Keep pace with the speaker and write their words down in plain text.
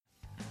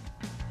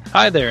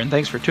Hi there, and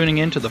thanks for tuning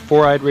in to the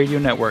Four-Eyed Radio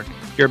Network.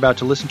 You're about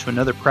to listen to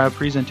another proud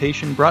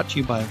presentation brought to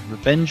you by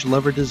Revenge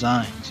Lover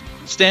Designs.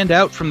 Stand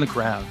out from the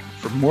crowd.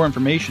 For more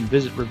information,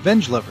 visit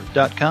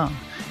revengelover.com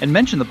and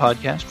mention the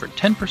podcast for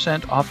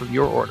 10% off of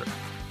your order.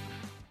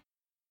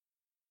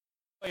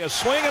 A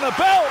swing and a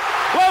belt,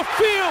 left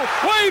field,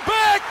 way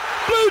back,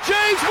 Blue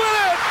Jays win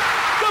it!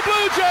 The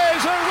Blue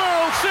Jays are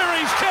World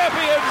Series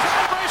champions!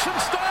 Celebration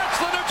starts,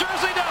 the New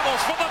Jersey Devils,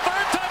 for the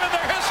third time in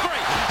their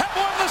history, have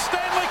won the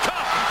Stanley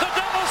Cup! The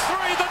Devils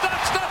 3, the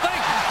Ducks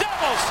nothing!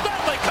 Devils,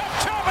 Stanley Cup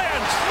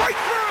champions! Right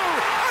through!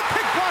 A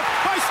pick block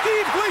by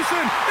Steve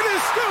Gleason! It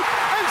is scooped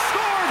and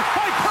scored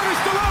by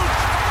Curtis DeLoach!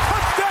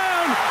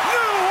 Touchdown,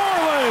 New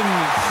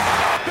Orleans!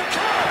 The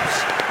Cubs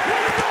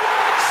win the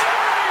World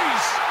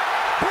Series!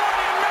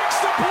 Bryant makes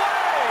the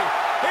play!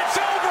 It's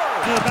over!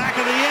 To the back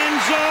of the end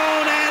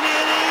zone, and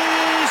it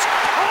is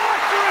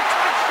caught for a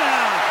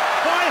touchdown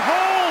by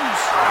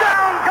Holmes!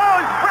 Down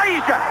goes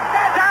Frazier!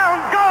 Down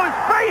goes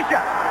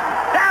Frazier!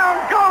 Down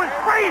goes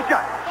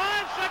Frazier!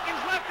 5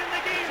 seconds left in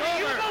the game. Do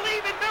you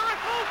believe in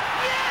miracles?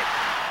 Yes!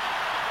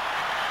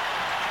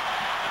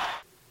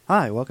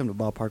 Hi, welcome to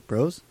Ballpark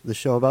Bros, the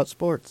show about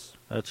sports.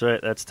 That's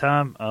right. That's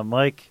Tom. I'm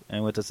Mike,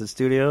 and with us in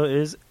studio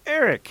is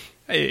Eric.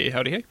 Hey,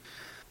 howdy, hey.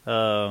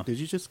 Did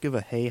you just give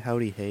a hey,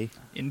 howdy, hey?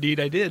 Indeed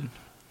I did.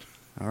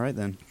 All right,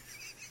 then.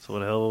 So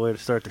what a hell of a way to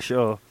start the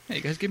show. Hey,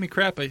 you guys give me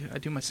crap. I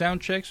do my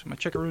sound checks, my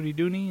checkaroonie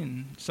dooney,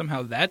 and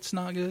somehow that's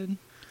not good.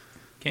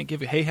 Can't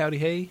give a hey, howdy,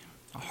 hey.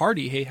 A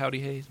hearty hey, howdy,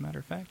 hey, as a matter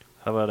of fact.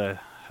 How about a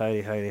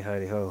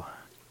hidey ho?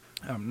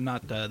 I'm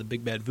not the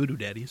big bad voodoo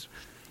daddies.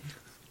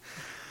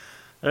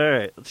 All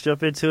right, let's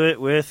jump into it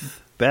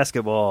with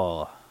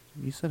basketball.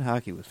 You said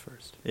hockey was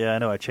first. Yeah, I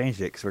know. I changed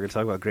it because we're going to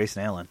talk about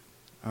Grayson Allen.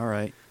 All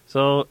right.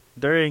 So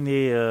during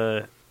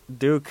the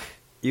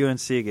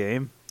Duke-UNC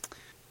game,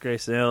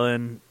 Grayson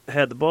Allen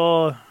had the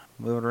ball,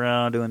 moving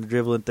around, doing the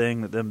dribbling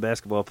thing that them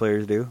basketball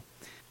players do.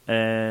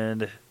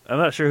 And I'm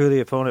not sure who the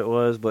opponent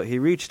was, but he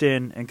reached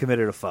in and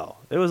committed a foul.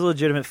 It was a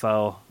legitimate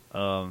foul.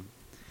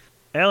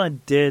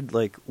 Allen did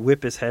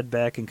whip his head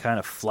back and kind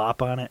of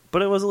flop on it,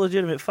 but it was a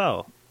legitimate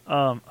foul.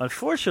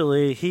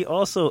 Unfortunately, he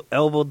also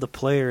elbowed the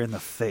player in the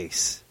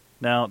face.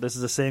 Now, this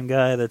is the same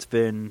guy that's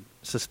been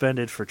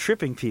suspended for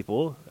tripping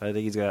people. I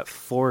think he's got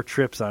 4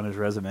 trips on his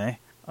resume.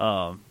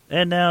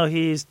 And now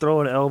he's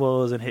throwing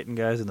elbows and hitting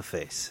guys in the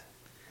face.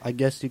 I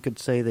guess you could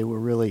say they were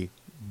really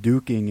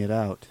duking it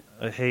out.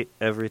 I hate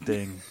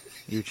everything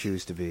you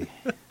choose to be.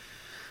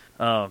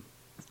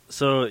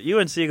 So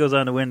UNC goes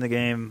on to win the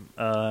game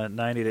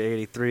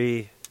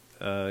 90-83,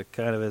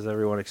 kind of as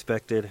everyone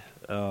expected.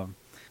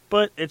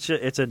 But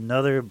it's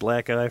another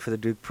black eye for the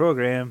Duke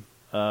program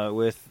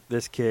with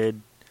this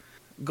kid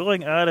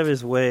going out of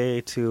his way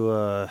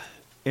to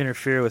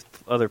interfere with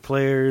other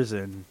players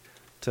and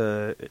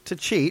to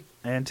cheat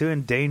and to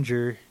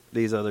endanger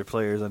these other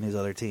players on these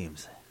other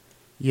teams.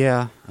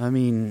 Yeah, I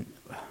mean,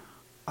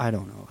 I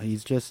don't know.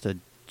 He's just a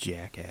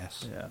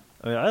jackass. Yeah,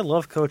 I mean, I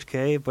love Coach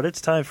K, but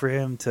it's time for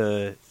him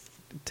to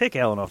take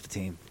Allen off the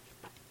team.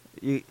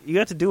 You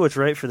got to do what's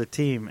right for the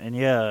team, and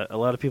yeah, a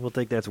lot of people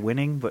think that's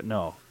winning, but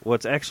no.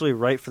 What's actually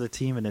right for the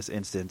team in this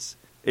instance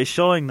is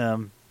showing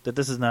them that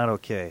this is not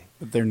okay.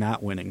 But they're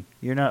not winning.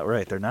 You're not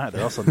right. They're not.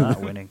 They're also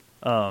not winning.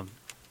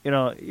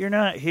 You're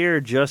not here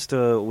just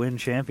to win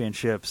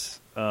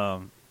championships.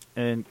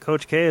 And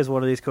Coach K is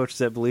one of these coaches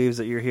that believes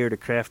that you're here to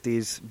craft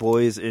these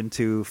boys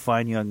into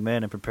fine young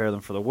men and prepare them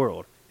for the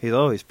world. He's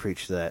always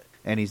preached that,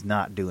 and he's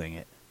not doing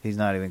it. He's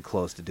not even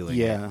close to doing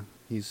it. Yeah,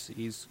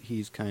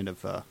 he's kind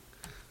of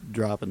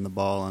dropping the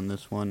ball on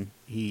this one.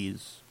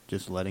 He's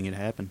just letting it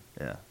happen.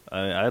 Yeah,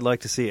 I'd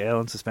like to see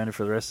Allen suspended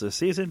for the rest of the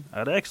season.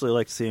 I'd actually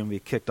like to see him be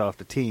kicked off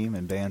the team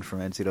and banned from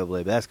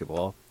NCAA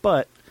basketball,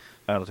 but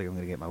I don't think I'm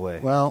going to get my way.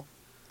 Well,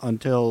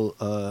 until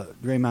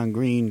Draymond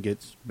Green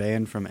gets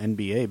banned from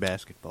NBA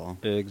basketball.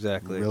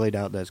 Exactly. I really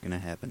doubt that's going to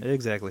happen.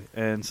 Exactly.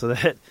 And so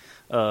that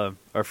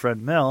our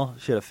friend Mel,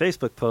 she had a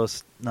Facebook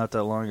post not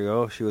that long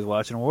ago. She was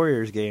watching a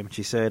Warriors game.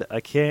 She said,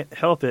 "I can't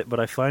help it, but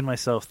I find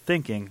myself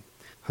thinking,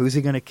 who's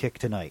he going to kick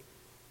tonight?"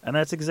 And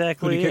that's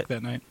exactly Who did he it. kick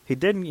that night? He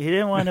didn't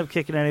wind up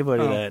kicking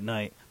anybody Oh. that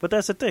night. But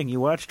that's the thing.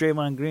 You watch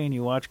Draymond Green,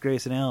 you watch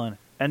Grayson Allen,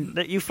 and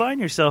that you find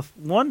yourself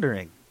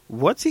wondering,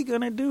 what's he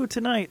going to do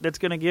tonight that's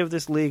going to give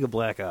this league a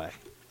black eye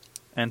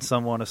and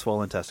someone a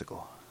swollen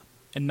testicle?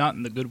 And not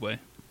in the good way.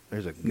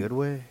 There's a good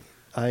way.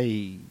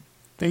 I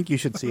think you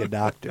should see a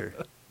doctor.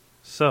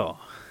 So,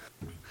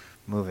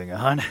 moving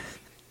on.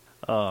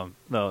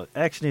 No,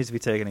 action needs to be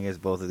taken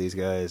against both of these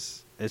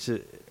guys.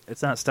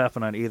 It's not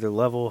stopping on either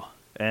level.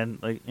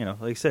 And like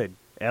you said,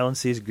 Allen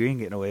sees Green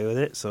getting away with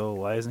it, so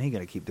why isn't he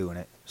going to keep doing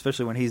it?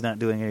 Especially when he's not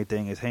doing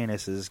anything as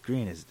heinous as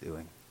Green is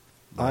doing.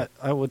 I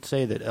would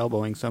say that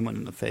elbowing someone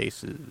in the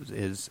face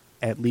is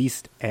at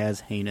least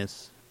as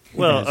heinous.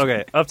 Well,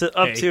 okay, up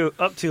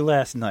to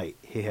last night,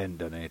 he hadn't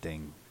done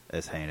anything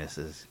as heinous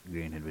as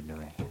Green had been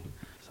doing.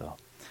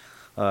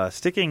 So,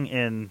 sticking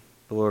in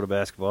the world of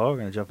basketball, we're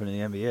going to jump into the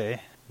NBA.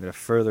 We're going to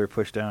further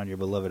push down your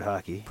beloved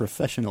hockey.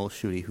 Professional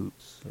shooty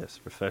hoops. Yes,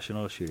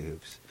 professional shooty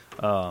hoops.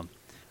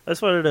 I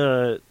just wanted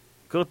to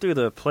go through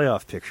the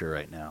playoff picture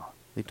right now.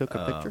 They took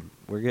a picture.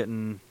 We're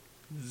getting...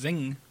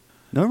 Zing.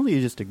 Normally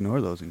you just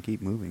ignore those and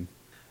keep moving.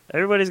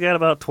 Everybody's got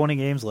about 20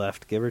 games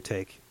left, give or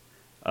take.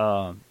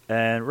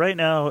 And right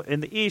now,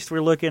 in the East,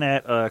 we're looking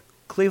at a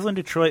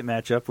Cleveland-Detroit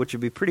matchup, which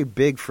would be pretty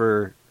big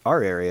for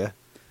our area.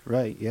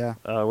 Right, yeah.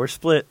 We're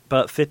split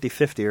about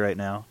 50-50 right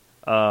now.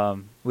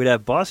 We'd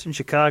have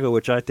Boston-Chicago,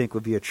 which I think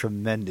would be a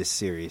tremendous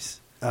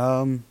series.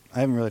 I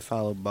haven't really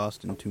followed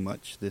Boston too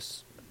much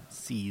this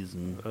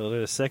season. Well,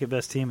 they're the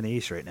second-best team in the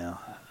East right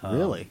now.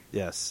 Really?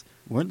 Yes.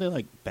 Weren't they,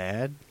 like,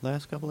 bad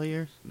last couple of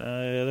years?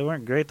 They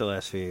weren't great the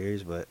last few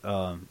years, but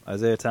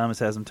Isaiah Thomas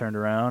has them turned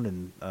around,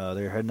 and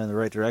they're heading in the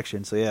right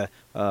direction. So, yeah,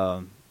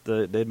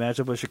 they'd match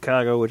up with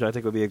Chicago, which I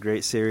think would be a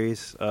great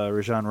series.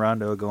 Rajon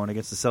Rondo going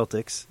against the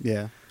Celtics.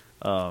 Yeah.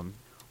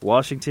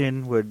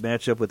 Washington would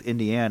match up with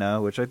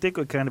Indiana, which I think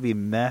would kind of be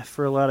meh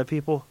for a lot of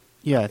people.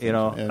 Yeah, I think You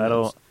know, so. I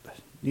don't...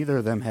 Neither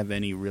of them have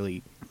any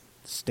really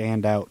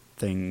standout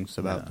things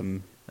about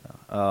them.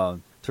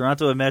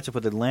 Toronto would match up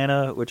with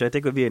Atlanta, which I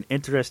think would be an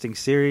interesting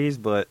series,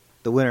 but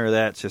the winner of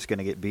that's just going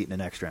to get beat in the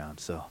next round.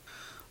 So,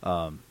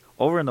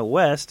 over in the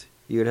West,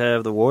 you would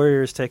have the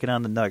Warriors taking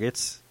on the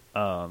Nuggets.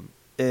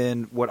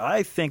 And what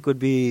I think would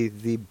be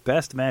the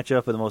best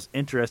matchup and the most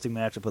interesting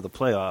matchup of the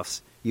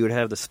playoffs, you would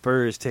have the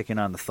Spurs taking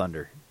on the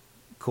Thunder.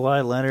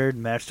 Kawhi Leonard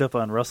matched up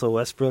on Russell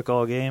Westbrook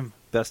all game.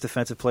 Best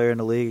defensive player in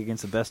the league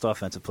against the best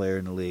offensive player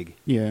in the league.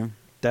 Yeah.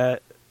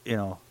 That,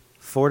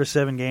 4 to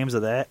 7 games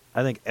of that,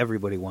 I think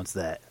everybody wants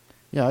that.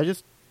 Yeah,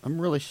 I'm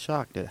really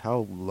shocked at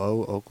how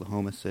low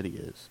Oklahoma City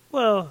is.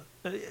 Well,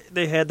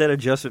 they had that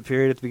adjustment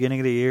period at the beginning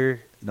of the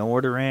year. No more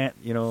Durant,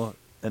 and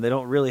they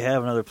don't really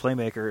have another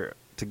playmaker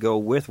to go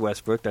with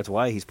Westbrook. That's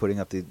why he's putting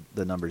up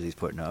the numbers he's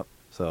putting up.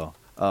 So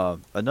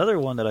another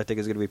one that I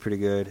think is going to be pretty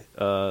good,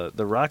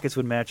 the Rockets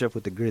would match up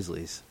with the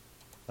Grizzlies.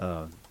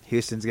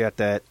 Houston's got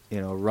that,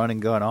 run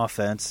and gun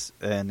offense,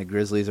 and the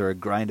Grizzlies are a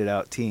grinded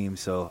out team.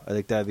 So I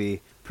think that'd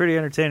be pretty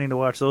entertaining to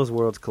watch those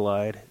worlds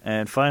collide.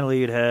 And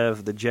finally, you'd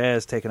have the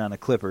Jazz taking on the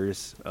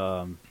Clippers.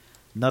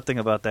 Nothing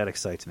about that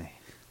excites me.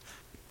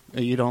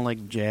 You don't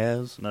like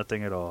Jazz?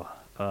 Nothing at all.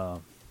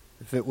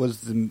 If it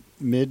was the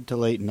mid to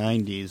late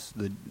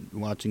 90s,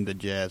 watching the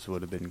Jazz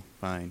would have been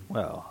fine.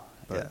 Well,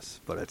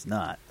 yes, but it's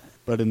not.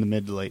 But in the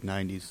mid to late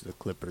 90s, the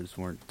Clippers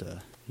weren't,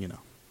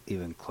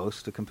 Even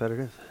close to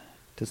competitive?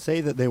 To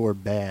say that they were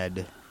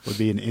bad would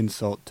be an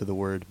insult to the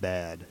word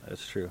bad.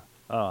 That's true.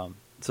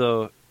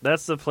 So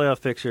that's the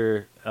playoff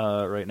picture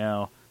right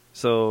now.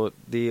 So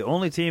the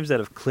only teams that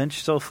have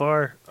clinched so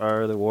far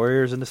are the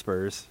Warriors and the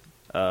Spurs.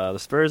 The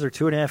Spurs are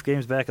 2.5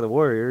 games back of the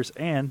Warriors,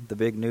 and the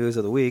big news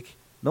of the week,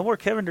 no more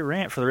Kevin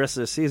Durant for the rest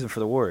of the season for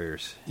the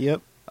Warriors.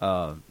 Yep.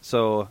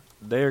 So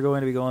they are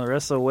going to be going the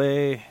rest of the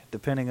way,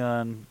 depending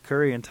on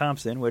Curry and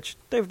Thompson, which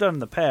they've done in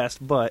the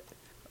past, but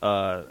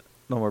no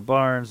more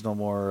Barnes, no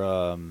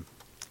more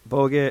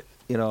Bogut.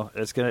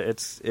 It's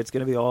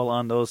gonna be all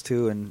on those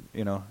two, and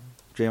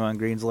Draymond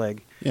Green's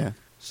leg. Yeah.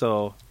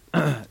 So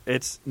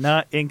it's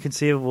not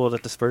inconceivable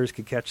that the Spurs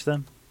could catch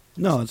them.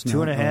 No, it's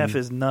not. 2.5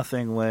 is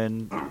nothing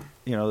when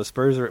the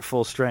Spurs are at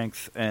full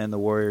strength and the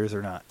Warriors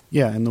are not.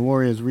 Yeah, and the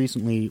Warriors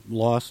recently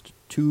lost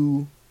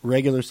 2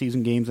 regular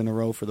season games in a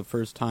row for the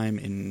first time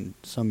in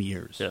some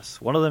years. Yes,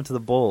 one of them to the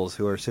Bulls,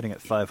 who are sitting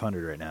at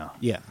 500 right now.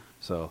 Yeah.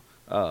 So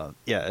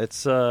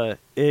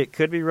it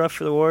could be rough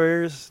for the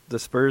Warriors. The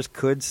Spurs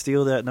could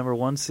steal that number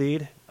 1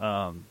 seed.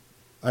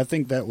 I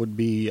think that would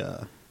be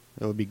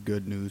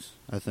good news.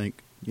 I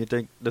think. You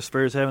think the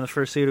Spurs having the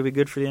first seed would be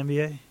good for the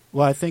NBA?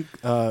 Well, I think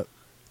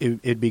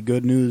it'd be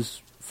good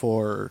news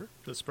for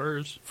The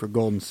Spurs. for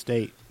Golden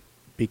State,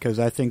 because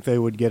I think they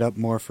would get up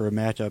more for a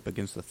matchup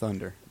against the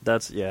Thunder.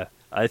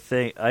 I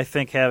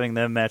think having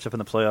them match up in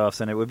the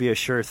playoffs, and it would be a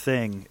sure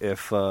thing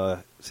if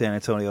San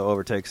Antonio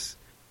overtakes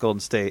Golden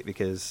State,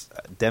 because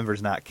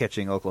Denver's not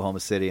catching Oklahoma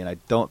City, and I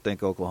don't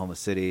think Oklahoma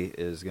City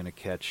is going to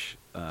catch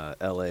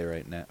LA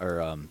right now,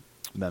 or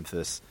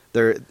Memphis.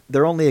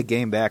 They're only a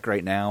game back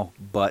right now,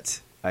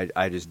 but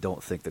I just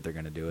don't think that they're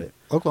going to do it.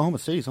 Oklahoma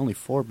City's only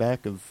 4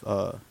 back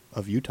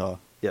of Utah.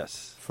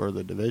 Yes. For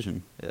the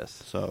division.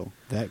 Yes. So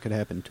that could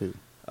happen too.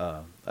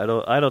 I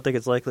don't think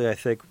it's likely. I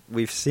think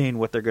we've seen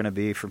what they're going to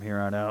be from here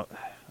on out.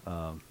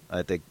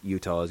 I think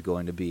Utah is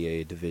going to be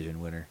a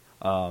division winner.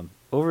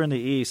 Over in the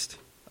East,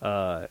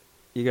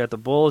 you got the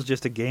Bulls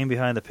just a game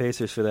behind the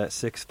Pacers for that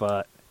 6th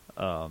spot.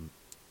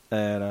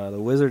 And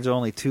the Wizards are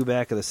only 2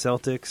 back of the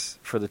Celtics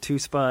for the 2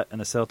 spot, and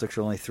the Celtics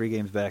are only 3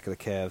 games back of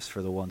the Cavs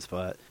for the 1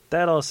 spot.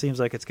 That all seems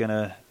like it's going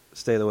to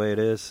stay the way it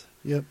is.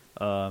 Yep.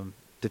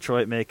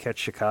 Detroit may catch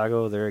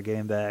Chicago. They're a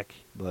game back.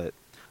 But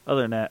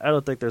other than that, I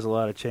don't think there's a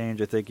lot of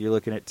change. I think you're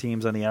looking at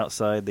teams on the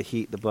outside, the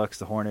Heat, the Bucks,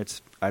 the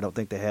Hornets. I don't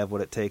think they have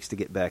what it takes to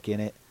get back in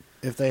it.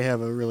 If they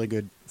have a really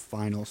good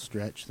final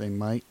stretch, they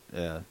might.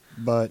 Yeah.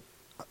 But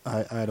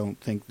I don't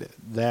think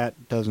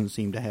that doesn't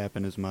seem to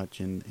happen as much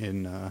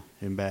in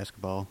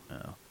basketball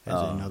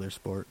as in other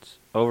sports.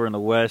 Over in the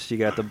West, you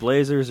got the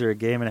Blazers are a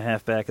game and a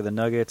half back of the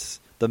Nuggets.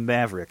 The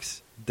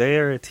Mavericks, they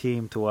are a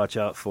team to watch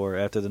out for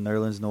after the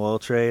Nerlens Noel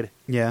trade.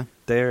 Yeah.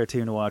 they're a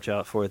team to watch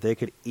out for. They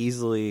could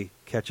easily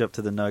catch up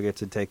to the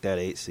Nuggets and take that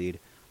 8 seed.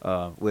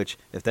 Which,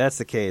 if that's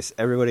the case,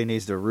 everybody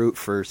needs to root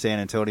for San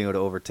Antonio to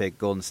overtake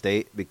Golden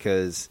State,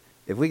 because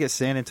if we get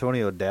San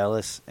Antonio,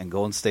 Dallas, and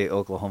Golden State,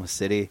 Oklahoma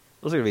City,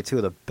 those are going to be two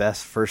of the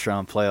best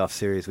first-round playoff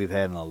series we've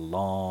had in a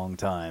long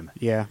time.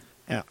 Yeah,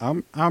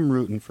 I'm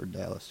rooting for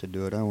Dallas to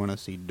do it. I want to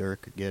see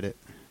Dirk get it,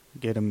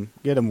 get him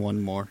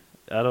one more.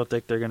 I don't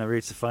think they're going to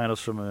reach the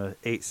finals from an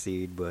 8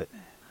 seed, but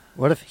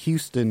what if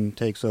Houston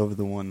takes over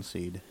the 1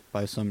 seed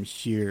by some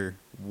sheer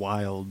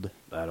wild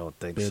I don't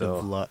think bit so.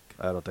 of luck?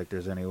 I don't think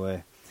there's any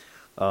way.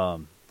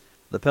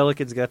 The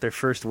Pelicans got their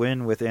first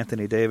win with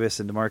Anthony Davis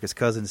and DeMarcus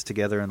Cousins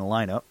together in the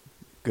lineup.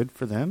 Good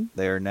for them.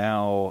 They are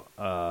now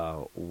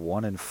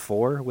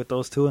 1-4 with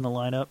those two in the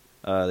lineup.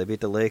 They beat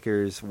the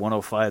Lakers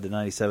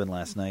 105-97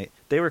 last night.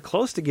 They were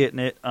close to getting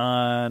it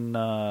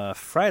on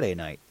Friday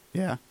night.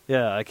 Yeah.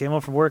 Yeah, I came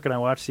home from work and I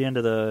watched the end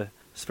of the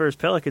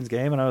Spurs-Pelicans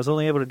game, and I was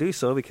only able to do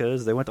so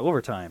because they went to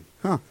overtime.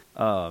 Huh.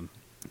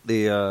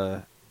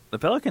 The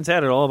Pelicans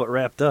had it all but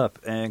wrapped up,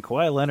 and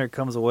Kawhi Leonard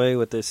comes away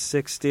with this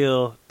 6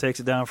 steal, takes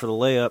it down for the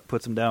layup,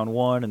 puts them down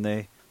 1, and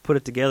they put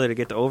it together to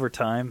get to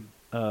overtime.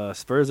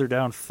 Spurs are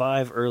down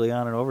 5 early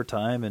on in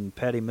overtime, and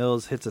Patty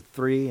Mills hits a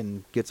 3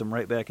 and gets them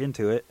right back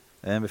into it.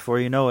 And before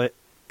you know it,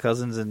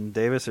 Cousins and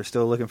Davis are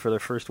still looking for their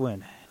first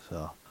win.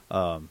 So,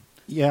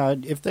 yeah,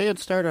 if they had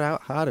started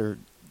out hotter,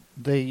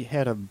 they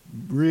had a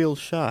real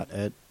shot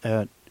at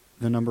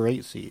the number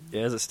 8 seed.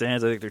 yeah, as it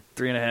stands, I think they're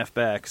 3.5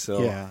 back.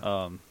 So,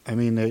 Yeah. I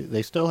mean,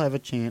 they still have a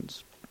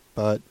chance,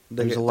 but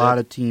there's get a lot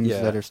that- of teams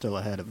yeah. that are still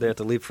ahead of they them. have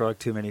to leapfrog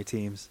too many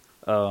teams.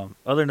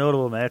 Other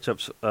notable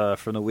matchups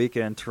from the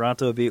weekend: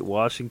 Toronto beat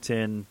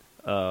Washington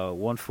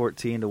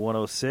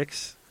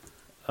 114-106.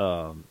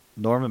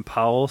 Norman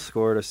Powell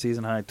scored a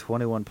season-high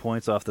 21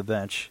 points off the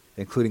bench,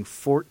 including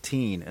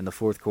 14 in the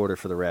fourth quarter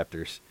for the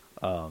Raptors.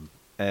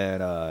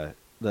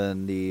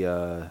 Then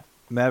the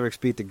Mavericks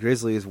beat the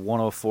Grizzlies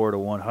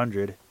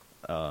 104-100.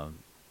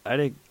 I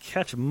didn't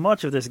catch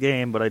much of this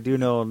game, but I do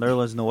know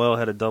Nerlens Noel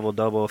had a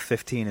double-double,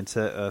 15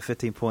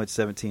 points,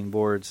 17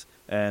 boards,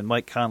 and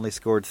Mike Conley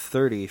scored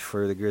 30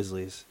 for the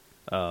Grizzlies.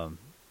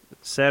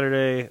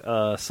 Saturday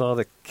saw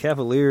the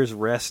Cavaliers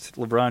rest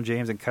LeBron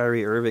James and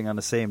Kyrie Irving on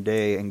the same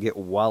day and get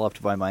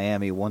walloped by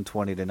Miami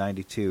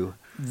 120-92.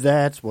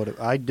 That's what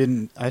I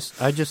didn't. I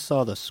just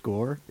saw the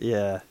score.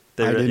 Yeah.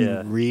 I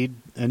didn't read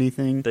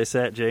anything. They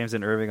sat James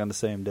and Irving on the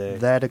same day.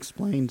 That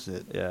explains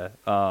it. Yeah.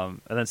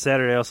 And then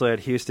Saturday also had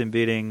Houston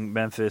beating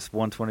Memphis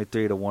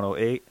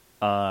 123-108.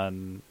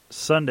 On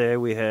Sunday,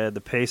 we had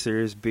the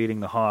Pacers beating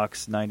the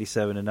Hawks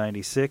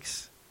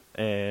 97-96.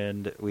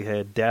 And we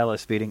had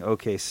Dallas beating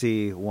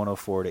OKC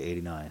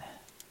 104-89.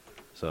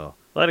 So,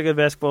 a lot of good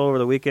basketball over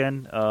the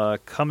weekend.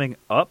 Coming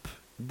up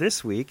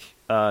this week,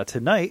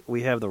 tonight,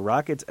 we have the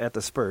Rockets at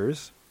the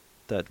Spurs.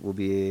 That will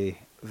be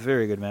a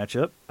very good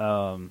matchup.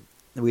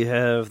 We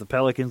have the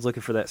Pelicans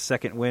looking for that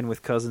second win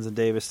with Cousins and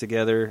Davis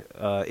together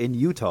in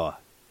Utah.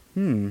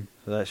 So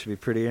that should be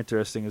pretty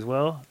interesting as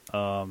well.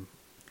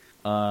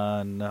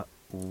 On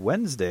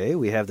Wednesday,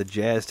 we have the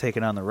Jazz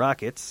taking on the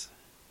Rockets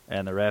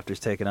and the Raptors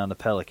taking on the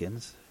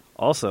Pelicans.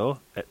 Also,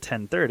 at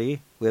 10:30,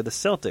 we have the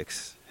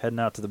Celtics heading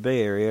out to the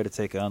Bay Area to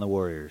take on the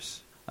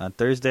Warriors. On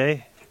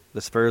Thursday,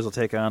 the Spurs will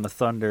take on the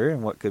Thunder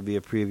in what could be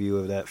a preview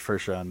of that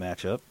first-round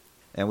matchup.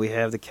 And we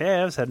have the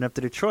Cavs heading up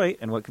to Detroit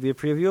in what could be a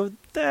preview of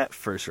that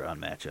first-round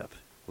matchup.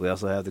 We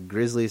also have the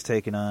Grizzlies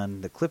taking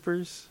on the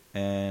Clippers.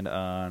 And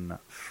on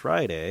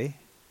Friday,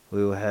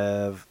 we will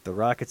have the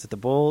Rockets at the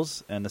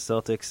Bulls and the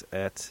Celtics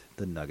at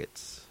the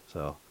Nuggets.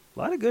 So, a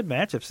lot of good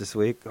matchups this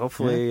week.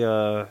 Hopefully,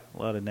 a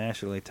lot of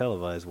nationally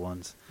televised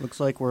ones. Looks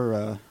like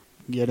we're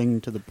getting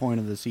to the point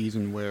of the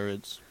season where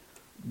it's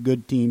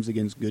good teams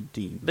against good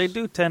teams. They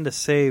do tend to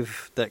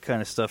save that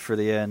kind of stuff for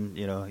the end.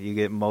 You know, you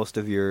get most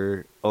of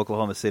your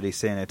Oklahoma City,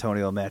 San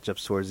Antonio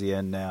matchups towards the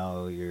end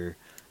now. Your,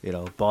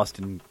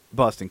 Boston,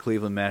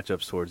 Cleveland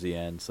matchups towards the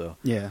end. So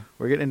yeah,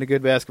 we're getting into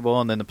good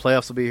basketball, and then the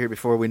playoffs will be here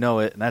before we know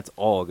it, and that's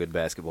all good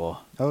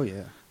basketball. Oh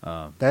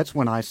yeah, that's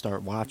when I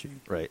start watching.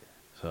 Right.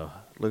 So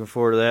looking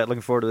forward to that.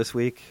 Looking forward to this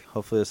week.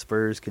 Hopefully the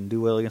Spurs can do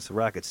well against the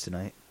Rockets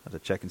tonight. I'll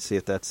have to check and see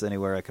if that's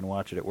anywhere I can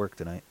watch it at work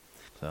tonight.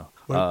 So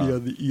Might be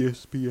on the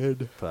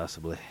ESPN.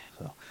 Possibly.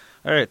 So,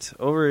 all right,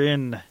 over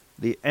in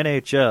the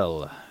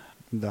NHL,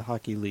 the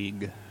Hockey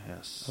League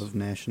of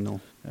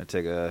National. I'll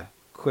take a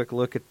quick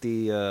look at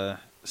the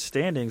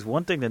standings.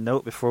 One thing to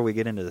note before we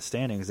get into the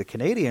standings, the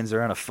Canadiens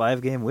are on a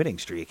 5-game winning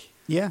streak.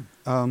 Yeah.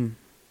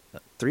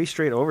 3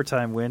 straight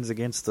overtime wins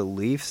against the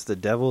Leafs, the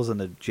Devils, and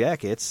the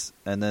Jackets,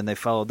 and then they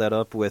followed that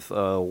up with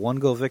a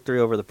 1-goal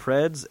victory over the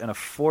Preds and a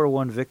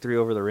 4-1 victory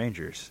over the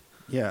Rangers.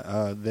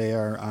 Yeah, they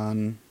are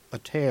on a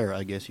tear,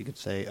 I guess you could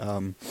say.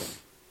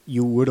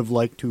 You would have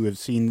liked to have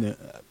seen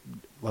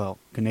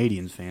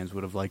Canadiens fans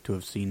would have liked to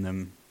have seen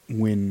them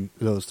win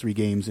those 3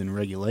 games in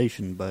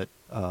regulation, but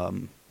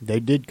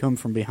they did come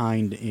from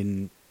behind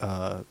in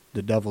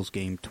the Devils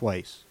game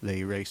twice. They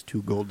erased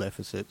 2 goal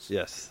deficits.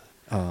 Yes.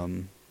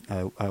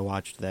 I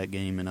watched that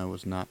game and I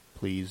was not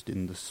pleased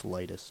in the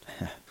slightest.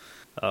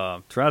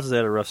 Toronto's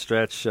had a rough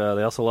stretch. They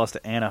also lost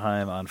to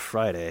Anaheim on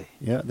Friday.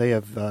 Yeah, they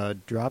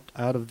have dropped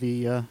out of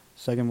the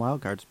second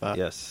wildcard spot.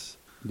 Yes.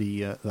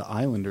 The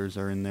Islanders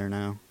are in there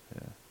now.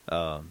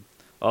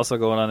 Also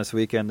going on this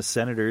weekend, the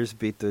Senators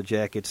beat the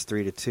Jackets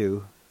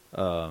 3-2.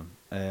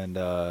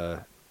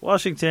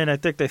 Washington, I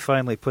think they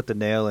finally put the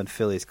nail in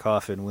Philly's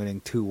coffin,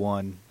 winning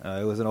 2-1.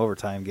 It was an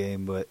overtime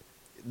game, but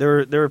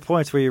there were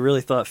points where you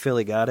really thought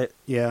Philly got it.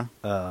 Yeah.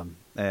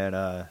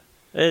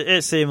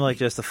 It seemed like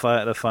just the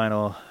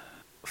final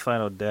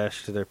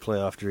dash to their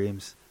playoff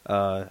dreams.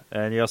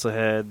 And you also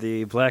had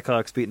the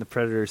Blackhawks beating the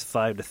Predators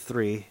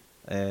 5-3.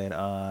 And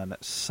on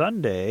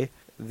Sunday,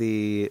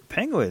 the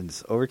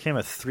Penguins overcame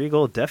a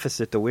 3-goal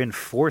deficit to win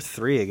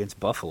 4-3 against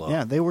Buffalo.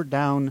 Yeah, they were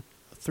down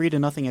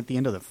 3-0 at the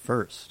end of the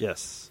first.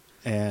 Yes.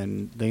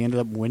 And they ended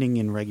up winning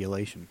in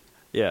regulation.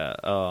 Yeah.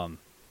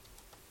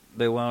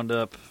 They wound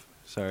up...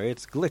 Sorry,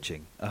 it's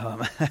glitching.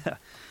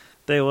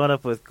 They wound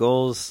up with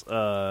goals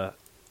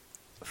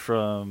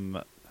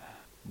from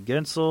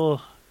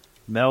Gensel,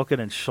 Malkin,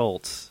 and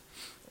Schultz,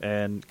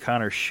 and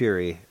Connor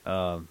Sheary.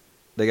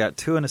 They got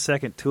 2 in the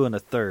second, 2 in the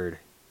third.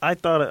 I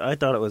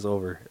thought it was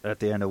over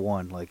at the end of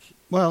one.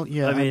 Well,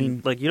 yeah, I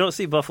mean, you don't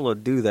see Buffalo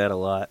do that a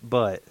lot,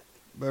 but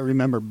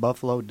remember,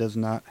 Buffalo does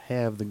not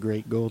have the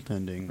great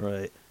goaltending.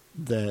 Right.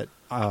 That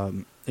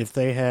if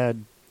they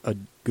had a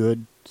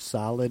good,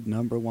 solid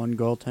number one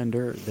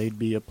goaltender, they'd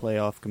be a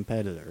playoff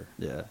competitor.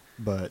 Yeah.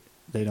 But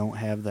they don't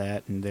have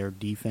that, and their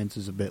defense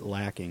is a bit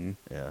lacking.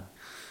 Yeah.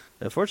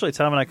 Unfortunately,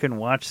 Tom and I couldn't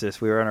watch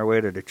this. We were on our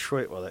way to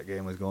Detroit while that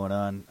game was going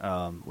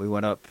on. We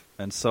went up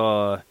and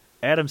saw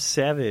Adam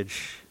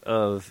Savage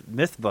of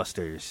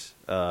Mythbusters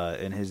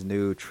in his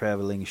new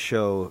traveling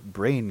show,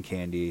 Brain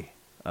Candy,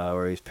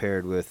 where he's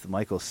paired with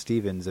Michael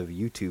Stevens of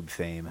YouTube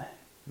fame.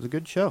 It was a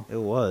good show.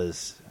 It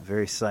was.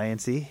 Very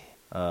science-y.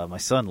 My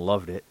son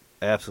loved it.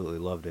 Absolutely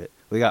loved it.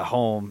 We got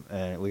home,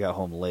 and we got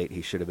home late.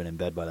 He should have been in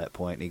bed by that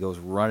point, and he goes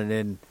running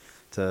in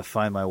to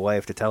find my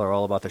wife to tell her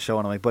all about the show.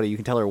 And I'm like, buddy, you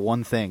can tell her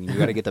one thing. You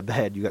got to get to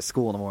bed. You got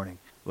school in the morning.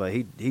 But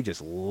he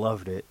just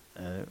loved it.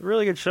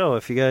 Really good show.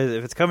 If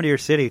it's coming to your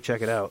city,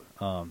 check it out.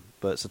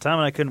 But so Tom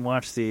and I couldn't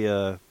watch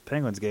the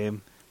Penguins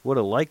game. Would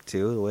have liked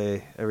to, the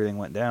way everything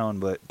went down.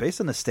 But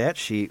based on the stat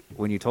sheet,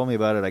 when you told me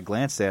about it, I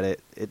glanced at it.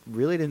 It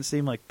really didn't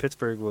seem like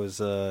Pittsburgh was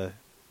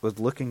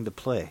looking to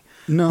play.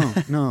 No.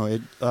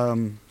 It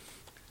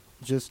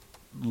just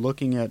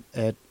looking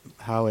at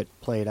how it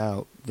played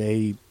out,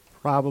 they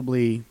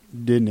probably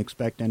didn't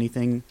expect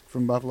anything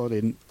from Buffalo.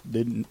 They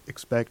didn't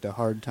expect a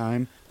hard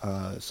time,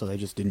 so they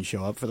just didn't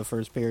show up for the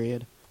first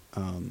period.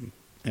 And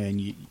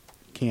you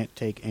can't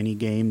take any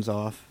games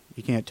off.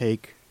 You can't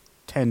take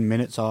 10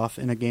 minutes off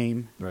in a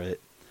game, right?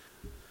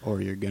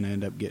 Or you're going to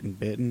end up getting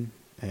bitten.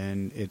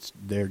 And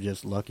they're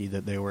just lucky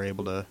that they were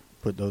able to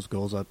put those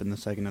goals up in the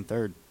second and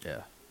third.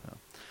 Yeah.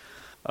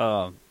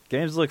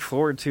 Games to look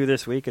forward to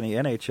this week in the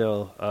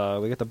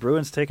NHL. We got the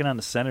Bruins taking on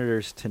the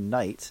Senators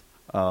tonight.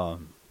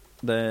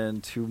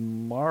 Then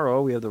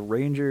tomorrow we have the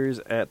Rangers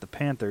at the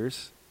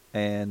Panthers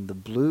and the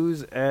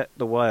Blues at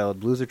the Wild.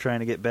 Blues are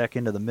trying to get back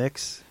into the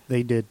mix.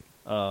 They did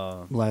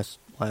last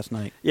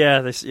night.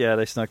 Yeah,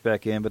 they snuck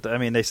back in, but they're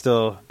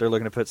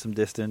looking to put some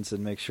distance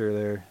and make sure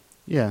they're.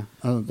 Yeah,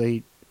 I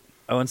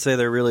wouldn't say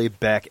they're really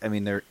back. I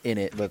mean, they're in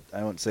it, but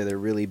I wouldn't say they're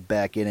really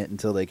back in it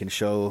until they can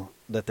show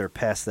that they're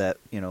past that.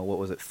 What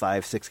was it,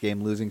 5-6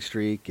 game losing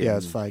streak? Yeah,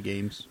 it's 5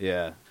 games.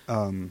 Yeah.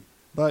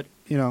 But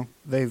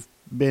they've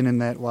been in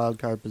that wild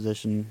card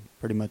position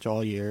pretty much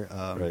all year.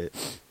 Right.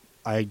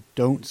 I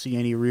don't see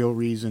any real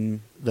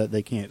reason that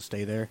they can't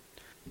stay there.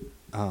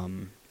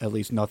 At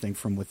least nothing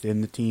from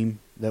within the team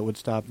that would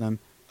stop them.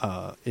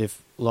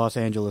 If Los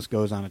Angeles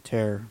goes on a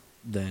tear,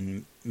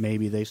 then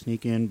maybe they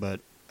sneak in. But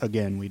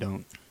again, we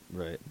don't.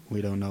 Right.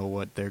 We don't know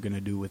what they're going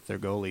to do with their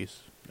goalies.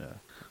 Yeah.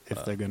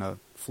 If they're going to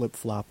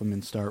flip-flop them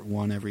and start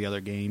one every other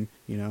game,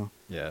 Yeah.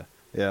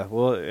 Yeah.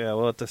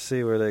 We'll have to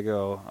see where they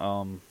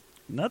go.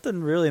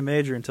 Nothing really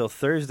major until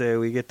Thursday.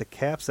 We get the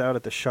Caps out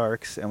at the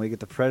Sharks, and we get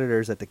the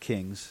Predators at the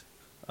Kings.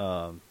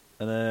 And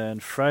then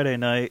Friday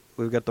night,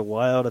 we've got the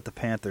Wild at the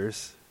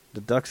Panthers,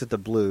 the Ducks at the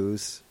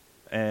Blues,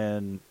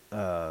 and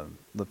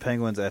the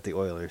Penguins at the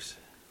Oilers.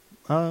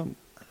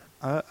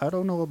 I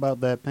don't know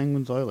about that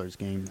Penguins-Oilers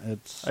game. I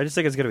just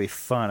think it's going to be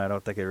fun. I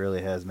don't think it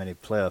really has many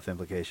playoff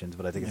implications,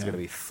 but I think it's going to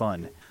be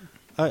fun.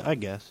 I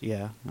guess,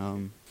 yeah.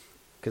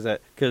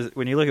 Because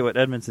when you look at what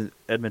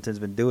Edmonton's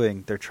been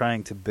doing, they're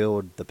trying to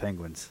build the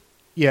Penguins.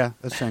 Yeah,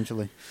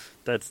 essentially.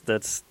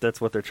 That's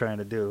what they're trying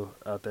to do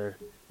out there.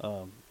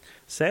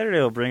 Saturday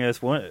will bring us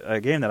a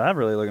game that I'm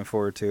really looking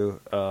forward to.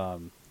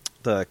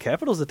 The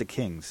Capitals at the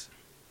Kings.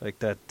 Like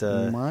that.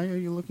 Why are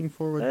you looking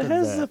forward to that? It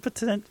has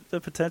the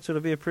potential to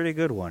be a pretty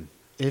good one.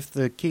 If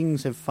the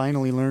Kings have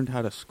finally learned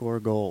how to score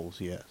goals,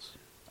 yes.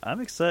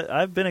 I'm excited.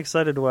 I've been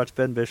excited to watch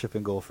Ben Bishop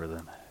in goal for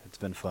them. It's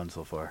been fun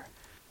so far.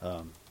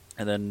 And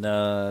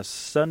then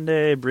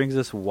Sunday brings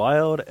us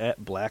Wild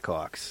at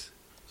Blackhawks.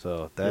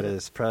 So that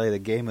is probably the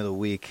game of the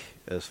week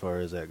as far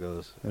as that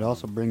goes. It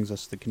also brings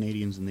us the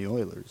Canadiens and the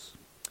Oilers.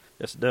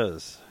 Yes, it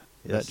does.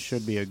 That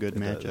should be a good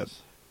matchup.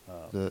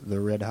 The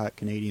red-hot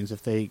Canadians,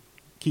 if they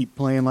keep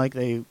playing like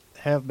they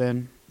have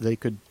been, they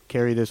could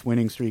carry this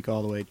winning streak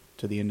all the way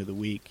to the end of the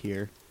week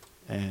here.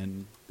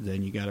 And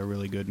then you got a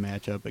really good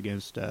matchup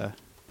against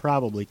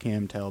probably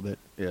Cam Talbot.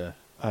 Yeah.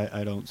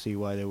 I don't see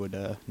why they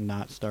would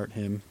not start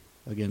him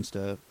against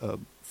a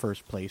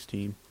first-place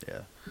team.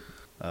 Yeah.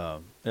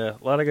 Yeah,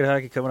 a lot of good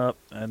hockey coming up,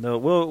 and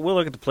we'll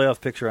look at the playoff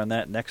picture on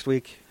that next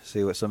week,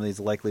 see what some of these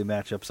likely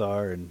matchups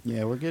are. And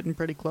Yeah, we're getting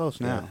pretty close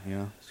now.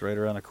 Yeah. It's right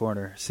around the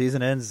corner.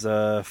 Season ends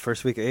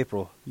first week of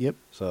April. Yep.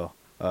 So,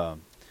 all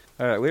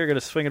right, we're going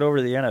to swing it over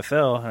to the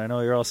NFL, and I know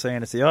you're all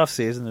saying it's the off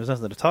season. There's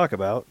nothing to talk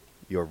about.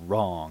 You're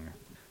wrong.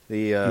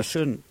 You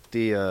shouldn't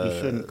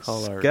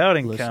call our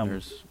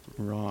listeners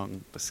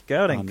wrong. The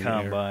scouting on the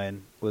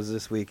combine was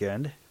this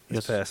weekend,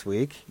 this past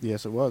week.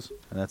 Yes, it was.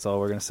 And that's all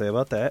we're going to say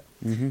about that.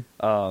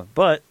 Mm-hmm.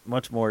 But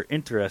much more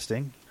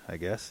interesting, I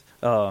guess,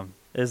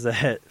 is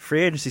that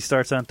free agency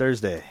starts on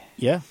Thursday.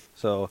 Yeah.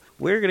 So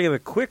we're going to give a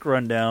quick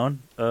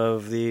rundown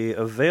of the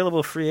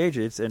available free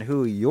agents and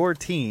who your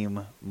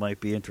team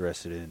might be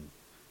interested in.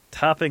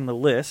 Topping the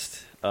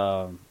list,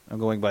 I'm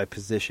going by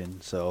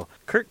position. So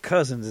Kirk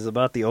Cousins is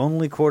about the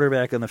only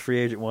quarterback on the free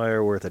agent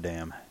wire worth a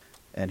damn.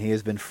 And he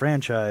has been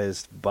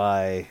franchised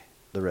by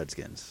the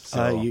Redskins.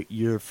 So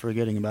you're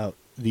forgetting about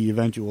the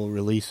eventual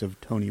release of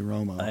Tony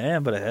Romo. I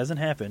am, but it hasn't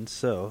happened,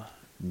 so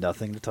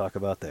nothing to talk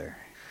about there.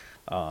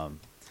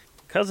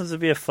 Cousins would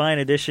be a fine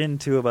addition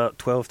to about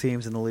 12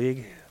 teams in the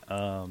league.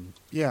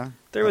 Yeah.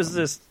 There was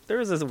this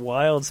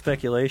wild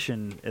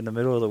speculation in the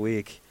middle of the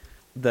week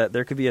that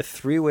there could be a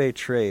three-way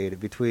trade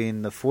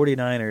between the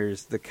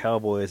 49ers, the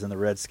Cowboys, and the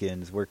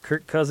Redskins, where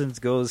Kirk Cousins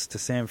goes to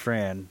San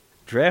Fran,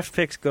 draft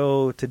picks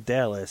go to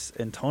Dallas,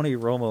 and Tony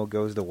Romo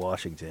goes to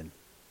Washington.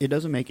 It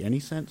doesn't make any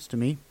sense to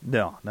me.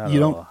 No, not at all. You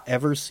don't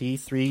ever see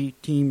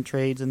 3-team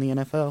trades in the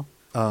NFL.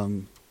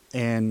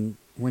 And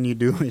when you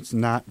do, it's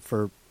not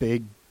for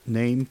big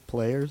name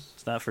players.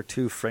 It's not for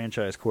two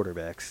franchise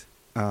quarterbacks.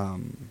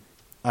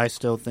 I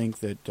still think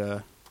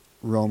that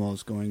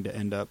Romo's going to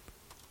end up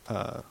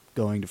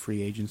going to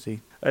free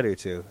agency. I do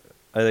too.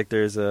 I think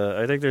there's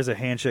a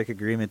handshake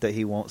agreement that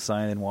he won't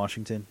sign in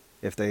Washington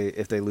if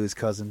they lose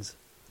Cousins.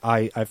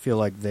 I feel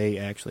like they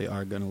actually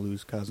are going to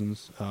lose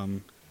Cousins.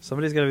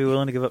 Somebody's got to be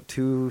willing to give up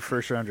 2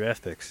 first-round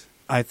draft picks.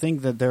 I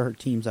think that there are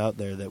teams out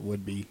there that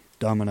would be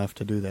dumb enough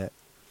to do that.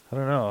 I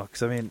don't know,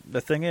 because I mean, the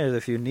thing is,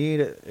 if you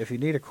need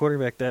a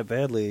quarterback that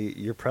badly,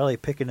 you're probably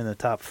picking in the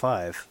top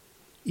 5.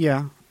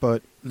 Yeah,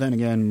 but then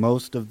again,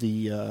 most of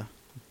the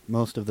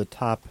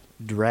top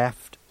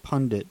draft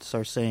pundits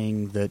are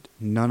saying that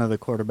none of the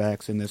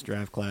quarterbacks in this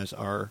draft class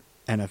are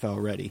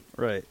NFL ready.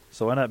 Right.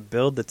 So why not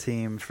build the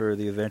team for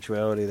the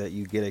eventuality that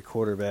you get a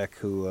quarterback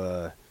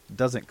who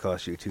doesn't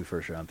cost you 2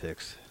 first-round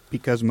picks?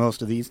 Because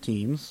most of these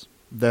teams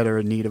that are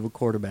in need of a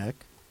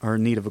quarterback are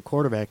in need of a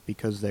quarterback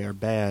because they are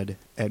bad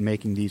at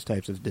making these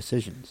types of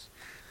decisions.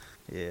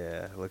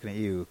 Yeah, looking at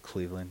you,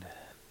 Cleveland.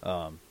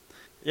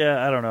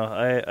 Yeah, I don't know.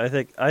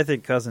 I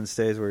think Cousins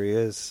stays where he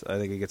is. I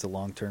think he gets a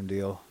long-term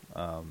deal.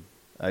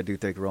 I do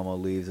think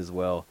Romo leaves as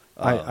well.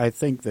 I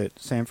think that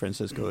San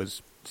Francisco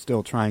is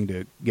still trying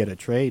to get a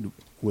trade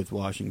with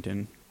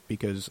Washington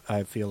because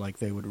I feel like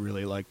they would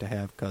really like to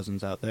have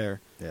Cousins out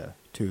there. Yeah.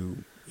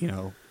 To,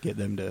 get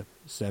them to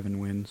 7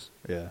 wins.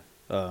 Yeah.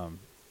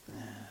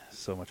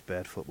 So much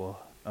bad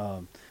football.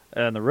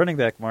 And the running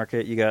back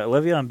market, you got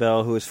Le'Veon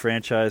Bell, who is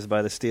franchised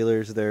by the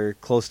Steelers. They're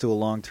close to a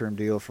long-term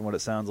deal from what it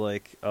sounds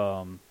like.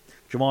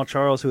 Jamal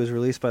Charles, who is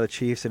released by the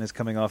Chiefs and is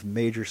coming off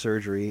major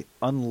surgery,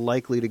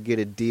 unlikely to get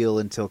a deal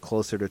until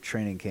closer to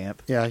training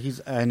camp. Yeah, he's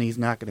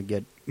not going to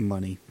get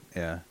money.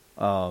 Yeah.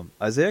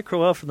 Isaiah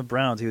Crowell from the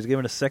Browns, he was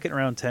given a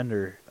second-round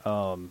tender.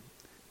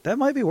 That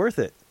might be worth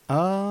it.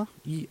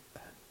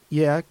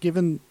 Yeah,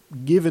 given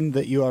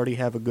that you already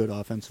have a good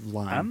offensive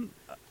line.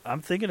 I'm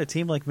thinking a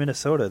team like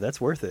Minnesota, that's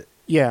worth it.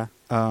 Yeah,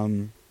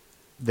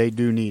 they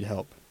do need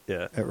help.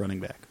 Yeah. At running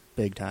back,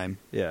 big time.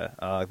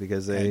 Yeah,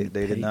 because they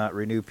did not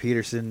renew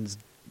Peterson's,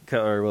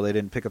 they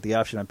didn't pick up the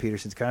option on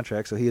Peterson's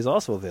contract, so he is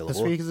also available.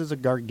 That's because it's a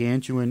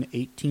gargantuan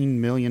 $18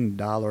 million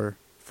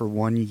for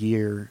 1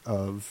 year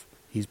of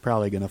he's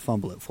probably going to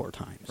fumble it 4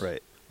 times.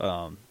 Right.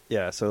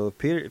 Yeah, so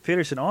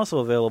Peterson also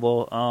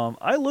available.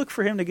 I look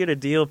for him to get a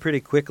deal pretty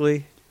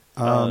quickly.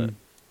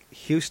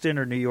 Houston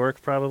or New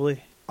York,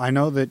 probably. I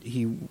know that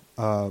he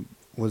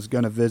was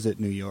going to visit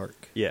New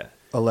York. Yeah.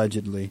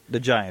 Allegedly. The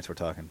Giants we're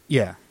talking.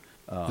 Yeah.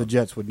 The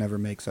Jets would never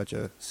make such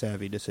a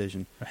savvy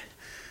decision.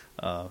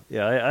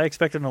 Yeah, I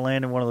expect him to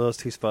land in one of those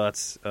 2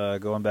 spots,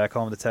 going back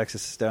home to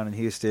Texas down in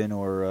Houston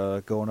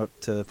or going up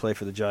to play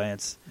for the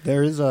Giants.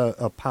 There is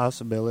a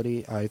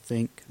possibility, I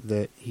think,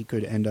 that he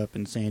could end up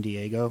in San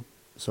Diego,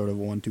 sort of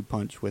a 1-2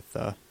 punch with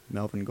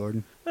Melvin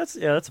Gordon. That's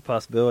a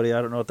possibility.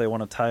 I don't know if they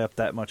want to tie up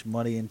that much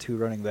money in 2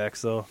 running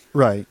backs, though.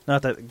 Right.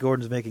 Not that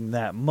Gordon's making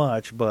that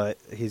much, but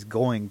he's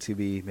going to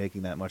be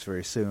making that much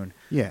very soon.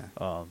 Yeah.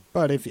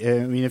 But if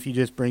you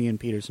just bring in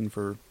Peterson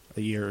for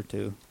a year or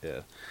 2.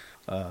 Yeah.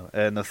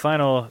 And the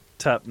final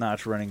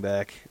top-notch running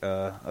back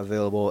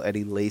available,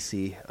 Eddie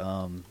Lacy.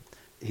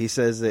 he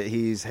says that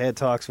he's had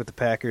talks with the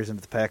Packers, and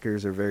the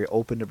Packers are very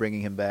open to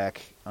bringing him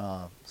back.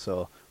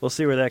 So we'll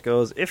see where that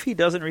goes. If he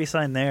doesn't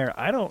re-sign there,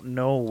 I don't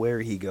know where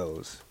he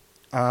goes.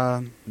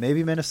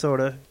 Maybe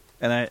Minnesota.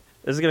 And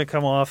this is going to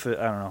come off, I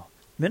don't know.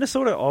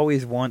 Minnesota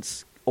always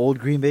wants old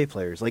Green Bay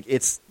players. Like,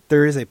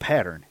 there is a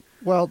pattern.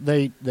 Well,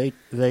 they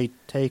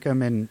take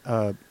them and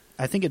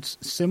I think it's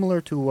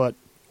similar to what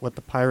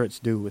the Pirates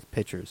do with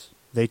pitchers.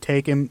 They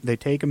take them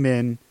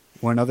in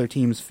when other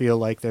teams feel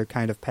like they're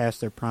kind of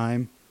past their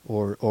prime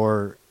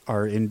or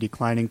are in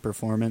declining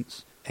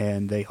performance,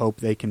 and they hope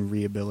they can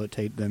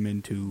rehabilitate them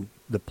into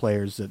the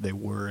players that they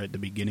were at the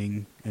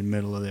beginning and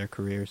middle of their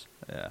careers.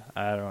 Yeah,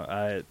 I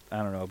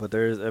don't know, but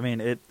there's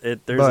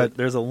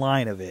a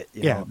line of it.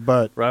 You know?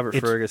 But Robert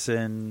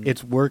Ferguson.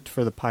 It's worked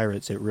for the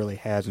Pirates. It really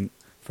hasn't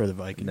for the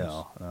Vikings.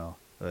 No.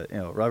 But,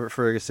 Robert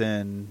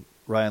Ferguson,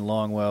 Ryan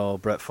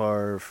Longwell, Brett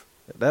Favre.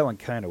 That one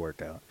kind of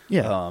worked out.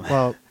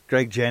 Yeah.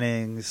 Greg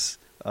Jennings.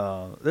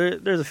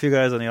 There's a few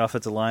guys on the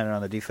offensive line and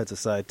on the defensive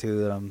side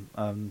too that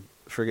I'm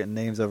forgetting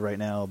names of right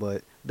now,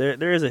 but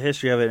there is a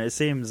history of it. And it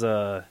seems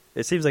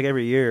like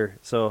every year.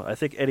 So I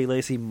think Eddie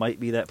Lacy might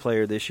be that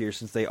player this year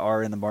since they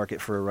are in the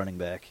market for a running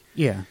back.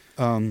 Yeah.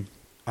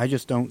 I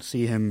just don't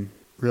see him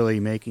really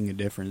making a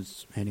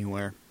difference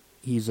anywhere.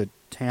 He's a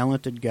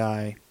talented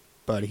guy,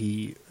 but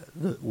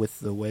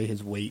with the way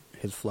his weight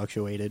has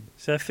fluctuated.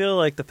 So I feel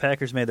like the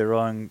Packers made the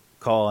wrong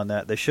call on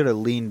that. They should have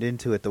leaned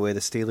into it the way the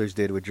Steelers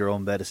did with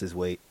Jerome Bettis'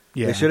 weight.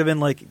 Yeah. They should have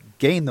been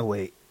gain the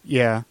weight.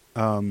 Yeah.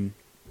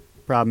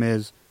 Problem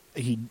is,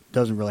 he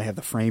doesn't really have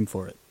the frame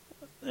for it.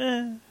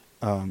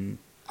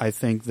 I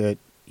think that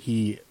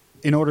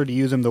in order to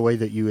use him the way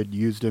that you had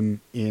used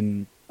him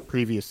in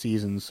previous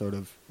seasons, sort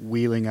of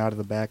wheeling out of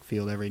the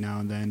backfield every now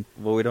and then.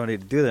 Well, we don't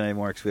need to do that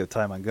anymore because we have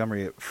Ty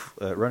Montgomery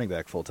at running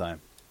back full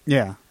time.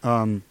 Yeah.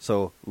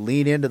 So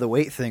lean into the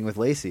weight thing with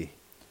Lacy.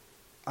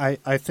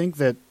 I think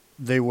that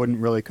they wouldn't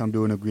really come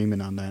to an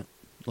agreement on that.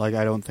 I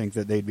don't think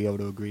that they'd be able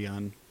to agree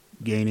on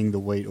gaining the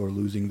weight or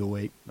losing the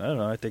weight. I don't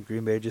know. I think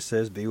Green Bay just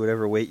says be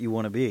whatever weight you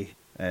want to be.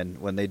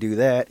 And when they do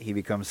that, he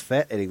becomes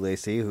Fat Eddie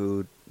Lacy,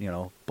 who,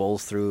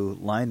 bowls through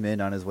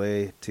linemen on his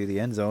way to the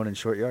end zone in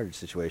short yardage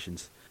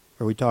situations.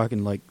 Are we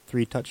talking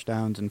 3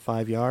 touchdowns and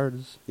 5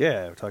 yards?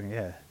 Yeah, we're talking,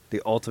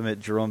 the ultimate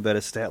Jerome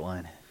Bettis stat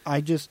line. I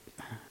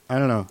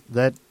don't know.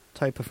 That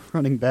type of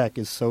running back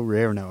is so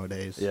rare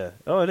nowadays. Yeah.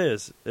 Oh, it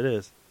is. It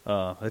is.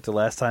 I think the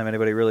last time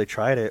anybody really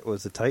tried it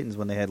was the Titans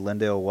when they had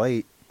Lendale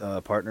White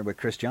partnered with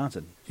Chris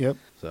Johnson. Yep.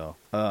 So,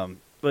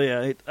 but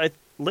yeah,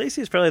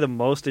 Lacy is probably the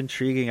most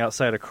intriguing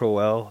outside of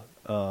Crowell,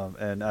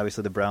 and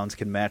obviously the Browns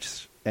can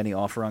match any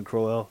offer on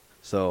Crowell.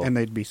 So, and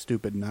they'd be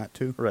stupid not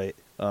to. Right.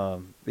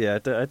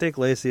 I think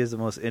Lacy is the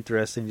most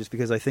interesting just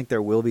because I think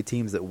there will be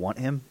teams that want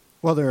him.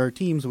 Well, there are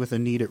teams with a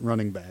need at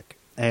running back,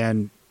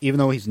 and even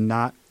though he's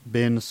not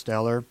been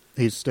stellar,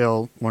 he's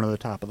still one of the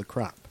top of the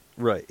crop.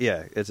 Right.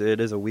 Yeah. It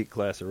is a weak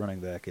class of running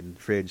back in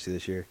free agency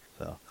this year.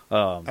 So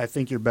I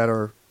think you're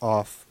better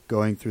off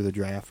going through the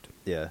draft.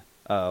 Yeah.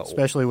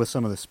 Especially with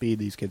some of the speed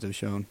these kids have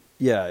shown.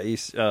 Yeah,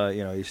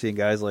 you're seeing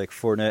guys like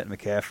Fournette and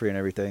McCaffrey and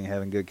everything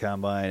having good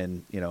combine,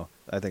 and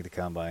I think the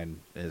combine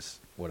is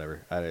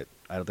whatever. I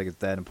don't think it's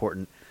that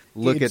important.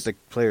 Look at the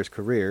player's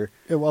career.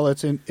 Well,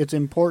 it's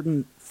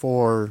important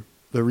for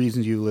the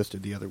reasons you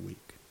listed the other week.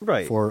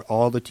 Right. For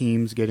all the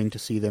teams getting to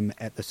see them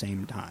at the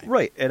same time.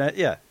 Right. And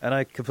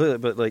I completely,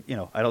 but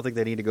I don't think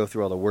they need to go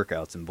through all the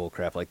workouts and bull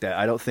crap like that.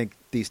 I don't think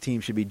these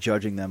teams should be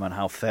judging them on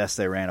how fast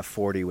they ran a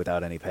 40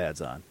 without any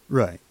pads on.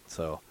 Right.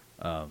 So,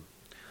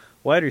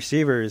 wide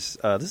receivers,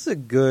 this is a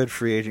good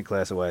free agent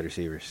class of wide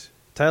receivers.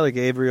 Tyler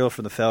Gabriel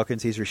from the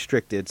Falcons, he's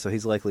restricted, so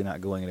he's likely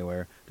not going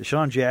anywhere.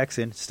 Deshaun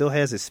Jackson still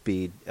has his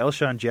speed.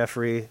 Elshon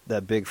Jeffrey,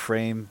 that big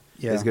frame,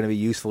 is going to be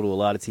useful to a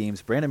lot of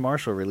teams. Brandon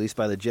Marshall, released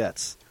by the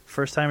Jets.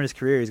 First time in his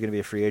career, he's going to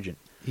be a free agent.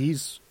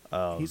 He's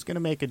going to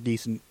make a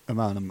decent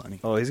amount of money.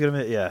 Oh, he's going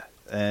to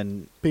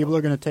and people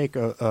are going to take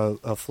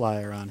a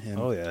flyer on him.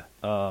 Oh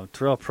yeah,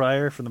 Terrell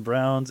Pryor from the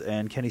Browns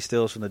and Kenny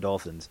Stills from the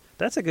Dolphins.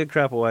 That's a good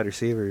crop of wide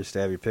receivers to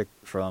have your pick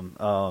from.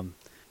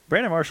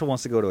 Brandon Marshall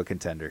wants to go to a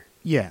contender.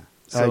 Yeah,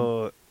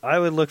 so I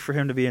would look for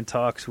him to be in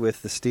talks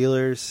with the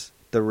Steelers,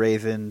 the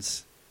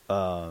Ravens.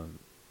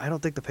 I don't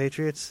think the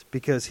Patriots,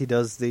 because he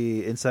does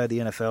the Inside the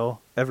NFL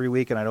every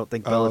week, and I don't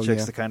think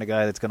Belichick's the kind of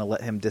guy that's going to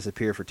let him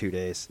disappear for 2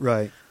 days.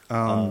 Right.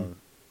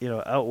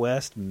 Out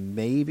west,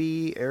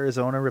 maybe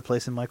Arizona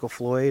replacing Michael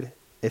Floyd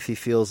if he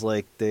feels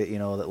like that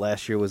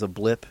last year was a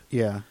blip.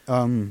 Yeah.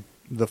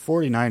 The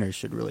 49ers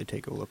should really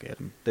take a look at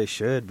him. They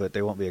should, but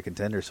they won't be a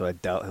contender, so I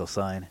doubt he'll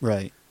sign.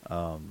 Right.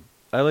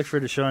 I look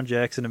for Deshaun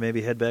Jackson to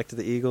maybe head back to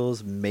the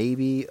Eagles,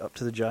 maybe up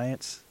to the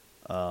Giants.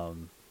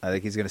 I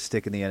think he's going to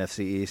stick in the NFC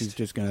East. He's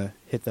just going to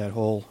hit the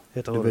whole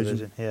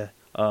division. Yeah.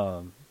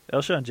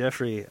 Elshon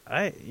Jeffrey,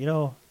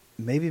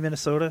 maybe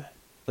Minnesota.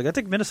 I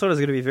think Minnesota's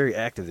going to be very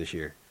active this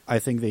year. I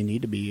think they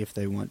need to be if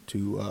they want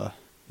to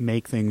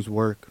make things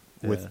work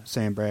with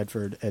Sam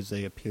Bradford as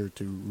they appear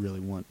to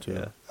really want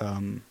to. Yeah.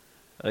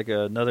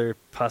 Another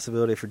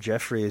possibility for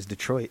Jeffrey is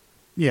Detroit.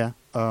 Yeah.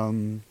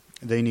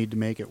 They need to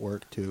make it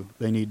work, too.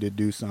 They need to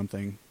do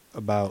something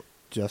about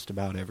just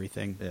about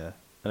everything. Yeah,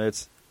 and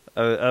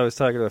I was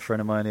talking to a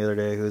friend of mine the other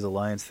day who's a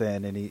Lions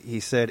fan, and he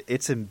said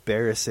it's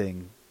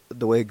embarrassing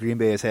the way Green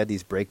Bay has had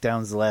these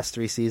breakdowns the last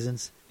 3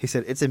 seasons. He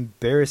said it's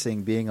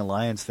embarrassing being a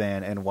Lions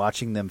fan and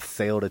watching them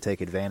fail to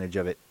take advantage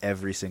of it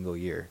every single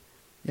year.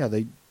 Yeah,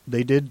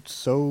 they did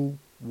so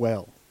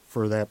well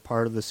for that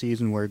part of the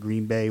season where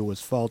Green Bay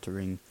was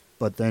faltering,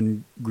 but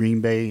then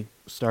Green Bay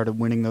started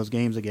winning those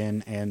games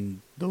again,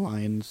 and the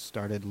Lions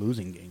started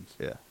losing games.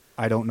 Yeah.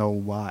 I don't know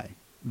why.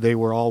 They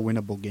were all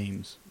winnable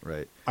games.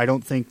 Right. I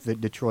don't think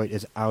that Detroit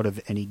is out of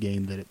any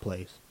game that it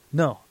plays.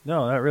 No,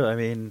 not really. I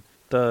mean,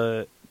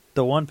 the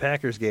one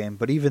Packers game,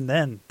 but even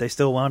then, they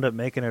still wound up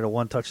making it a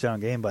 1-touchdown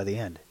game by the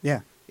end.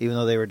 Yeah. Even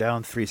though they were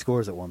down 3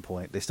 scores at one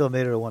point, they still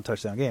made it a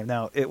 1-touchdown game.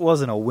 Now, it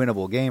wasn't a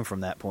winnable game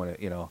from that point,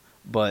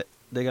 but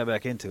they got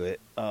back into it.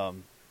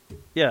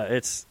 Yeah,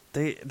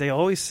 they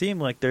always seem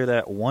like they're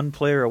that one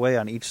player away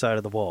on each side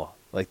of the ball.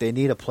 Like they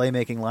need a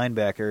playmaking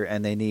linebacker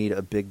and they need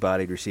a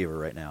big-bodied receiver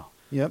right now.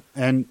 Yep,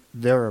 and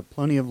there are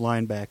plenty of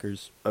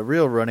linebackers. A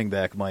real running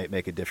back might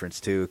make a difference,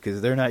 too, because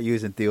they're not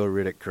using Theo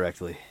Riddick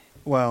correctly.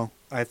 Well,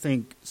 I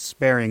think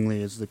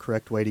sparingly is the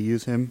correct way to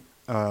use him.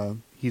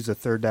 He's a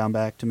third down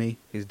back to me.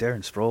 He's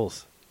Darren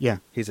Sproles. Yeah.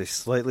 He's a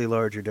slightly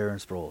larger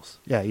Darren Sproles.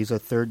 Yeah, he's a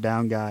third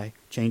down guy,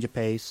 change of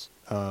pace.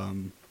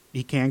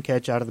 He can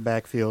catch out of the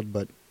backfield,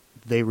 but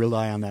they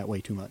rely on that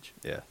way too much.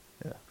 Yeah.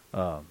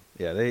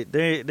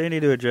 They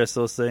need to address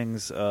those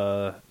things.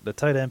 The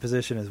tight end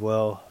position as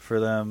well for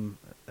them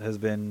has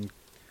been.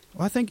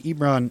 Well, I think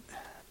Ebron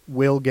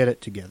will get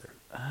it together.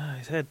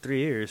 He's had 3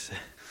 years.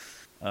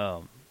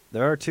 There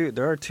are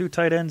two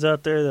tight ends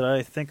out there that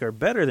I think are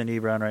better than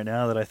Ebron right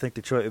now that I think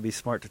Detroit would be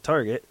smart to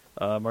target.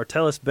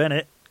 Martellus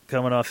Bennett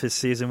coming off his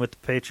season with the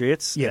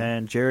Patriots,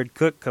 and Jared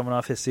Cook coming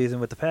off his season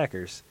with the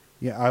Packers.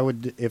 Yeah, I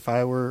would. If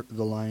I were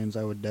the Lions,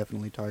 I would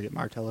definitely target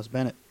Martellus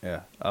Bennett.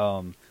 Yeah,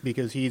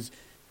 because he's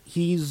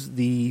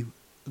the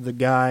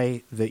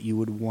guy that you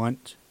would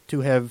want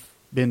to have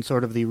been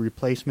sort of the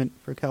replacement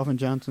for Calvin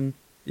Johnson.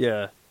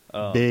 Yeah,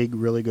 big,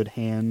 really good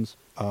hands.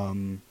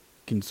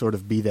 Can sort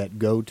of be that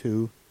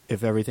go-to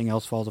if everything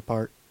else falls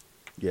apart.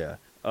 Yeah.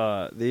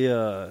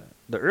 The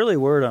early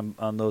word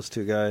on those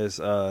two guys,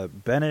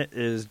 Bennett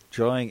is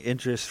drawing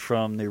interest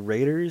from the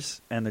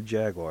Raiders and the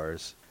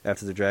Jaguars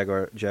after the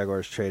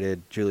Jaguars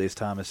traded Julius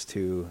Thomas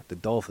to the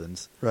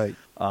Dolphins. Right.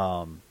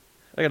 I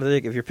got to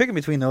think, if you're picking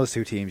between those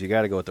two teams, you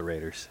got to go with the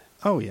Raiders.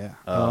 Oh, yeah.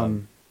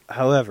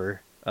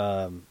 However,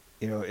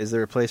 is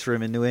there a place for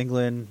him in New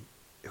England?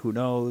 Who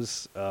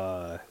knows?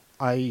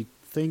 I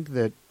think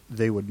that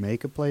they would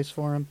make a place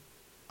for him.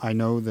 I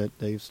know that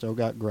they've still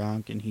got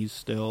Gronk, and he's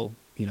still,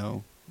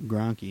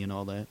 Gronky and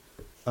all that.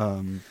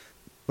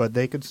 But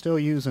they could still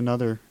use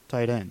another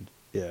tight end.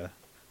 Yeah.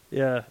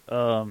 Yeah,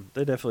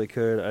 they definitely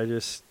could. I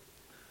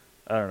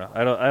don't know.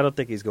 I don't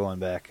think he's going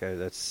back.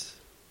 That's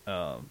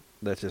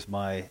just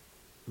my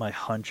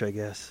hunch, I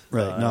guess.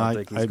 Right. I don't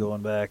think he's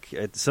going back.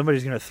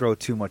 Somebody's going to throw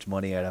too much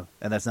money at him,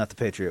 and that's not the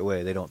Patriot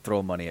way. They don't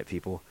throw money at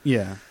people.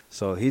 Yeah.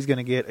 So he's going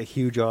to get a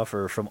huge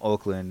offer from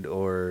Oakland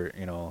or,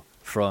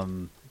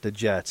 from the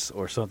Jets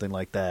or something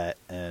like that,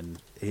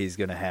 and he's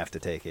going to have to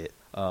take it.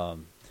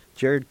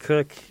 Jared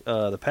Cook,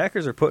 the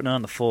Packers are putting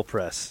on the full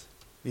press.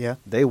 Yeah.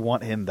 They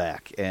want him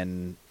back,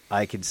 and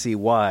I can see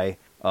why.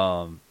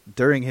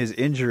 During his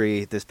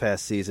injury this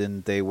past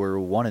season, they were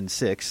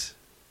 1-6.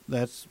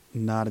 That's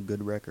not a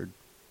good record.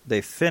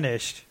 They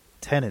finished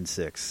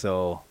 10-6.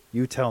 So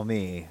you tell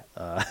me.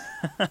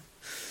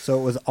 So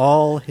it was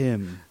all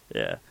him.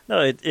 Yeah.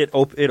 No, it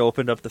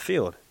opened up the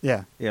field.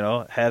 Yeah.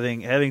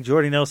 Having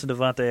Jordy Nelson,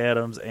 Devontae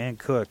Adams, and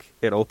Cook,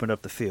 it opened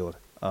up the field.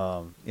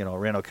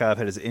 Randall Cobb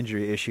had his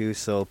injury issue,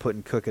 so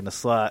putting Cook in the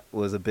slot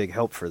was a big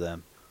help for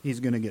them. He's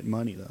going to get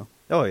money, though.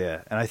 Oh,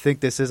 yeah. And I think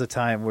this is a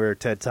time where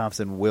Ted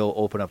Thompson will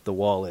open up the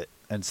wallet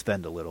and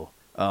spend a little.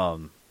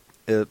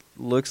 It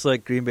looks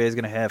like Green Bay is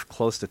going to have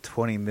close to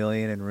 $20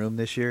 million in room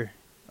this year.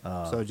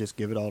 So just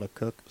give it all to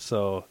Cook.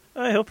 So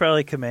he'll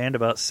probably command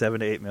about $7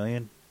 to $8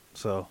 million.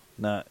 So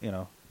not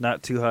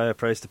too high a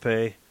price to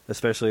pay,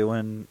 especially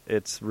when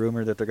it's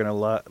rumored that they're going to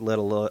let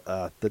a lot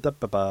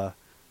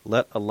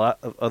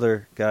of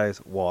other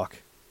guys walk.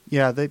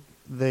 Yeah, they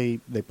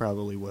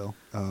probably will.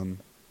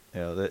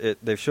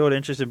 They've showed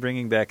interest in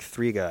bringing back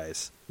 3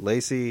 guys: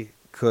 Lacey,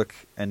 Cook,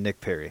 and Nick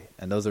Perry,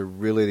 and those are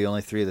really the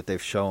only 3 that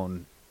they've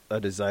shown a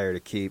desire to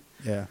keep.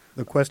 Yeah.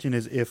 The question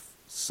is, if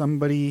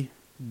somebody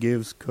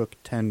gives Cook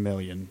 $10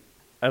 million,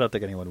 I don't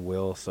think anyone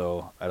will.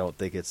 So I don't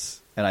think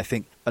it's. And I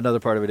think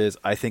another part of it is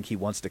I think he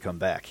wants to come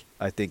back.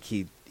 I think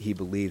he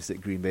believes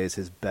that Green Bay is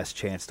his best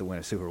chance to win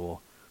a Super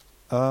Bowl.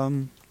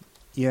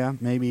 Yeah,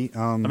 maybe.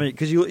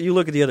 Because you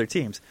look at the other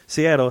teams.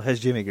 Seattle has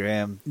Jimmy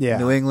Graham. Yeah.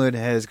 New England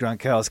has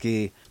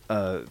Gronkowski.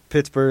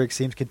 Pittsburgh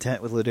seems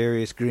content with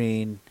Ladarius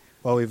Green.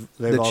 Well,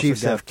 the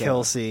Chiefs have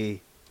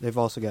Kelsey. They've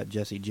also got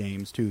Jesse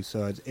James too,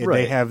 so Right.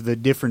 They have the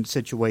different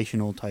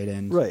situational tight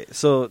ends. Right.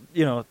 So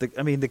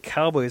the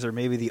Cowboys are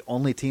maybe the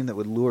only team that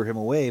would lure him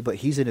away, but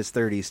he's in his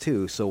 30s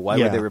too. So why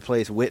would they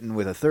replace Witten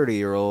with a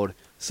 30-year-old?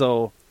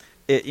 So,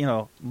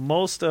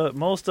 most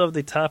of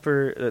the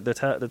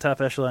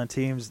top echelon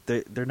teams,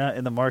 they're not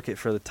in the market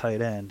for the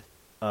tight end.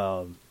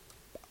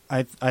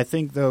 I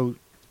think though,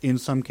 in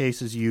some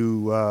cases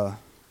you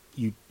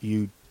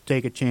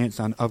take a chance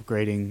on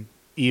upgrading,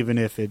 even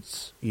if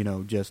it's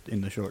just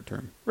in the short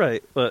term.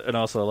 Right, and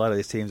also a lot of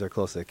these teams are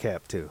close to the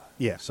cap too.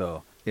 Yeah.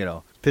 So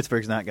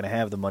Pittsburgh's not going to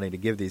have the money to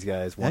give these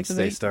guys once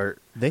they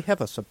start. They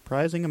have a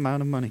surprising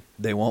amount of money.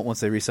 They won't once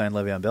they re-sign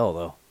Le'Veon Bell,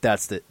 though.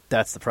 That's the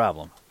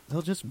problem.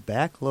 They'll just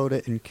backload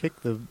it and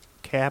kick the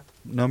cap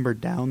number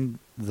down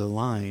the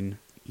line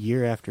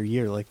year after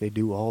year like they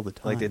do all the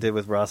time. Like they did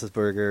with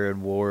Roethlisberger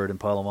and Ward and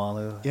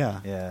Palomalu. Yeah.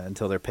 Yeah,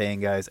 until they're paying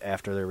guys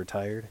after they're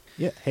retired.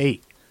 Yeah,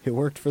 hey, it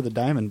worked for the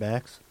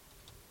Diamondbacks.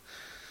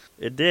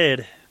 It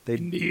did. They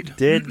Indeed.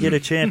 did get a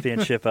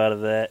championship out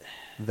of that.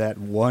 That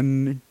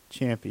one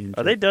championship.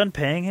 Are they done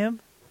paying him?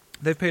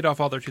 They've paid off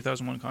all their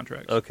 2001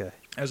 contracts. Okay.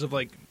 As of,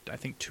 I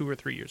think 2 or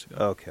 3 years ago.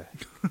 Okay.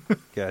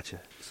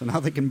 Gotcha. So now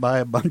they can buy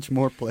a bunch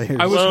more players.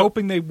 I was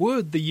hoping they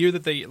would the year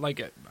that they,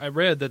 I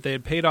read that they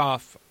had paid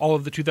off all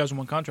of the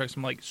 2001 contracts.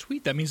 I'm like,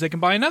 sweet, that means they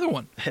can buy another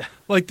one. Yeah.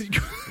 Right?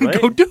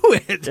 Right? Go do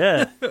it.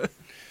 Yeah.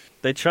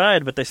 They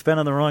tried, but they spent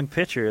on the wrong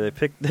pitcher. They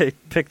picked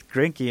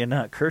Greinke and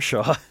not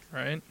Kershaw.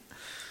 Right.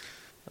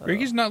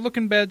 Greinke's not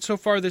looking bad so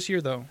far this year,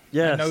 though.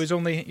 Yes. I know he's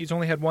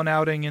only had one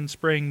outing in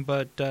spring,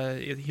 but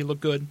he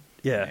looked good.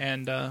 Yeah.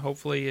 And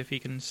hopefully, if he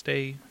can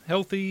stay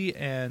healthy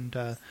and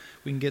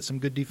we can get some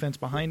good defense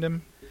behind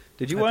him.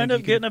 Did you I wind think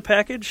up he getting a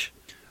package?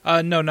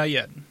 No, not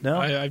yet. No?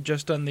 I've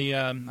just done the.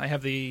 I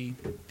have the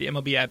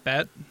MLB At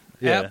Bat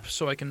app,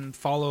 so I can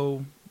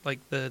follow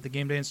the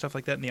game day and stuff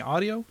like that in the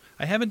audio.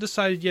 I haven't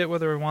decided yet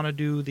whether I want to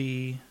do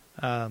the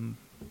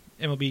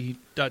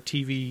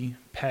MLB.TV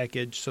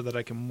package so that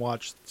I can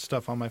watch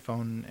stuff on my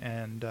phone,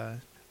 and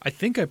I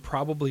think I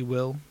probably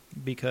will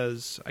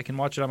because I can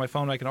watch it on my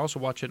phone. I can also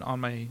watch it on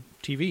my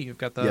TV. I've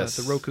got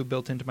the Roku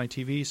built into my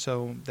TV,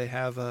 so they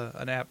have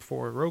an app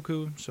for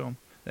Roku. So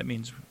that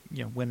means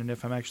when and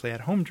if I'm actually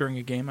at home during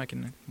a game, I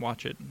can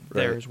watch it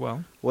there as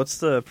well. What's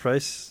the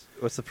price?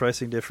 What's the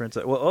pricing difference?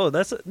 Well,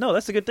 that's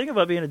a good thing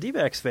about being a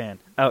D-backs fan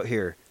out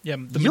here. Yeah,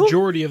 the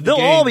majority of the they'll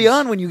games, all be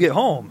on when you get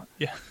home.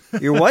 Yeah.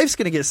 Your wife's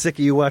going to get sick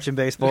of you watching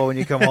baseball when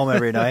you come home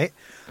every night,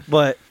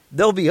 but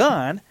they'll be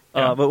on.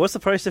 Yeah. But what's the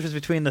price difference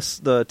between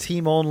the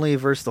team only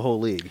versus the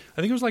whole league?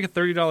 I think it was like a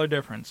 $30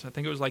 difference. I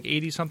think it was like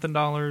 $80-something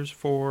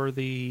for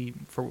a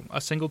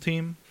single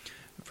team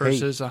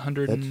versus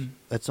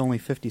That's only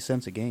 50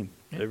 cents a game.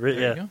 Yeah, there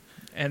you go.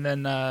 And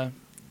then I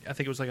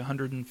think it was like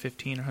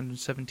 115 or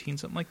 117,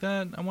 something like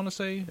that. I want to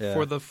say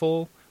for the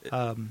full.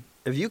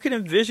 If you can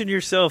envision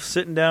yourself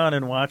sitting down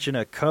and watching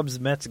a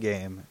Cubs-Mets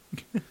game,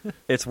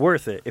 it's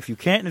worth it. If you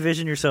can't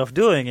envision yourself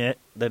doing it,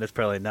 then it's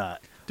probably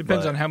not.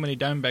 Depends on how many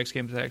Diamondbacks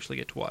games I actually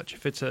get to watch.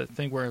 If it's a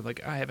thing where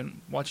I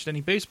haven't watched any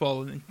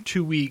baseball in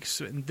 2 weeks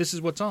and this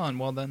is what's on,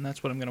 well, then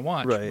that's what I'm going to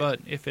watch. Right. But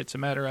if it's a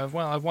matter of,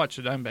 I've watched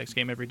a Diamondbacks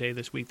game every day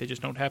this week, they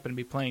just don't happen to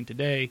be playing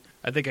today,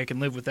 I think I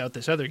can live without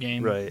this other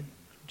game. Right.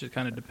 Just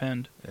kind of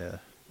depend. Yeah.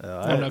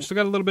 I've still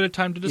got a little bit of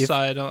time to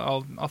decide.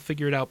 I'll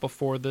figure it out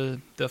before the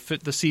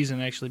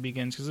season actually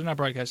begins because they're not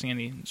broadcasting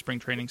any spring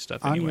training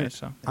stuff anyway.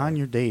 On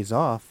your days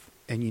off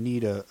and you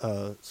need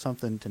a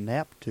something to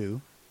nap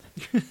to,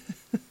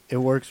 it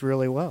works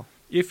really well.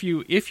 If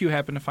you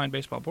happen to find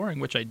baseball boring,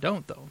 which I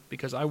don't though,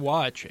 because I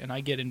watch and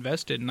I get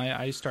invested and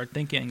I start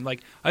thinking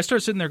I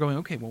start sitting there going,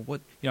 okay, well what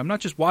I'm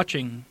not just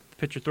watching the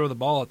pitcher throw the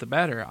ball at the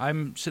batter.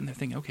 I'm sitting there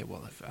thinking, okay,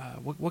 well if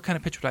what kind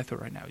of pitch would I throw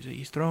right now?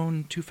 He's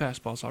thrown 2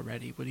 fastballs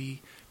already. Would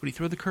he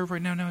throw the curve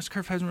right now? No, his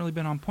curve hasn't really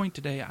been on point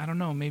today. I don't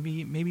know. Maybe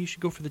you should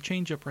go for the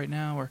changeup right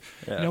now, or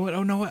you know what?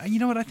 Oh no, you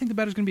know what? I think the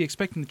batter's going to be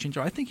expecting the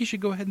changeup. I think he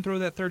should go ahead and throw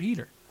that third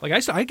heater.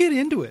 I get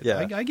into it.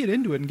 Yeah. I get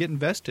into it and get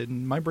invested,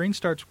 and my brain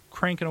starts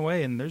cranking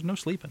away, and there's no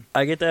sleeping.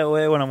 I get that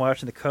way when I'm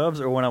watching the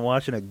Cubs or when I'm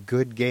watching a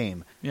good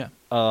game. Yeah.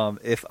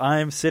 If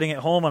I'm sitting at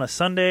home on a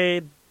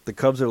Sunday, the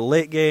Cubs are the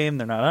late game,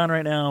 they're not on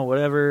right now,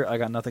 whatever, I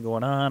got nothing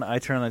going on, I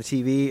turn on the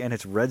TV and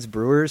it's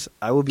Reds-Brewers,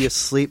 I will be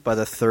asleep by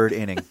the 3rd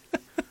inning.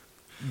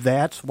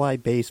 That's why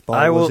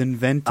baseball was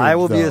invented. I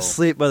will be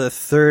asleep by the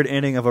 3rd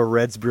inning of a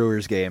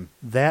Reds-Brewers game.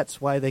 That's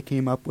why they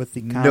came up with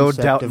the concept No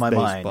doubt in of my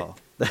baseball.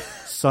 mind.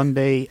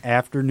 Sunday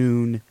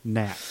afternoon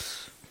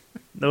naps.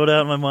 No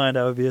doubt in my mind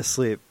I would be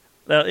asleep.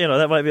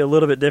 That might be a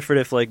little bit different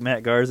if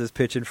Matt Garza's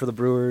pitching for the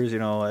Brewers.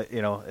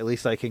 At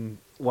least I can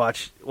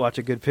watch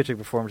a good pitching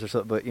performance or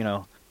something. But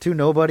 2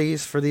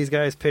 nobodies for these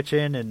guys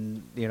pitching,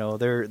 and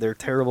they're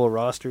terrible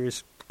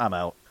rosters. I'm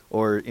out.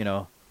 Or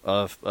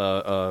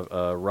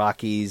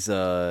Rockies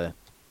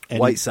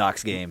White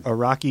Sox game. A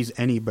Rockies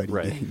anybody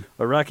right. game.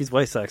 A Rockies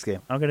White Sox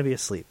game. I'm going to be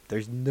asleep.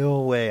 There's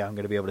no way I'm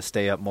going to be able to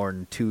stay up more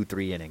than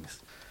 2-3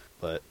 innings.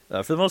 But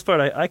for the most part,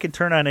 I can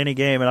turn on any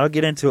game, and I'll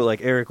get into it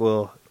like Eric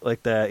will,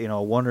 like that,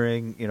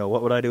 wondering,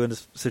 what would I do in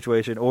this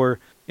situation, or,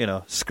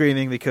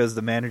 screaming because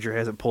the manager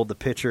hasn't pulled the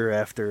pitcher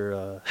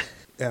after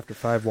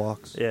 5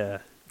 walks. Yeah.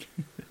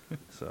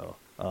 So,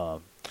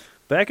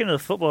 back into the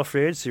football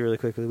free agency really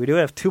quickly. We do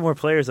have 2 more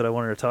players that I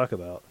wanted to talk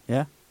about.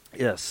 Yeah?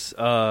 Yes.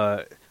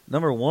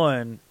 Number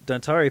one,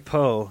 Dontari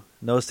Poe,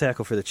 nose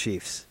tackle for the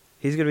Chiefs.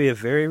 He's going to be a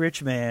very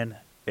rich man,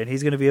 and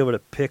he's going to be able to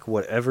pick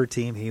whatever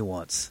team he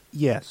wants.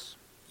 Yes.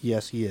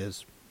 Yes, he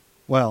is.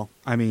 Well,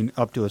 I mean,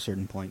 up to a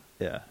certain point.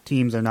 Yeah.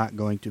 Teams are not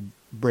going to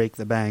break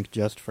the bank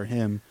just for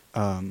him,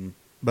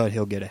 but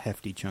he'll get a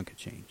hefty chunk of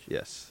change.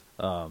 Yes.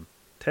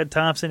 Ted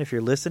Thompson, if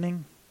you're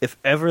listening, if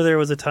ever there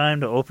was a time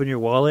to open your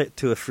wallet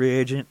to a free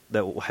agent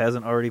that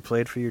hasn't already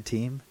played for your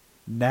team,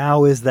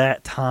 now is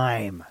that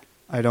time.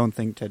 I don't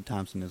think Ted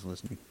Thompson is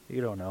listening.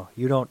 You don't know.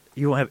 You don't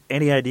have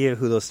any idea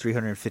who those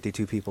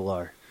 352 people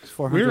are.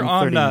 We're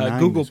on 439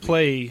 Google this week.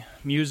 Play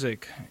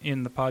Music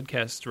in the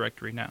podcast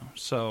directory now,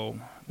 so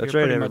That's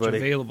we're right, pretty everybody.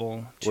 much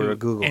available We're a to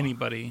Google.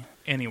 anybody,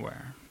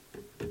 anywhere.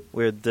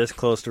 We're this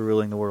close to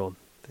ruling the world.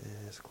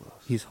 This close.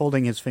 He's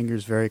holding his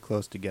fingers very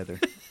close together.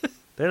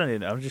 They don't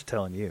even. I'm just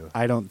telling you.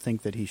 I don't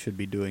think that he should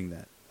be doing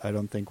that. I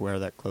don't think we're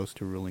that close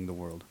to ruling the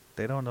world.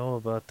 They don't know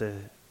about the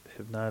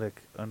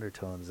hypnotic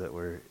undertones that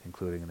we're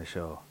including in the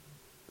show.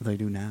 They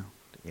do now.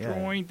 Yeah.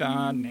 Join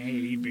the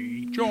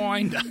Navy.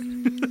 Join the...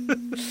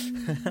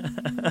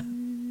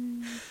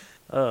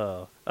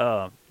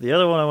 The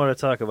other one I want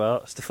to talk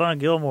about, Stephon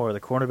Gilmore, the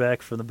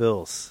cornerback from the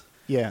Bills.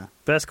 Yeah.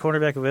 Best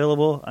cornerback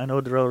available. I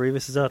know Darrell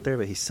Revis is out there,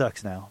 but he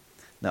sucks now.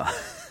 No.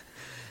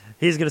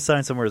 He's going to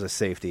sign somewhere as a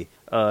safety.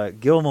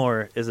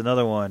 Gilmore is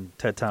another one,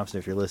 Ted Thompson,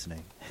 if you're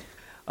listening.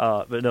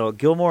 But no,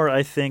 Gilmore,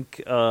 I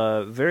think,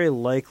 very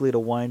likely to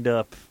wind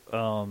up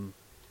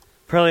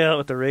probably out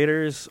with the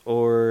Raiders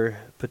or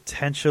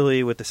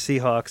potentially with the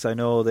Seahawks. I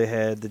know they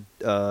had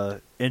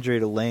the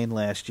injury to Lane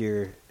last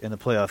year in the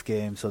playoff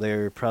game, so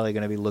they're probably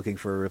going to be looking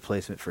for a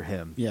replacement for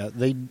him. Yeah,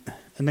 they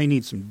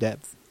need some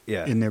depth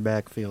in their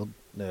backfield.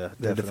 Yeah, Their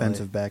definitely.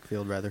 defensive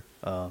backfield, rather.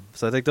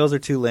 So I think those are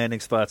two landing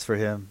spots for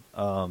him.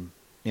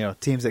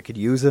 Teams that could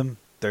use him,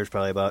 there's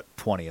probably about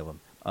 20 of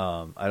them.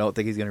 I don't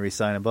think he's going to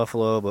re-sign in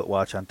Buffalo, but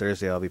watch on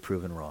Thursday, I'll be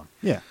proven wrong.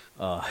 Yeah.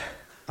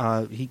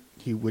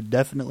 He would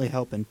definitely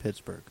help in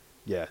Pittsburgh.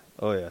 Yeah.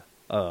 Oh, yeah.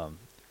 And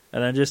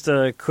then just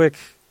a quick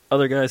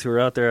other guys who are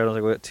out there, I don't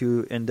think we'll get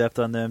too in-depth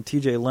on them.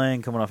 T.J.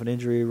 Lang coming off an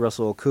injury,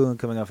 Russell Okung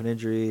coming off an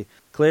injury,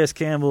 Calais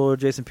Campbell,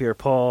 Jason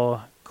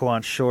Pierre-Paul,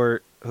 Kawan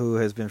Short, who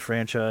has been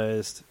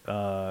franchised.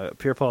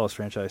 Pierre-Paul is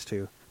franchised,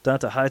 too.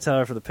 Donta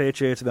Hightower for the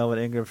Patriots, Melvin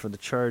Ingram for the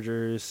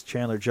Chargers,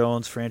 Chandler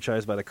Jones,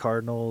 franchised by the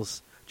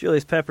Cardinals,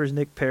 Julius Peppers,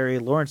 Nick Perry,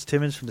 Lawrence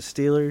Timmons from the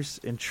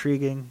Steelers,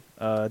 intriguing.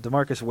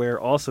 DeMarcus Ware,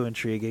 also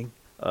intriguing.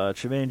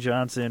 Tremaine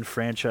Johnson,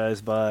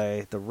 franchised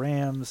by the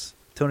Rams,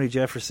 Tony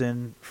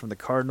Jefferson from the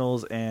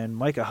Cardinals, and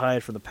Micah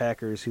Hyde from the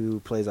Packers, who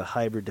plays a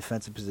hybrid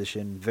defensive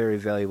position, very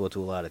valuable to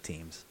a lot of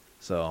teams.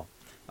 So,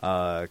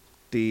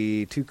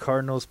 the two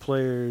Cardinals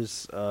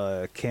players,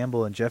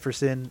 Campbell and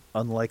Jefferson,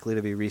 unlikely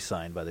to be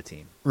re-signed by the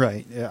team.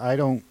 Right. I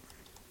don't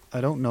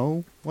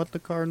know what the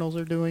Cardinals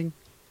are doing,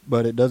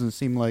 but it doesn't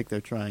seem like they're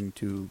trying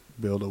to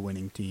build a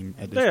winning team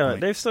at this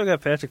point. They've still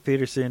got Patrick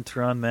Peterson,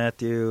 Teron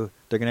Matthew.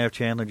 They're going to have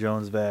Chandler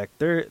Jones back.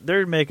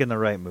 They're making the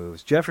right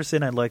moves.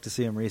 Jefferson, I'd like to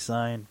see him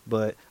re-sign,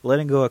 but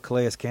letting go of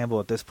Calais Campbell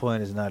at this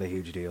point is not a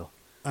huge deal.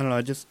 I don't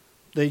know.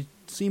 They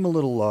seem a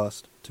little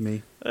lost to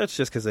me. That's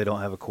just because they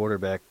don't have a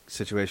quarterback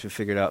situation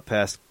figured out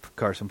past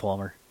Carson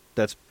Palmer.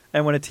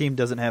 And when a team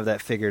doesn't have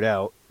that figured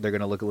out, they're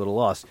going to look a little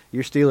lost.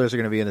 Your Steelers are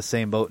going to be in the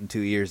same boat in 2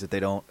 years if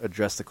they don't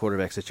address the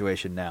quarterback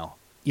situation now.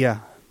 Yeah,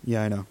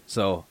 I know.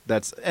 So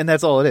that's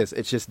all it is.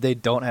 It's just they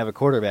don't have a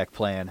quarterback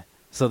plan,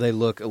 so they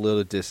look a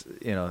little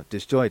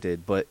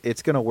disjointed. But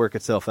it's going to work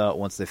itself out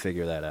once they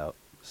figure that out.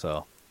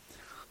 So,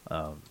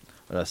 so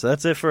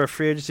that's it for a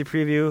free agency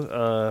preview.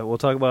 We'll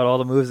talk about all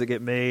the moves that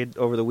get made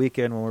over the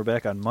weekend when we're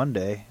back on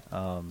Monday.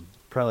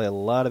 Probably a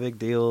lot of big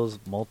deals,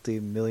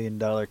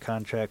 multi-million-dollar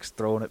contracts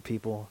thrown at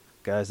people,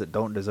 guys that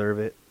don't deserve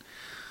it.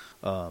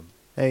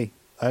 Hey,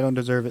 I don't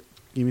deserve it.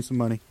 Give me some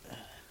money.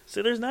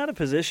 So there's not a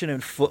position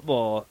in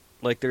football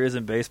like there is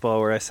in baseball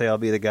where I say I'll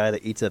be the guy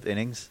that eats up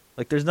innings.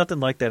 Like there's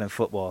nothing like that in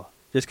football.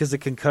 Just because the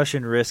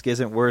concussion risk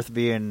isn't worth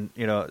being,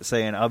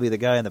 saying I'll be the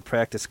guy in the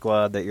practice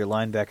squad that your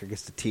linebacker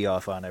gets to tee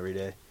off on every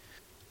day.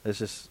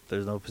 There's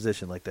no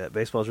position like that.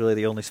 Baseball's really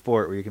the only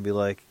sport where you can be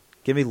like,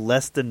 give me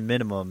less than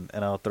minimum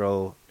and I'll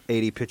throw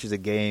 80 pitches a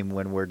game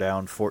when we're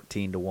down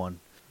 14-1.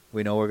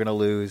 We know we're going to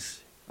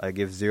lose. I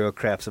give zero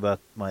craps about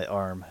my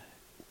arm.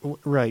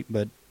 Right,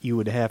 but you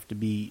would have to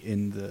be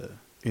in the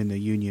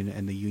union,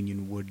 and the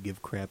union would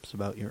give craps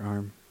about your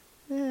arm.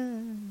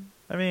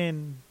 I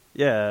mean,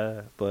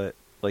 yeah, but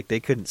like they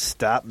couldn't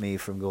stop me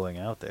from going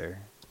out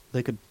there.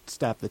 They could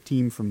stop the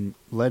team from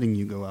letting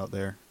you go out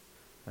there.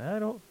 I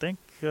don't think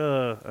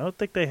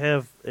they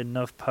have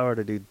enough power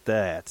to do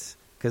that.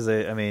 Because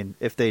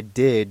if they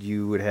did,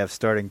 you would have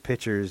starting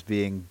pitchers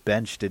being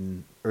benched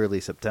in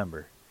early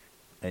September,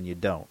 and you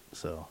don't.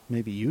 So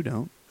maybe you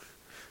don't.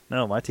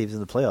 No, my team's in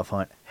the playoff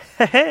hunt.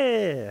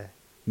 Hey!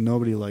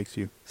 Nobody likes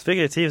you.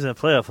 Speaking of teams in the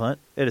playoff hunt,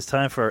 it is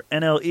time for our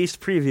NL East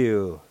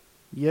preview.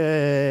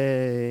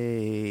 Yay!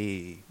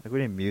 Like we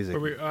need music.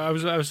 I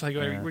was like,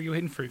 were you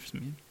hitting for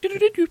some?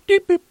 Thank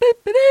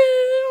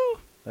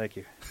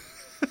you.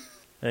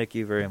 Thank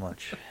you very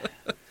much.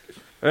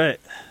 All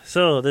right,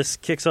 so this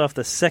kicks off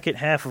the second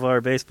half of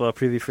our baseball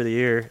preview for the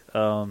year.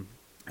 And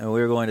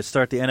we're going to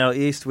start the NL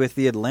East with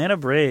the Atlanta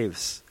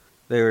Braves.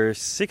 They were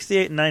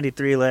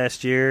 68-93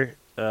 last year.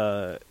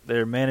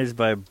 They're managed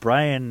by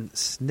Brian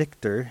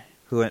Snitker,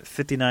 who went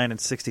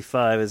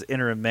 59-65 as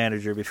interim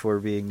manager before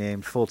being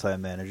named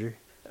full-time manager.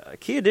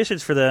 Key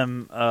additions for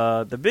them,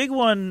 the big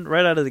one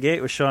right out of the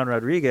gate was Sean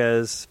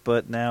Rodriguez,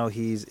 but now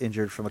he's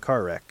injured from a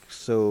car wreck.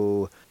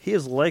 So he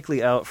is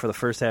likely out for the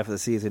first half of the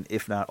season,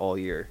 if not all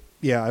year.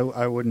 Yeah,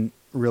 I wouldn't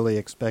really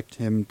expect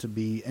him to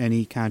be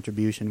any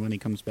contribution when he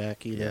comes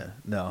back either. Yeah,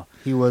 no.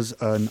 He was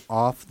an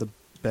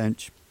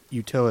off-the-bench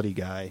utility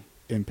guy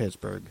in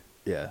Pittsburgh.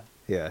 Yeah.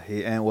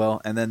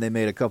 And then they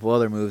made a couple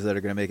other moves that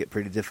are going to make it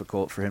pretty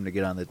difficult for him to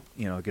get on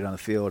the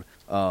field.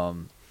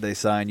 They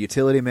signed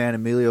utility man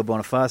Emilio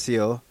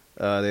Bonifacio.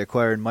 They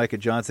acquired Micah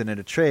Johnson in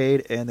a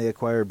trade, and they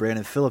acquired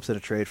Brandon Phillips in a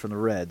trade from the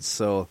Reds.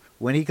 So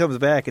when he comes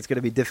back, it's going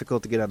to be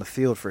difficult to get on the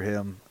field for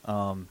him.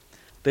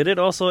 They did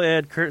also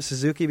add Kurt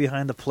Suzuki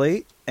behind the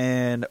plate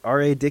and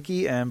R.A.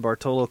 Dickey and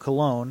Bartolo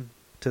Colon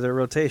to their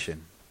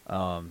rotation.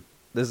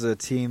 This is a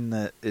team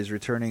that is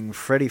returning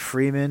Freddie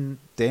Freeman,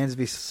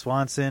 Dansby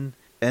Swanson,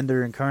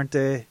 Ender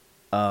Encarte,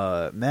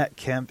 Matt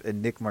Kemp,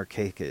 and Nick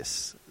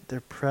Markakis.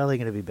 They're probably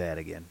going to be bad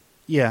again.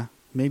 Yeah,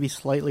 maybe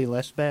slightly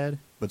less bad,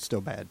 but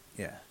still bad.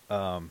 Yeah.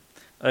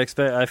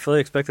 I fully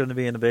expect them to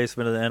be in the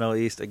basement of the NL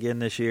East again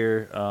this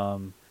year.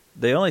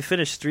 They only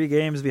finished 3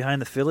 games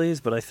behind the Phillies,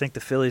 but I think the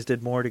Phillies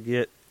did more to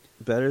get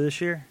better this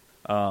year.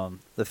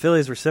 The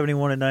Phillies were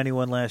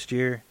 71-91 last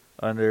year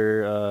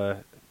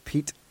under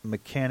Pete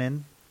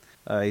Mackanin.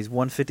 He's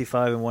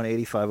 155 and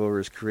 185 over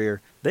his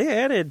career. They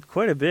added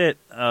quite a bit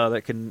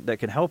that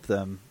can help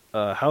them.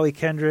 Howie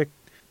Kendrick,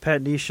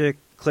 Pat Neshek,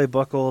 Clay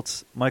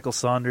Buchholz, Michael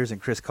Saunders,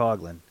 and Chris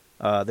Coughlin.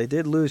 They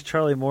did lose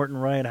Charlie Morton,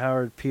 Ryan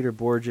Howard, Peter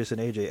Borges,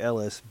 and A.J.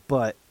 Ellis,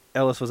 but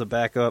Ellis was a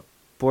backup.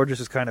 Borges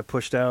was kind of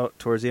pushed out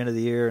towards the end of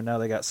the year, and now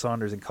they got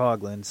Saunders and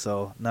Coughlin,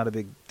 so not a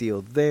big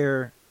deal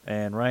there.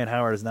 And Ryan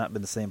Howard has not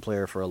been the same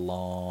player for a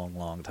long,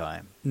 long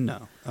time.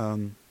 No.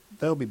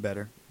 They'll be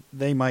better.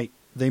 They might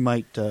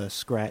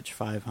scratch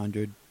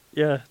 500.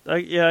 Yeah.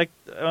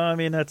 I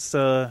mean, that's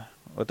 11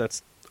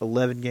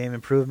 game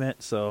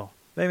improvement, so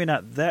maybe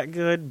not that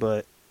good,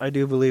 but I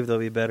do believe they'll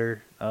be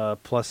better.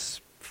 Plus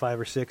 5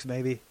 or 6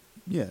 maybe.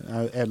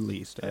 Yeah, at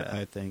least. Yeah.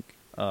 I think.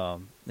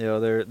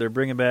 They're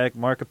bringing back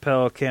Mark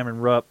Appel, Cameron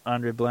Rupp,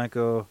 Andre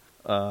Blanco,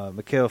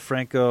 Mikael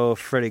Franco,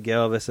 Freddie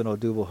Galvis, and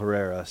Odubel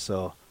Herrera.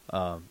 So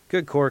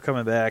good core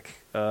coming back.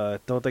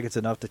 Don't think it's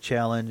enough to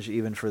challenge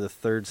even for the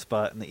 3rd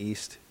spot in the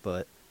East,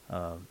 but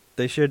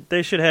they should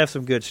have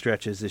some good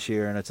stretches this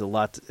year, and it's a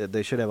lot.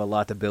 They should have a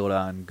lot to build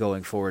on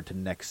going forward to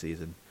next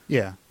season.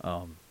 Yeah.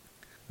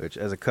 Which,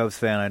 as a Cubs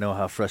fan, I know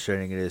how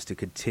frustrating it is to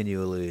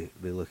continually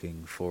be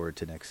looking forward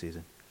to next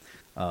season.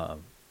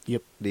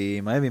 Yep.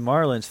 The Miami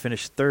Marlins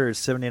finished 3rd,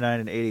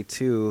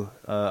 79-82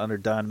 under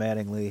Don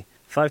Mattingly,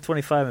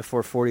 525 and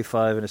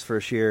 445 in his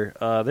first year.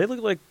 They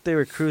looked like they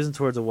were cruising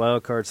towards a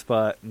wild card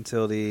spot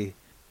until the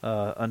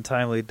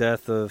untimely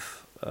death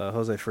of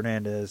Jose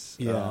Fernandez.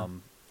 Yeah.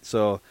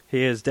 So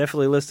he is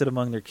definitely listed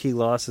among their key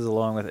losses,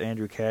 along with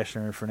Andrew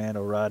Cashner and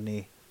Fernando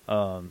Rodney.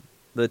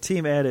 The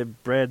team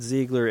added Brad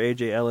Ziegler,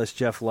 A.J. Ellis,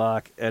 Jeff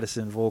Locke,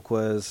 Edison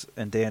Volquez,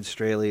 and Dan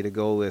Straley to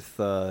go with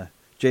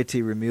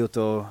J.T.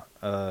 Realmuto,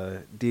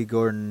 D.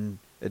 Gordon,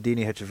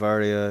 Adini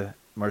Hechavarria,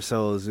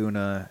 Marcelo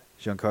Ozuna,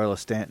 Giancarlo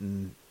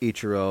Stanton,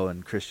 Ichiro,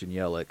 and Christian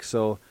Yelich.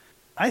 So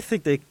I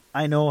think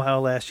I know how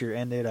last year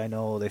ended. I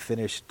know they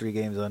finished 3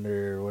 games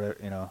under or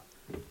whatever,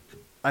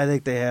 I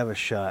think they have a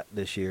shot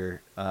this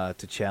year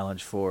to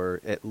challenge for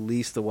at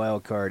least the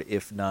wild card,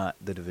 if not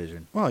the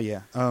division. Well,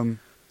 yeah.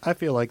 I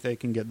feel like they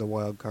can get the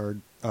wild card.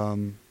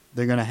 They're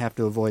going to have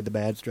to avoid the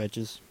bad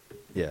stretches.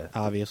 Yeah.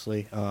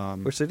 Obviously.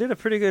 Which they did a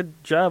pretty good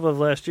job of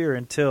last year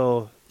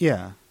until...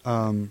 Yeah.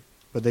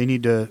 But they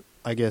need to,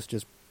 I guess,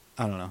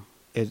 I don't know.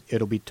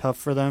 It'll be tough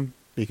for them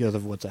because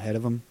of what's ahead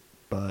of them,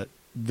 but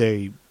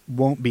they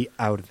won't be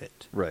out of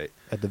it. Right.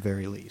 At the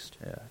very least.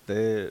 Yeah.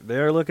 They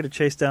are looking to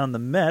chase down the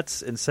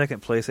Mets in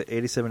second place at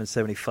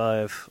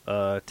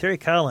 87-75. Terry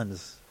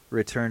Collins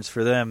returns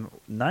for them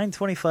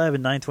 925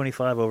 and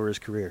 925 over his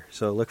career.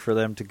 So look for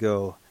them to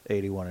go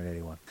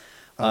 81-81.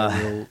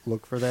 I will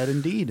look for that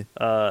indeed.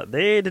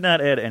 They did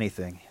not add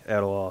anything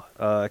at all.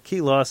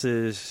 Key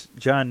losses: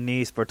 John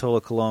Neese, Bartolo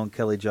Colon,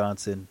 Kelly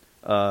Johnson.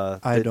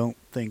 I don't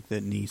think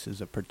that Neese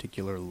is a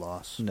particular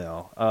loss.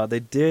 No.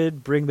 They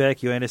did bring back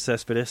Yoenis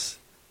Cespedes,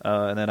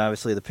 and then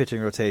obviously the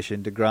pitching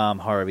rotation: DeGrom,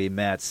 Harvey,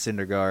 Matz,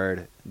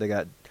 Syndergaard. They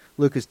got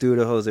Lucas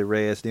Duda, Jose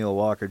Reyes, Neil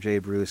Walker, Jay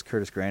Bruce,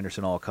 Curtis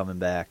Granderson all coming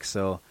back.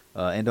 So,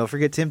 and don't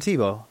forget Tim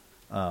Tebow.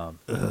 But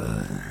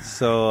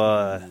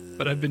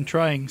I've been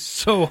trying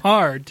so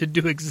hard to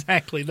do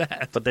exactly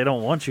that. But they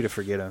don't want you to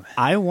forget him.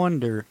 I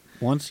wonder,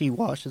 once he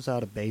washes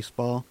out of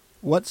baseball,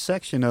 what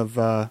section of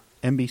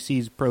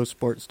NBC's Pro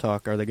Sports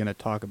Talk are they going to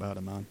talk about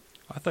him on?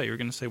 I thought you were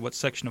going to say, what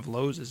section of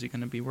Lowe's is he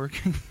going to be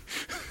working?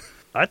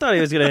 I thought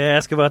he was going to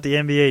ask about the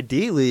NBA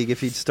D-League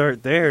if he'd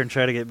start there and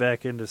try to get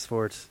back into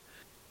sports.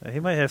 He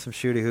might have some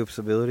shooty hoops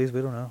abilities.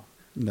 We don't know.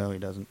 No, he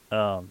doesn't.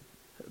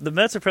 The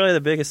Mets are probably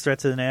the biggest threat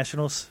to the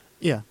Nationals.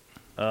 Yeah.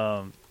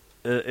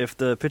 If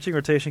the pitching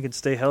rotation can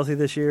stay healthy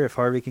this year, if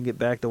Harvey can get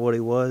back to what he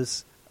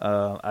was,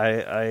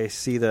 I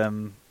see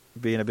them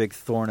being a big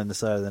thorn in the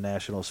side of the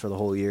Nationals for the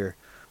whole year.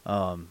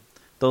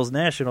 Those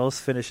Nationals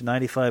finished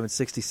 95 and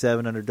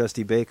 67 under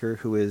Dusty Baker,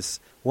 who is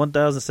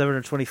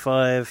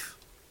 1,725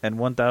 and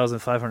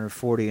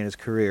 1,540 in his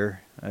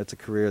career. That's a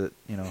career that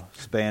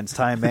spans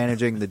time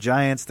managing the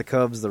Giants, the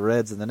Cubs, the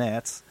Reds, and the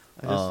Nats.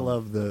 I just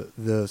love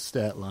the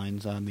stat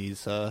lines on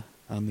these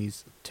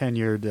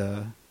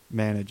tenured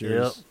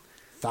managers. Yep.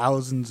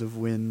 Thousands of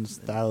wins,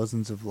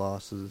 thousands of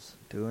losses.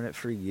 Doing it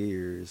for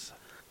years.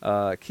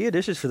 Key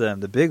additions for them.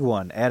 The big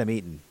one, Adam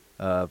Eaton.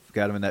 Got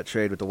him in that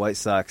trade with the White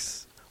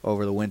Sox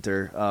over the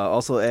winter.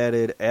 Also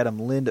added Adam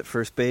Lind at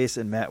first base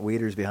and Matt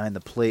Wieters behind the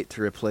plate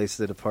to replace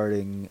the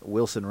departing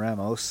Wilson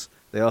Ramos.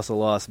 They also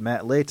lost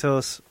Matt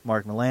Latos,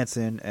 Mark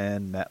Melanson,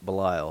 and Matt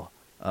Belisle.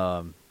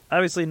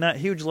 Obviously not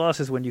huge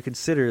losses when you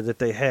consider that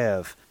they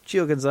have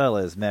Gio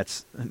Gonzalez,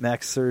 Max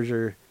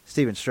Scherzer,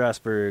 Steven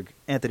Strasburg,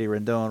 Anthony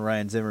Rendon,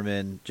 Ryan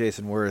Zimmerman,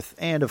 Jason Worth,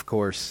 and, of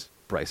course,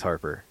 Bryce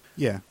Harper.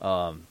 Yeah.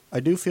 I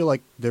do feel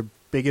like their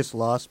biggest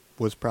loss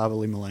was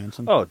probably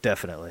Melanson. Oh,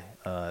 definitely.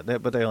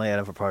 But they only had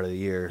him for part of the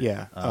year.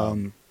 Yeah.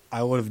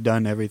 I would have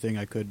done everything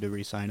I could to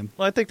re-sign him.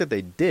 Well, I think that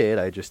they did.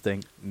 I just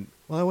think...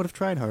 Well, I would have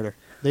tried harder.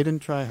 They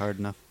didn't try hard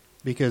enough.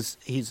 Because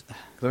he's...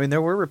 I mean,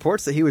 there were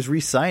reports that he was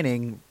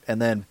re-signing,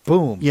 and then,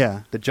 boom,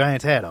 yeah, the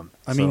Giants had him.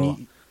 I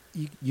mean,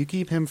 you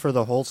keep him for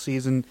the whole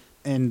season,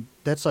 and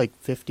that's like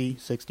 50,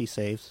 60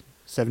 saves,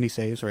 70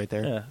 saves right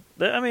there.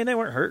 Yeah. I mean, they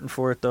weren't hurting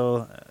for it,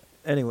 though.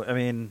 Anyway, I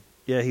mean,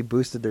 yeah, he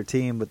boosted their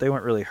team, but they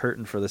weren't really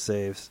hurting for the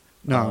saves.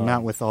 No,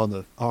 not with all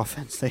the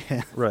offense they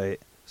had. Right.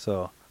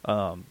 So,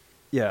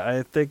 yeah,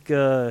 I think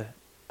they're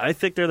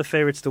the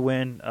favorites to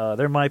win.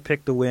 They're my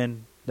pick to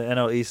win the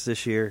NL East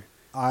this year.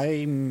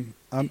 I'm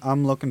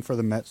looking for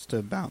the Mets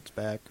to bounce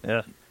back.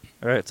 Yeah.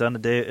 All right, it's on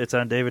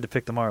David to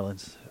pick the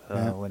Marlins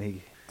when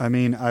he. I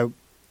mean,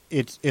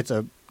 it's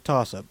a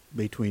toss-up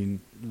between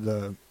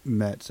the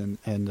Mets and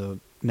the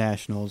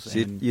Nationals. So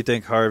you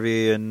think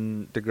Harvey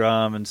and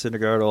DeGrom and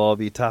Syndergaard will all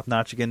be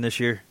top-notch again this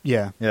year?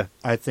 Yeah. Yeah.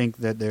 I think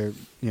that their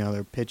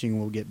pitching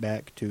will get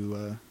back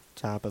to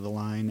top of the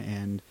line,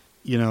 and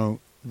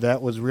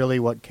that was really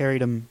what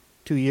carried them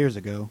 2 years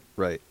ago.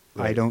 Right.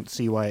 I don't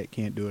see why it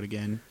can't do it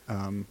again.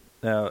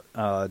 Now,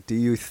 do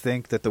you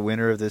think that the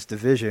winner of this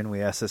division,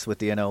 we asked this with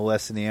the NL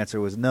West, and the answer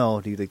was no,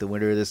 do you think the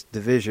winner of this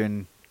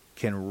division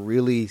can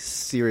really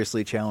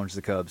seriously challenge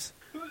the Cubs?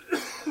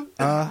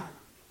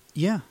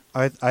 Yeah.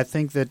 I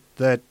think that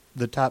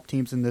the top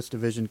teams in this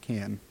division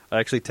can. I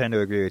actually tend to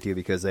agree with you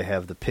because they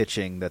have the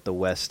pitching that the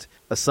West,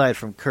 aside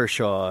from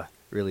Kershaw,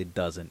 really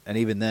doesn't. And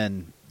even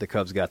then, the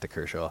Cubs got to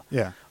Kershaw.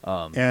 Yeah.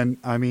 And,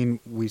 I mean,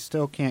 we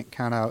still can't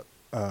count out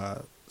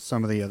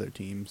some of the other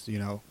teams,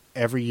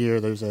 Every year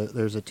there's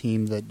a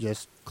team that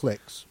just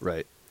clicks.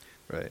 Right.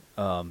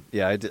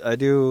 Yeah, I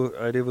do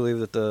believe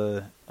that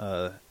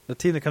the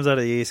team that comes out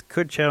of the East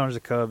could challenge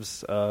the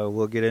Cubs.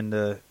 We'll get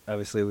into,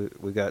 obviously,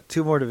 we got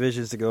 2 more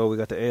divisions to go. We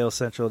got the AL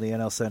Central and the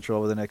NL Central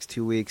over the next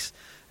 2 weeks,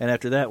 and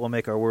after that we'll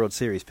make our World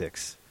Series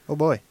picks. Oh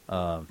boy!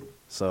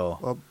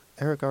 Well,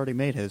 Eric already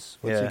made his.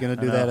 What's he going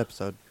to do that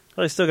episode?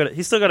 Well, he's still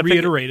got to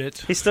reiterate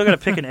it. He's still got to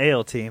pick an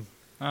AL team.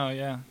 Oh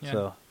yeah.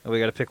 So we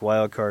got to pick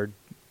wild card.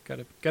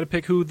 Got to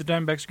pick who the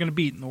Diamondbacks are going to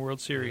beat in the World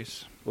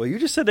Series. Well, you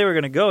just said they were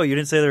going to go. You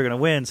didn't say they were going to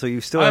win, so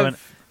you still haven't.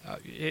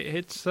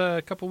 It's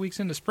a couple weeks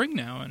into spring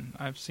now, and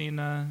I've seen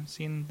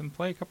them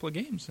play a couple of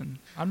games, and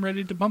I'm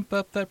ready to bump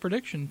up that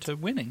prediction to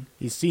winning.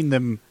 He's seen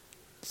them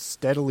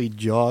steadily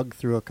jog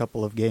through a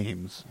couple of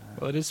games.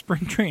 Well, it is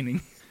spring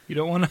training. You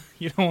don't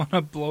want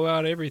to blow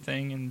out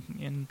everything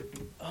in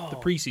the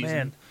preseason.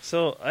 Man.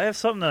 So I have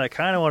something that I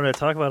kind of wanted to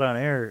talk about on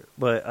air,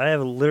 but I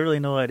have literally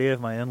no idea if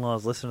my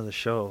in-laws listen to the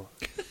show.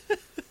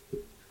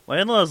 My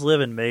in-laws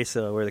live in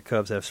Mesa, where the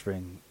Cubs have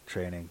spring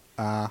training.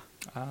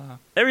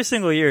 Every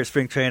single year at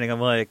spring training,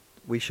 I'm like,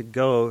 we should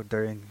go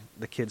during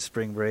the kids'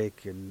 spring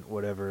break and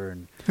whatever,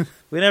 and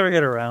we never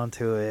get around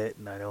to it,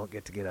 and I don't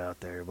get to get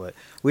out there. But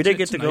we did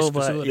get to go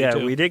by. Yeah,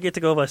 we did get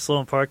to go by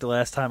Sloan Park the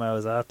last time I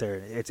was out there.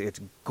 It's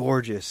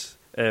gorgeous.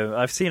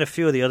 I've seen a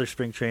few of the other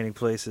spring training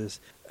places,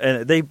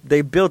 and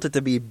they built it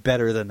to be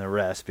better than the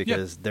rest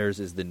because theirs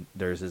is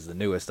the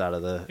newest out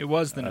of the. It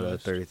was the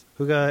newest. 30.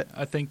 Who got?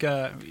 I think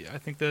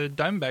the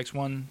Diamondbacks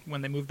won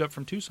when they moved up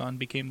from Tucson,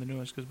 became the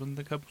newest because when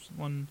the Cubs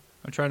won.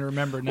 I'm trying to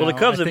remember now. Well, the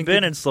Cubs have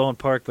been in Sloan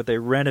Park, but they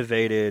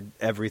renovated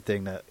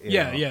everything.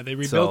 They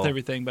rebuilt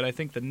everything. But I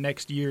think the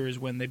next year is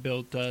when they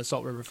built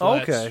Salt River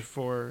Flats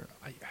for.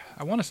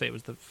 I want to say it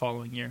was the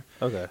following year.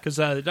 Okay. Because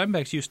the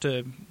Diamondbacks used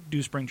to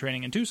do spring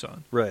training in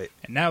Tucson. Right.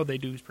 And now they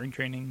do spring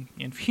training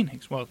in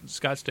Phoenix. Well,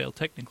 Scottsdale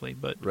technically,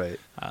 but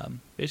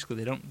basically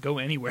they don't go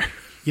anywhere.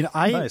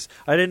 Nice.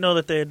 I didn't know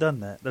that they had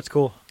done that. That's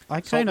cool.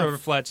 Salt River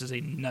Flats is a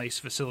nice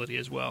facility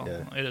as well.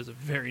 Yeah. It is a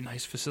very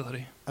nice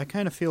facility. I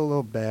kind of feel a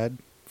little bad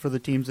for the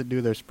teams that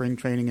do their spring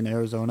training in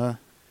Arizona,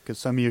 because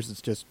some years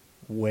it's just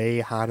way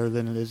hotter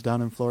than it is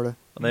down in Florida.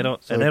 And they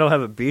don't So- and they don't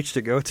have a beach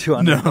to go to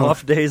on their No.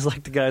 off days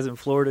like the guys in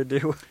Florida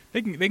do.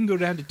 They can go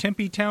down to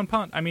Tempe Town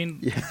Pond. I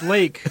mean,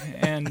 lake,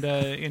 and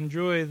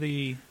enjoy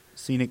the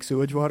Scenic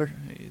sewage water.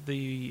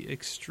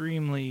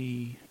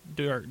 extremely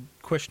dark,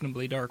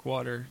 questionably dark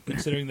water.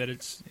 Considering that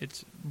it's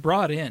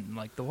brought in,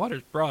 like the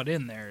water's brought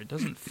in there. It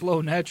doesn't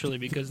flow naturally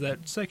because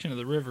that section of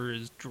the river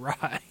is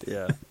dry.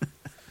 Yeah.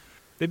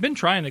 They've been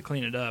trying to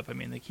clean it up. I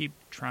mean, they keep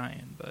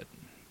trying, but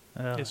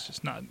Yeah. it's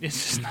just not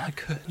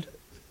good.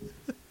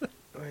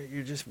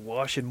 You're just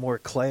washing more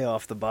clay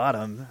off the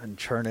bottom and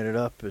churning it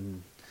up,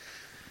 and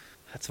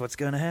that's what's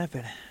going to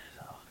happen.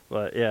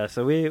 But yeah,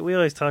 so we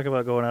always talk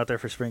about going out there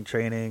for spring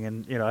training,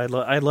 and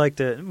I'd like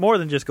to, more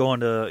than just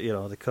going to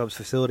the Cubs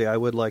facility. I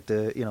would like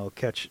to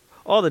catch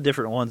all the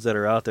different ones that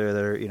are out there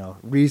that are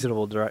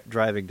reasonable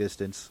driving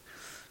distance,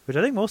 which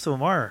I think most of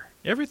them are.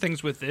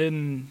 Everything's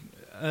within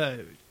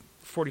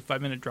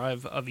 45-minute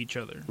drive of each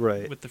other,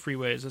 Right. with the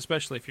freeways,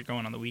 especially if you're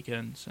going on the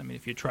weekends. I mean,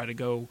 if you try to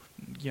go,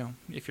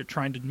 if you're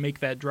trying to make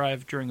that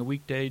drive during a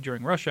weekday,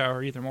 during rush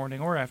hour, either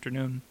morning or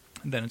afternoon,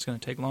 then it's going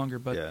to take longer.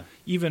 But Yeah.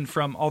 even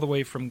from all the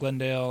way from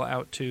Glendale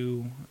out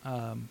to,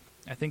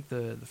 I think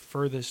the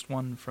furthest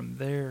one from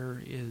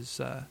there is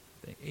the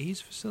A's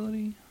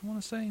facility, I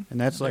want to say. And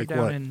that's They're like, down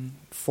what, in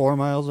 4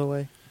 miles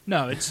away?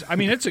 No, it's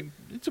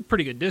a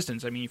pretty good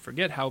distance. I mean, you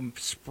forget how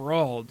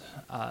sprawled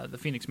the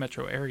Phoenix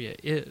metro area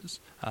is.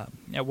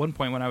 At one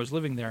point when I was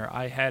living there,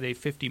 I had a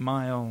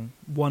 50-mile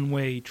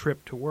one-way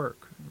trip to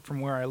work from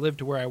where I lived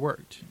to where I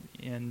worked,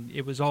 and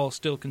it was all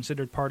still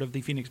considered part of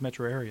the Phoenix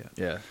metro area.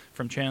 Yeah.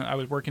 From Chandler, I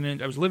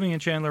was living in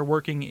Chandler,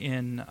 working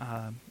in.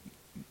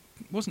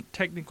 It wasn't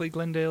technically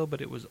Glendale,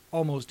 but it was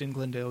almost in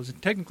Glendale. It was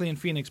technically in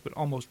Phoenix, but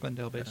almost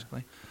Glendale,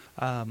 basically.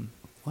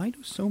 Why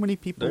do so many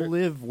people There-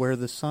 live where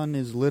the sun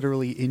is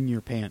literally in your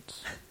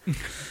pants?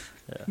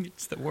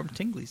 It's the warm,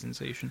 tingly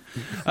sensation.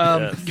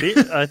 Yeah.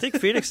 I think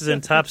Phoenix is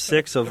in top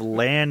 6 of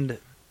land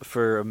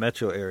for a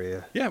metro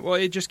area. Yeah, well,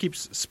 it just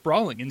keeps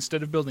sprawling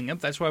instead of building up.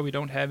 That's why we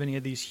don't have any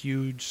of these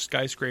huge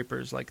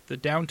skyscrapers. Like the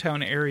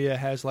downtown area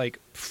has like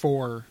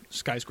 4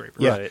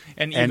 skyscrapers. Yeah. Right.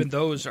 And And- even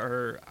those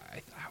are,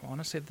 I want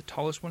to say the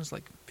tallest one is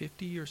like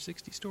 50 or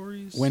 60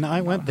 stories. When I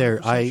I'm went not there,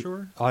 100%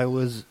 sure. I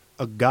was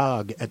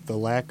agog at the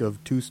lack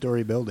of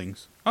 2-story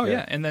buildings. Oh, Yeah.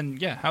 yeah. And then,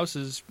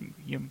 houses,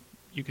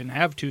 you can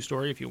have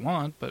 2-story if you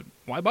want, but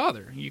why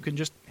bother? You can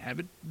just have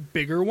it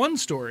bigger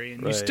 1-story,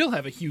 and Right. you still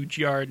have a huge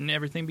yard and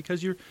everything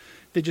because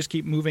they just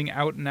keep moving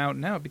out and out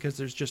and out because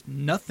there's just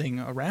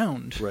nothing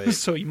around. Right.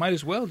 So you might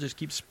as well just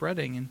keep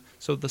spreading. And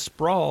so the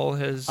sprawl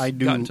has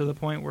gotten to the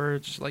point where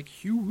it's like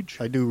huge.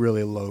 I do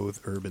really loathe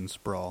urban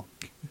sprawl.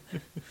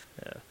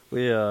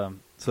 We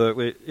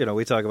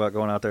talk about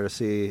going out there to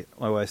see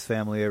my wife's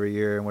family every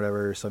year and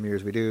whatever. Some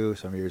years we do,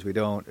 some years we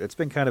don't. It's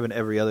been kind of an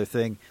every other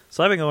thing.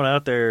 So I've been going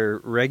out there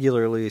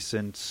regularly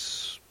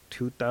since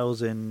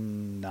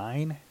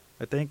 2009,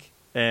 I think.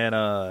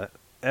 And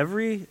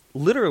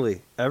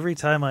literally every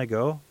time I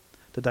go,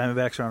 the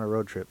Diamondbacks are on a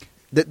road trip.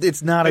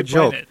 It's not a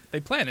joke. They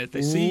plan it.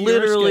 They see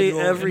Literally your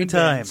schedule every in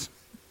advance.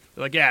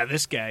 They're like, yeah,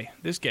 this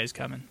guy's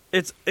coming.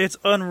 It's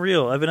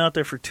unreal. I've been out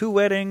there for 2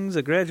 weddings,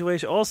 a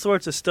graduation, all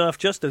sorts of stuff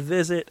just to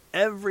visit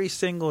every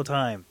single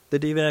time. The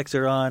D-backs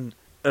are on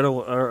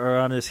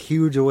this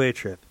huge away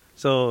trip.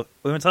 So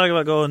we've been talking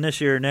about going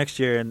this year or next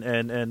year,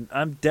 and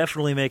I'm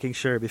definitely making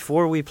sure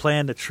before we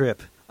plan the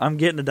trip, I'm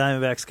getting the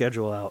Diamondback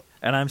schedule out,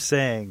 and I'm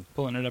saying,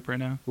 Pulling it up right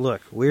now.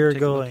 look, we're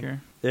Take a look going.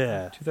 here.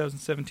 Yeah.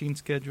 2017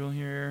 schedule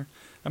here.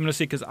 I'm going to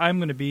see because I'm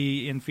going to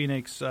be in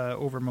Phoenix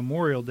over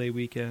Memorial Day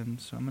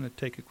weekend, so I'm going to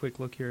take a quick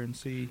look here and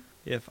see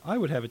if I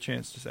would have a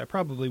chance to say. I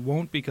probably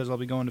won't because I'll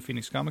be going to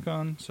Phoenix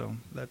Comic-Con, so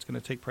that's going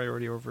to take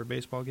priority over a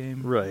baseball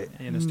game. Right.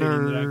 In a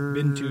stadium that I've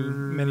been to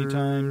many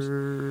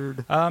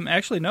times.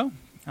 Actually, no.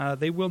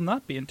 They will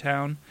not be in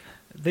town.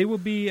 They will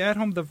be at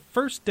home the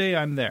first day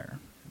I'm there,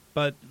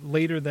 but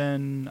later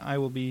than I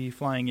will be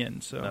flying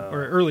in,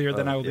 or earlier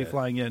than I will be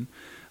flying in.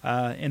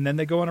 And then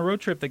they go on a road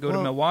trip. They go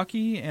to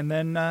Milwaukee and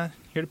then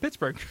here to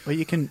Pittsburgh. Well,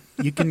 you can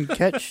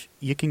catch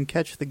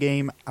the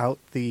game out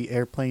the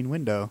airplane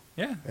window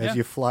as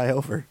you fly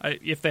over.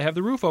 If they have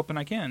the roof open,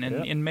 I can.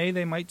 And in May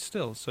they might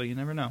still, so you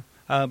never know.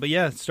 But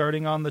yeah,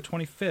 starting on the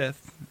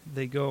 25th,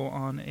 they go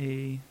on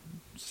a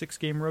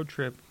 6-game road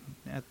trip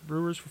at the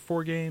Brewers for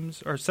 4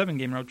 games, or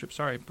 7-game road trip.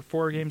 Sorry,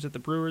 4 games at the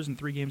Brewers and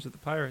 3 games at the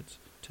Pirates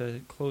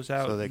to close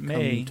out So they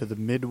May. come to the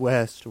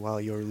Midwest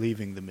while you're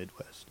leaving the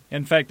Midwest.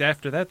 In fact,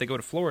 after that, they go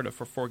to Florida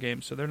for 4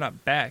 games, so they're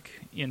not back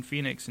in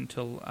Phoenix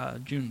until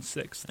June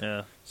 6th.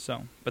 Yeah.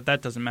 So, but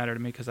that doesn't matter to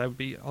me because I'll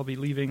be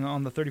leaving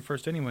on the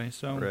 31st anyway.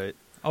 So Right.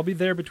 I'll be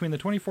there between the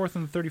 24th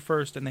and the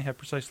 31st, and they have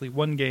precisely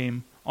 1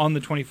 game on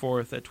the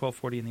 24th at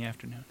 12:40 in the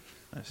afternoon.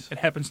 Nice. It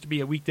happens to be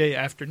a weekday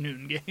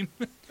afternoon game.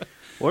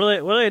 What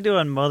do they do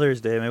on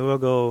Mother's Day? Maybe we'll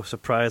go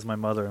surprise my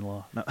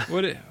mother-in-law. No.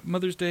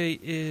 Mother's Day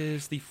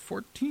is the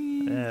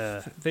 14th.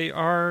 Yeah. They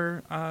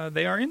are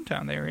in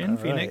town. They are in All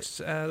Phoenix.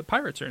 The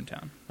Pirates are in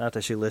town Not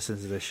that she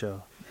listens to this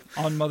show.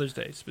 on Mother's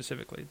Day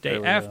specifically. Day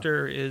There we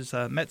after is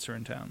Mets are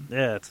in town.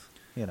 Yeah.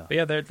 you know. But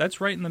yeah,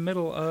 that's right in the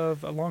middle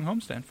of a long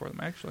homestand for them,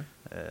 actually.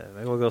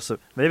 Maybe we'll go.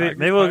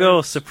 Maybe we'll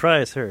go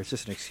surprise her. It's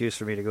just an excuse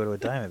for me to go to a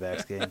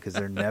Diamondbacks game because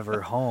they're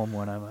never home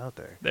when I'm out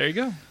there. There you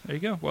go. There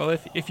you go. Well,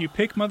 if you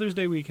pick Mother's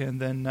Day weekend,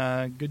 then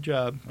good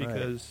job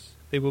because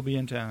they will be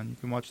in town. You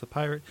can watch the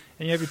Pirate,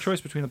 and you have your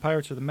choice between the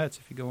Pirates or the Mets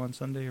if you go on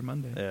Sunday or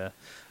Monday. Yeah.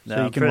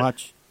 So you can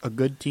watch a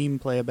good team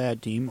play a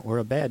bad team, or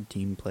a bad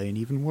team play an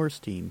even worse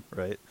team.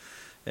 Right.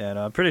 And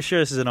I'm pretty sure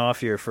this is an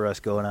off year for us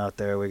going out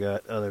there. We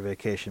got other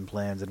vacation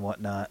plans and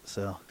whatnot.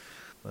 So,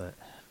 but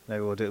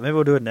maybe we'll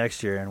do it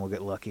next year, and we'll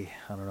get lucky.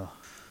 I don't know.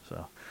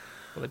 So.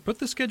 Well, they put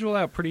the schedule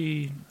out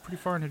pretty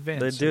far in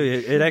advance. They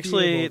do. It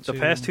actually, the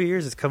past 2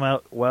 years, it's come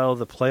out while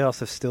the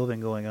playoffs have still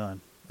been going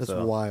on. That's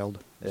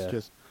wild. It's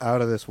just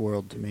out of this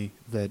world to me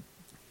that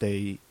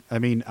they. I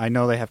mean, I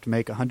know they have to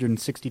make a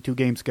 162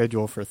 game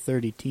schedule for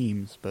 30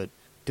 teams, but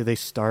do they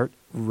start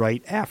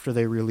right after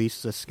they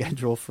release the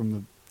schedule from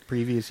the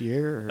previous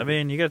year? Or? I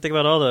mean, you got to think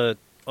about all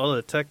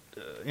the tech,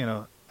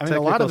 technical a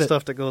lot of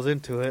stuff that goes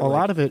into it. A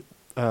lot of it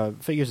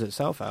figures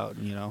itself out,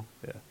 Yeah.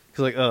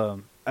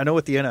 Because I know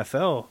with the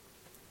NFL,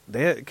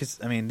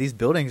 these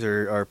buildings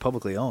are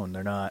publicly owned.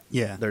 They're not.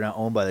 Yeah. They're not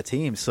owned by the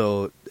team.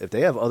 So if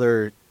they have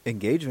other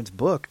engagements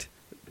booked,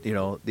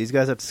 these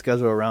guys have to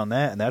schedule around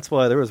that, and that's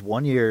why there was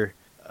 1 year.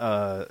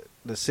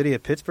 The city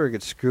of Pittsburgh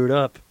had screwed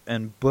up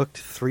and booked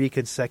 3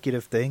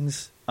 consecutive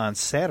things on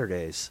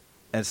Saturdays.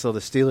 And so the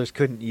Steelers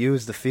couldn't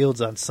use the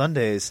fields on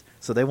Sundays,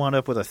 so they wound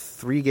up with a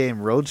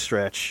 3-game road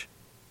stretch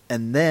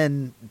and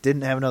then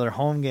didn't have another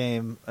home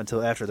game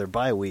until after their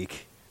bye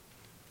week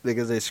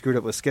because they screwed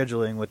up with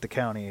scheduling with the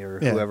county or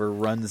whoever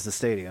runs the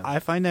stadium. I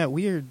find that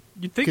weird.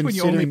 You'd think when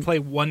you only play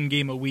 1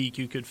 game a week,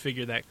 you could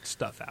figure that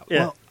stuff out. Yeah.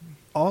 Well,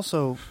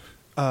 also,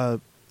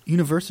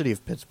 University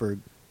of Pittsburgh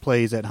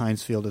plays at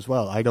Heinz Field as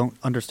well. I don't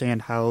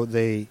understand how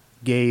they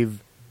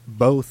gave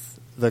both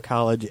the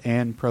college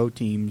and pro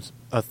teams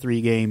a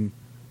 3-game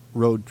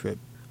road trip.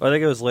 Well, I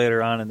think it was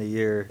later on in the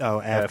year.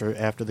 Oh,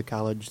 after the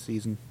college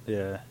season.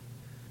 Yeah.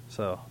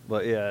 So,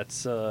 but yeah,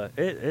 it's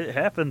it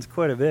happens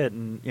quite a bit,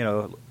 and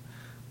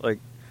like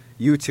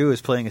U2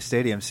 is playing a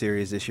stadium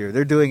series this year.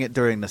 They're doing it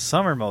during the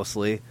summer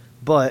mostly,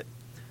 but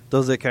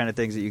those are the kind of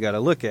things that you got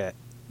to look at.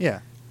 Yeah.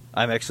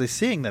 I'm actually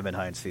seeing them in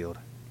Heinz Field.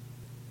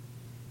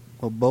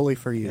 Well, bully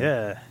for you.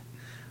 Yeah.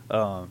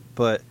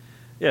 But,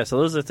 yeah, so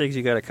those are the things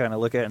you got to kind of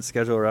look at and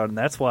schedule around. And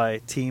that's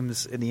why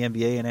teams in the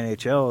NBA and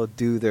NHL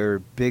do their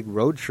big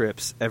road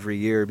trips every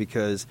year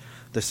because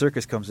the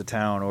circus comes to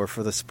town, or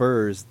for the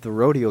Spurs, the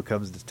rodeo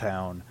comes to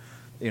town,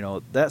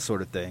 that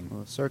sort of thing.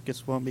 Well, the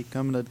circus won't be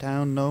coming to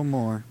town no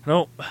more.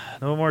 Nope,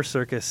 no more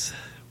circus.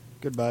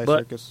 Goodbye, but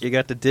circus. You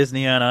got the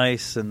Disney on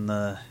Ice and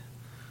the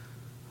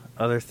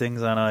other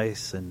things on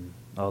ice and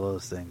all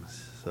those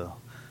things. So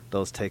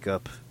those take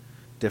up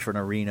different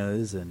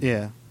arenas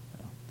and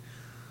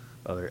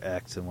other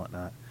acts and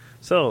whatnot.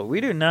 So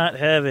we do not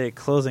have a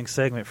closing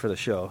segment for the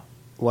show.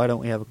 Why don't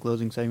we have a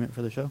closing segment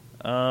for the show?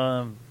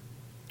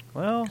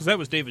 Well, because that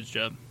was David's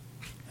job.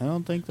 I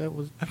don't think that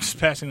was. I'm just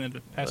passing it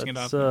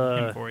off to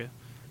him for you.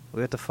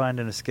 We have to find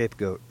an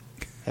scapegoat.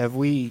 Have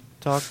we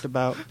talked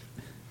about?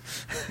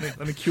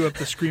 Let me cue up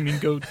the screaming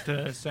goat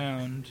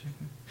sound.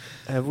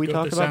 Have we goat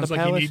talked that about sounds the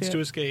like palace he needs yet? to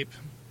escape.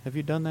 Have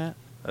you done that?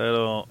 I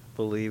don't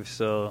believe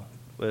so.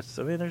 But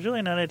there's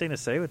really not anything to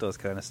say with those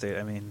kind of state.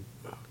 I mean,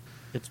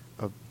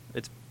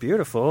 it's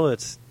beautiful.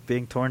 It's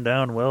being torn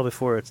down well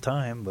before its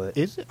time. But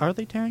Are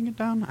they tearing it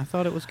down? I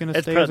thought it was going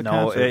to stay as a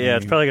concert venue. Yeah,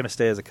 it's probably going to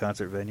stay as a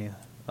concert venue.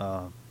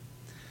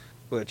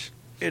 Which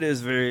it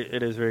is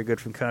very good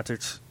for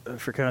concerts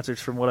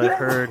from what I've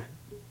heard.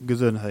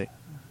 Gesundheit.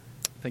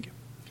 Thank you.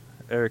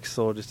 Eric's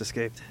soul just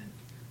escaped.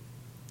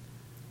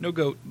 No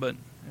goat, but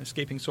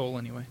escaping soul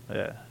anyway.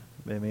 Yeah,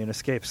 maybe an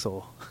escape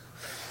soul.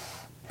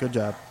 Good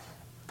job.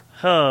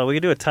 Oh, we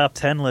could do a top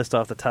 10 list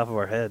off the top of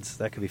our heads.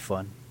 That could be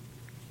fun.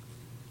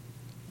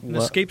 An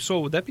escape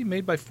soul, would that be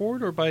made by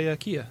Ford or by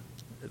Kia?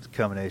 It's a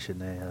combination.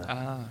 They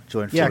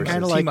join forces. Yeah,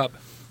 kind of like Team up.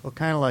 Well,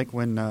 kind of like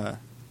when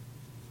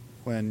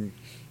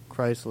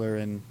Chrysler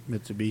and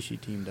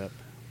Mitsubishi teamed up.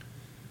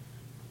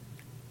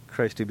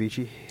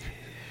 Christubishi.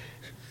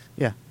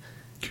 Yeah.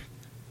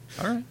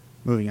 All right.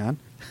 Moving on.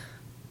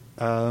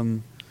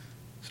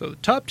 So the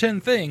top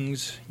 10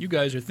 things you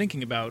guys are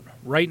thinking about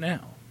right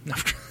now.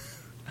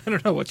 I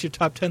don't know. What's your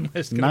top 10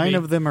 list gonna 9 be?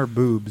 of them are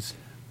boobs.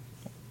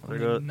 There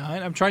goes,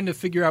 9? I'm trying to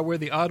figure out where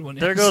the odd one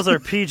is. there goes our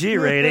PG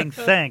rating.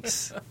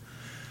 Thanks.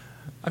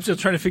 I'm still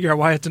trying to figure out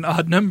why it's an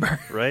odd number.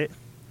 Right?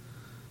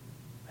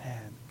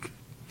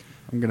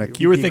 I'm gonna. Keep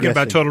You were thinking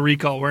about guessing. Total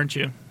Recall, weren't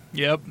you?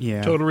 Yep.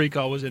 Yeah. Total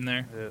Recall was in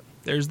there. Yep.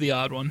 There's the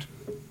odd one.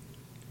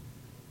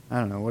 I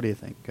don't know. What do you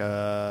think?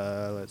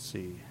 Let's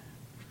see.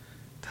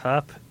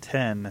 Top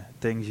 10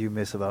 things you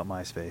miss about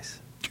MySpace.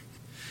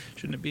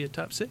 Shouldn't it be a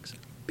top 6?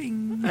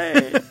 Bing.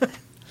 Hey.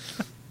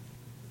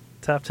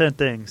 Top 10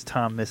 things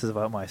Tom misses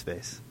about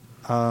MySpace.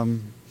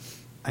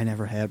 I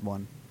never had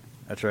one.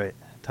 That's right.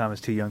 Tom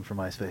is too young for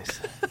MySpace.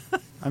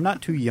 I'm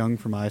not too young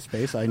for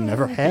MySpace. I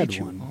never had beat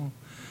you. one.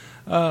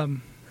 Oh.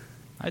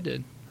 I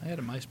did. I had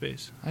a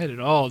MySpace. I had it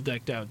all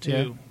decked out too.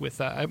 Yeah.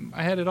 With I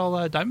had it all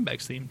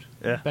Diamondbacks themed.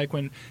 Yeah. Back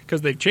when,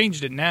 because they've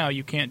changed it now.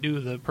 You can't do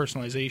the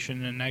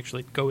personalization and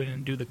actually go in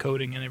and do the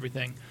coding and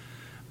everything.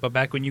 But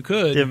back when you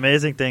could, The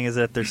amazing thing is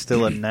that there's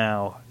still a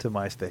now to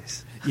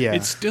MySpace. Yeah.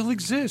 it still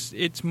exists.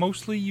 It's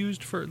mostly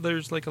used for.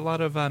 There's like a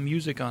lot of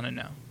music on it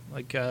now.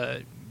 Like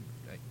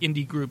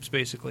indie groups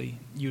basically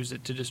use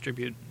it to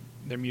distribute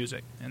their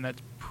music, and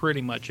that's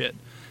pretty much it.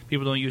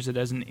 People don't use it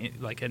as an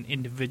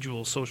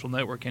individual social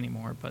network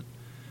anymore, but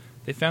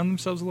they found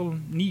themselves a little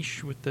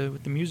niche with the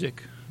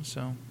music,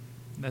 so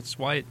that's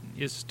why it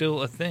is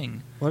still a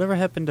thing. Whatever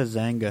happened to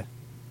Zanga?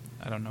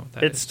 I don't know what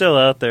that It's is. still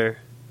out there.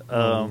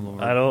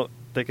 Lord. I don't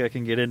think I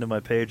can get into my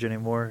page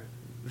anymore.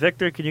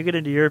 Victor, can you get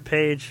into your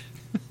page?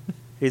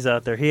 He's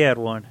out there. He had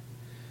one.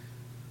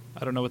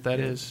 I don't know what that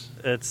is.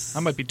 It's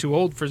I might be too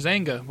old for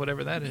Zanga,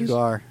 whatever that is. You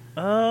are.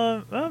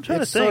 I'm trying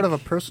to It's think. sort of a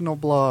personal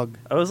blog.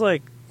 I was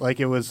like, Like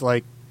it was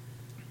like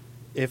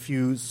if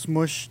you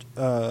smushed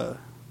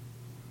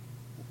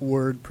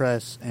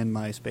WordPress and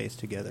MySpace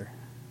together.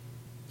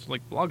 It's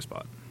like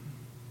Blogspot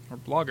or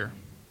Blogger.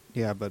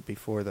 Yeah, but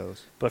before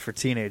those. but for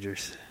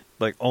teenagers,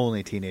 like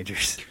only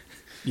teenagers.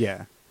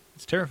 Yeah.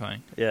 It's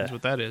terrifying. Yeah. Is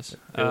what that is.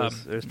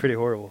 It was pretty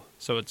horrible.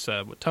 So it's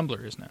what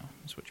Tumblr is now.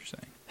 Is what you're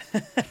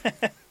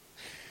saying.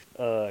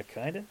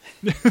 Kind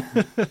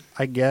of.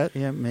 I get,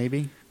 yeah,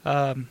 maybe.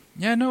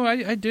 Yeah, no,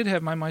 I did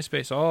have my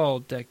MySpace all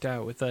decked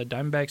out with a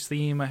Diamondbacks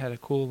theme. I had a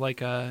cool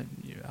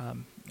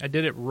I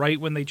did it right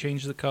when they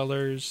changed the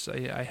colors.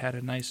 I had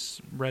a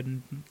nice red,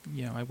 and,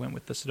 I went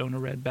with the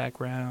Sedona red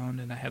background,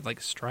 and I had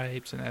like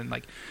stripes, and then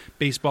like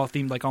baseball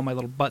themed. Like all my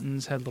little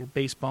buttons had a little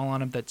baseball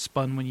on them that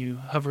spun when you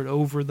hovered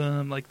over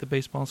them, like the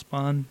baseball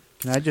spun.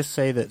 Can I just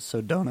say that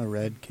Sedona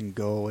Red can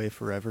go away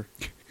forever?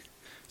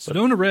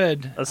 Sedona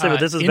red. I'll say, but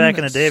this was back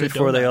in the day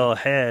before they Sedona. all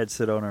had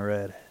Sedona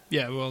Red.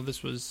 Yeah, well,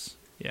 this was,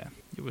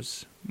 it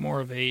was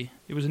more of it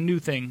was a new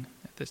thing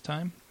at this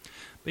time.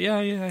 But yeah,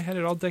 I had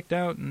it all decked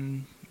out,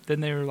 and then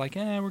they were like,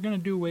 we're going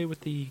to do away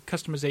with the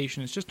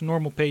customization. It's just a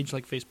normal page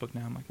like Facebook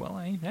now. I'm like, well,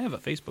 I have a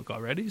Facebook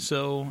already,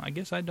 so I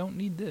guess I don't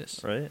need this.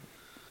 Right.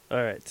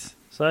 All right.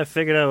 So I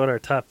figured out what our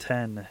top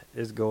 10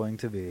 is going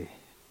to be.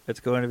 It's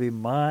going to be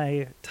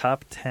my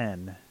top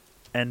 10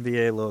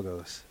 NBA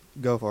logos.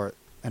 Go for it,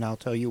 and I'll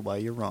tell you why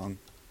you're wrong.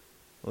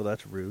 Well,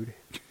 that's rude.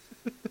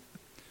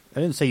 I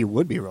didn't say you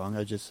would be wrong.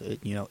 I just said,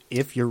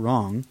 if you're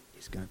wrong,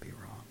 he's going to be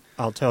wrong.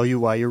 I'll tell you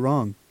why you're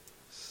wrong.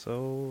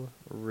 So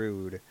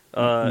rude.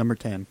 Number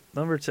 10.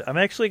 Number 2. I'm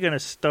actually going to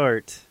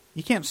start.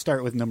 You can't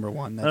start with number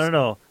 1.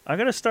 No. I'm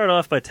going to start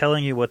off by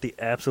telling you what the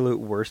absolute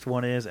worst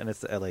one is, and it's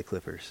the LA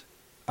Clippers.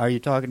 Are you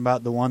talking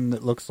about the one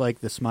that looks like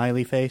the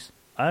smiley face?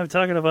 I'm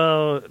talking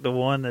about the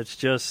one that's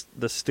just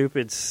the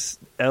stupid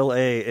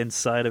LA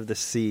inside of the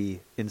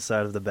C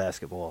inside of the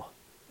basketball.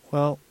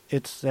 Well,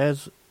 it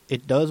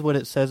does what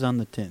it says on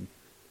the tin.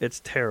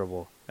 It's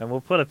terrible. And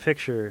we'll put a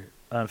picture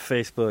on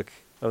Facebook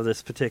of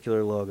this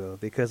particular logo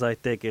because I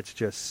think it's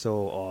just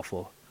so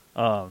awful.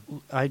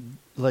 I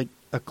like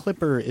a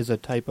clipper is a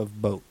type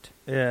of boat.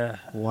 Yeah,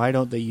 Why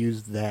don't they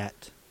use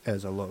that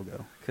as a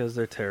logo? because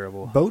they're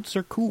terrible. Boats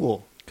are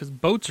cool. Because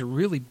boats are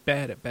really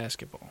bad at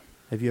basketball.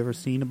 Have you ever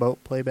seen a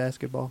boat play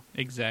basketball?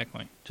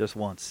 Exactly. Just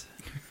once.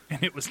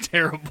 And it was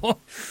terrible.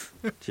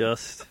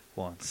 Just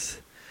once.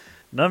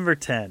 Number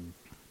 10,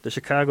 the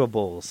Chicago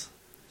Bulls.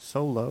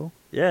 So low?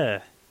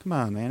 Yeah, Come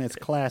on, man. It's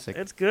classic.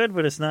 it's good,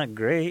 but it's not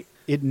great.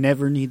 It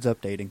never needs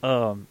updating.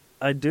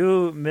 I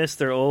do miss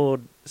their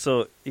old.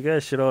 So you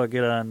guys should all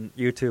get on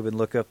YouTube and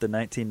look up the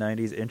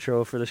 1990s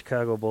intro for the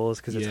Chicago Bulls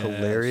because it's Yes.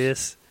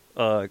 hilarious.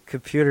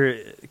 Computer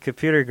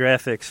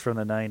graphics from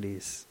the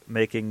 90s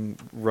making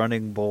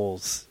running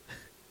bulls.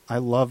 I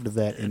loved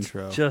that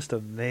intro. Just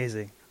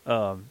amazing.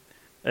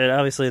 And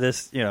obviously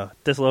this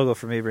logo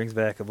for me brings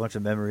back a bunch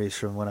of memories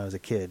from when I was a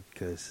kid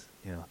because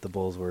the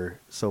Bulls were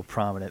so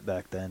prominent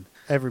back then.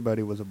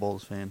 Everybody was a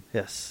Bulls fan.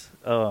 Yes.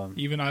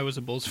 Even I was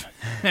a Bulls fan,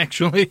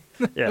 actually.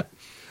 Yeah.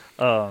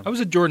 I was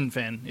a Jordan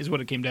fan, is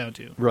what it came down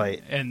to.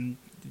 Right. And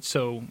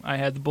so I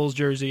had the Bulls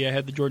jersey, I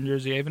had the Jordan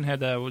jersey, I even had,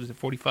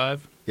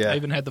 45? Yeah. I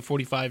even had the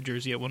 45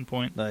 jersey at one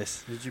point.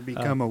 Nice. Did you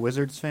become a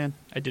Wizards fan?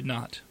 I did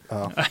not.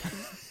 Oh.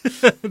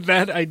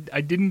 That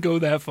I didn't go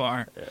that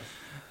far.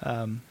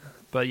 Yeah.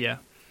 But yeah.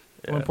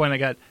 At one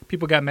point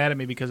people got mad at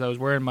me because I was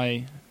wearing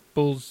my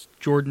Bulls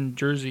Jordan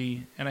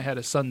jersey and I had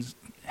a Suns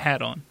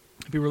hat on.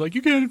 People were like,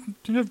 you can't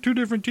have two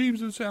different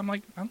teams. I'm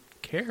like, I don't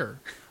care.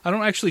 I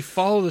don't actually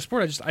follow the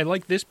sport. I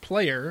like this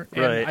player,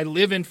 and Right. I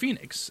live in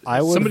Phoenix.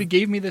 I would've- Somebody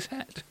gave me this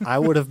hat. I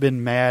would have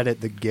been mad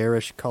at the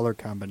garish color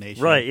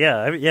combination. Right,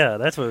 yeah.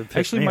 That's what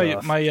pissed Actually, me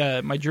my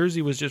off. my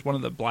jersey was just one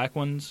of the black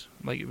ones.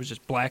 Like it was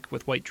just black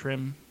with white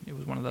trim. It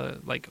was one of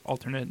the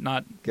alternate,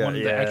 not one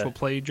of the actual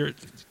play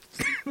jerseys.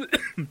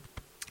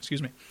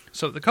 Excuse me.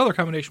 So the color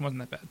combination wasn't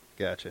that bad.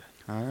 Gotcha.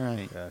 All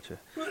right.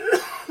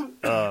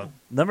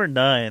 Number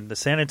 9, the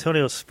San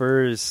Antonio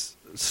Spurs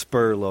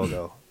Spur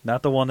logo.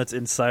 Not the one that's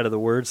inside of the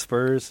word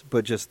Spurs,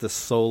 but just the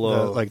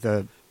solo.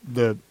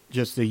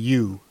 Just the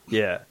U.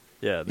 Yeah.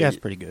 Yeah, it's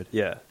pretty good.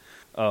 Yeah.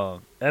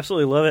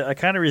 Absolutely love it. I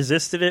kind of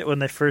resisted it when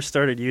they first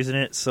started using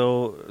it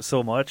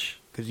so much.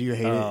 Because you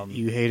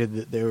hated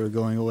that they were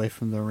going away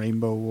from the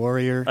Rainbow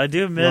Warrior. I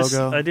do miss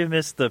logo.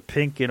 The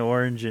pink and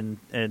orange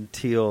and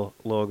teal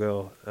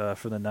logo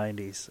from the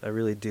 '90s. I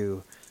really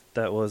do.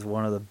 That was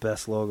one of the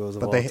best logos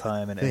of all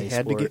time in any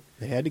sport.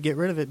 They had to get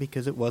rid of it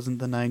because it wasn't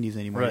the '90s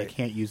anymore. Right. You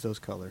can't use those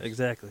colors.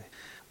 Exactly.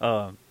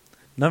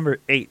 Number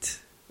 8,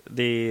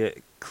 the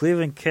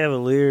Cleveland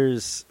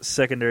Cavaliers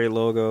secondary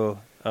logo,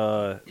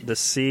 the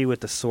C with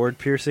the sword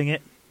piercing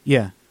it.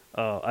 Yeah.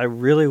 I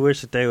really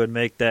wish that they would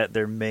make that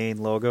their main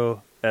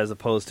logo as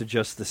opposed to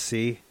just the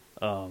C.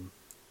 And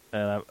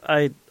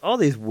I all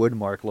these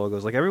Woodmark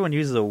logos, like everyone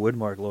uses a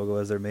Woodmark logo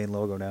as their main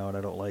logo now, and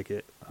I don't like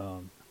it.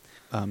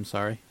 I'm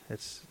sorry.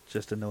 It's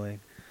just annoying.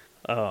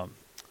 Where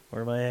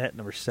am I at?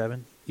 Number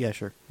 7? Yeah,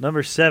 sure.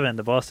 Number 7,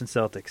 the Boston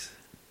Celtics.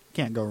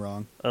 Can't go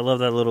wrong. I love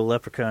that little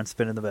leprechaun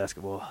spinning the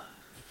basketball.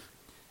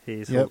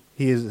 He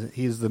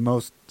is the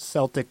most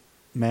Celtic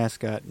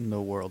mascot in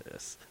the world.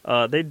 Yes.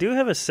 They do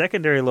have a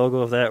secondary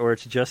logo of that where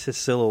it's just his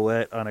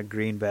silhouette on a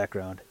green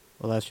background.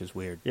 Well, that's just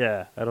weird.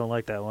 Yeah, I don't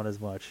like that one as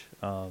much.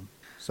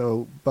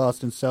 So,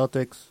 Boston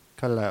Celtics,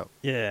 cut it out.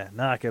 Yeah,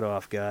 knock it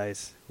off,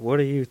 guys. What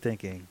are you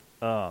thinking?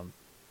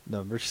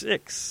 Number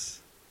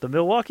 6, the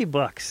Milwaukee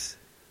Bucks.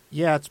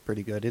 Yeah, it's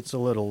pretty good. It's a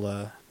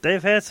little...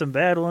 They've had some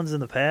bad ones in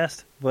the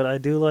past, but I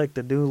do like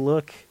the new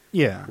look.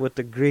 Yeah. With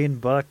the green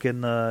buck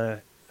and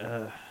the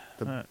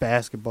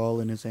basketball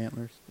in his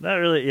antlers. Not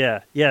really,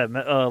 yeah.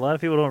 A lot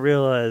of people don't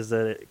realize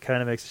that it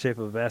kind of makes the shape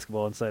of a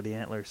basketball inside the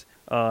antlers.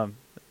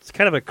 It's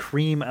kind of a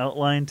cream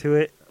outline to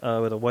it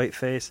with a white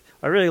face.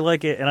 I really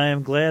like it, and I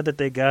am glad that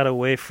they got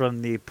away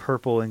from the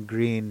purple and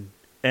green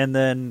and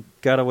then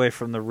got away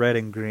from the red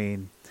and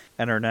green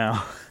and are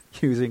now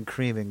using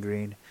cream and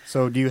green.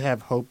 So do you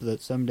have hope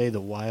that someday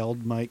the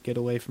Wild might get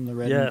away from the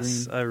red and green?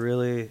 Yes, I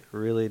really,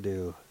 really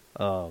do.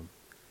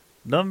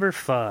 Number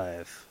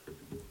 5,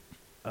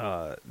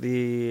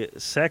 the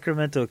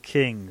Sacramento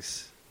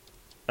Kings.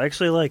 I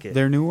actually like it.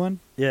 Their new one?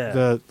 Yeah.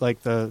 The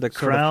crown,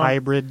 sort of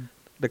hybrid.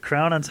 The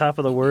crown on top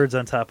of the words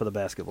on top of the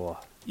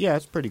basketball. Yeah,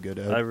 it's pretty good.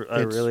 I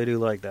really do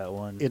like that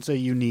one. It's a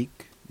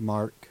unique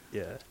mark.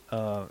 Yeah,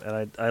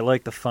 and I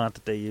like the font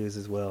that they use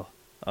as well.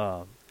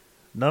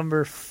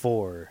 Number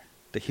 4,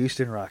 the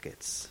Houston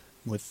Rockets.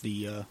 With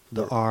the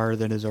R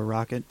that is a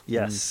rocket.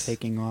 Yes. And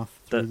taking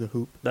off through the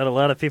hoop. That a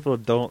lot of people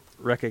don't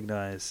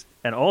recognize.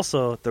 And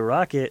also, the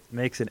rocket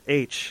makes an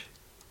H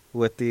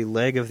with the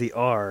leg of the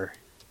R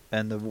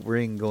and the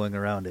ring going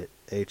around it.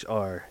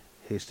 HR,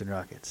 Houston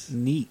Rockets.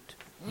 Neat.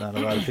 Not a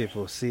lot of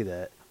people see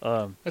that.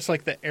 That's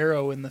like the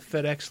arrow in the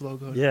FedEx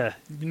logo. Yeah.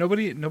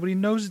 Nobody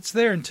knows it's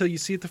there until you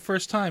see it the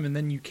first time, and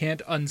then you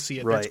can't unsee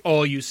it. Right. That's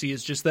all you see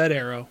is just that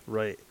arrow.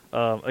 Right.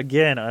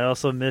 Again, I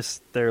also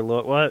miss their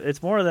logo. Well,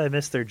 it's more that I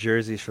miss their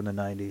jerseys from the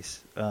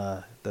 90s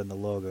than the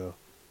logo.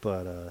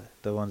 But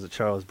the ones that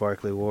Charles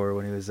Barkley wore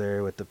when he was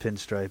there with the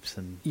pinstripes.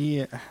 And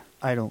yeah,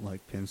 I don't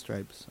like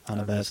pinstripes on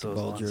a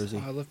basketball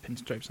jersey. Oh, I love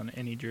pinstripes on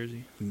any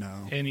jersey.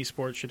 No. Any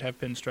sport should have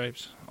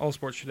pinstripes. All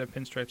sports should have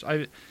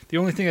pinstripes. The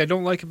only thing I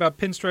don't like about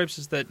pinstripes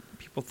is that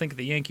people think of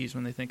the Yankees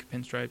when they think of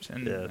pinstripes,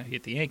 and I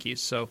hate the Yankees.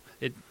 So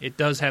it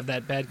does have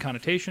that bad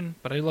connotation,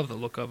 but I love the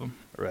look of them.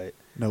 Right.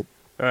 Nope.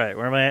 All right,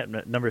 where am I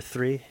at? Number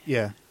 3?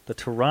 Yeah. The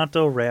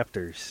Toronto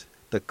Raptors.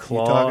 The claw.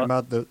 You're talking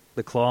about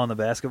the claw on the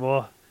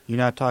basketball? You're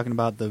not talking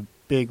about the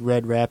big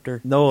red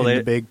raptor? No, in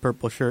the big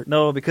purple shirt?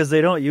 No, because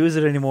they don't use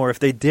it anymore. If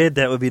they did,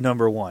 that would be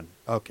number 1.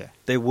 Okay.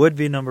 They would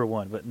be number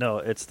 1, but no,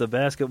 it's the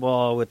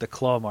basketball with the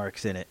claw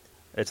marks in it.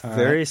 It's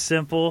very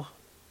simple,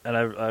 and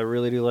I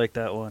really do like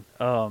that one.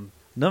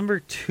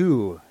 Number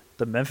 2,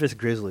 the Memphis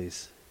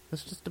Grizzlies.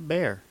 It's just a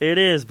bear. It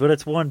is, but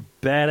it's one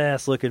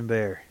badass-looking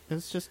bear.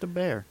 It's just a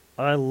bear.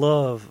 I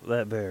love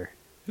that bear.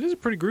 It is a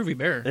pretty groovy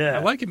bear. Yeah.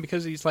 I like him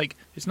because he's like,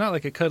 it's not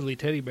like a cuddly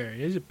teddy bear.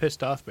 He's a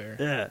pissed off bear.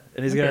 Yeah.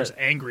 And he's got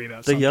angry about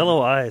the something.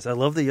 yellow eyes. I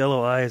love the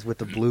yellow eyes with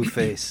the blue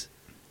face.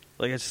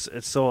 Like, it's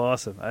so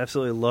awesome. I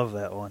absolutely love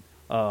that one.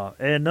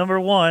 And number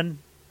 1,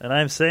 and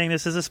I'm saying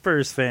this as a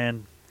Spurs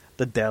fan,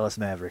 the Dallas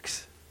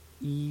Mavericks.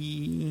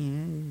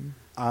 The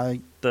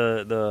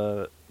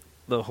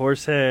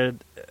horse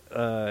head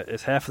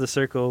is half of the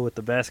circle with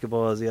the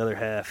basketball as the other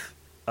half.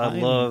 I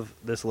love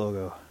this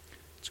logo.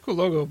 It's a cool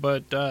logo,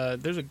 but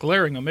there's a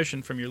glaring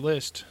omission from your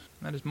list.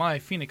 That is my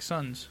Phoenix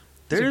Suns.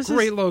 It's a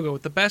great logo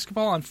with the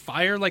basketball on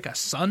fire like a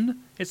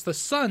sun. It's the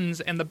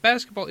Suns, and the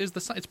basketball is the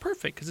sun. It's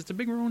perfect because it's a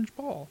big orange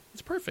ball.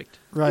 It's perfect.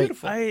 Right.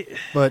 Beautiful.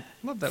 But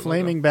love that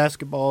flaming logo.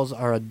 basketballs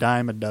are a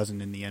dime a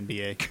dozen in the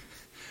NBA.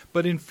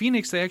 But in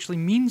Phoenix, they actually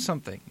mean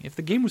something. If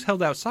the game was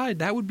held outside,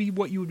 that would be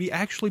what you would be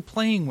actually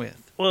playing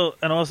with. Well,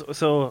 and also,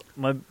 so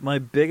my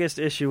biggest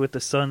issue with the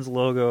Suns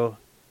logo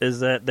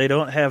is that they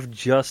don't have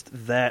just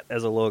that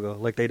as a logo.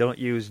 Like, they don't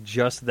use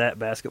just that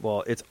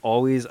basketball. It's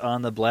always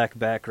on the black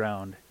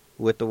background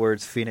with the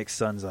words Phoenix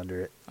Suns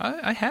under it.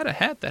 I had a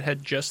hat that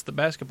had just the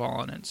basketball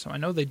on it, so I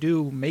know they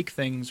do make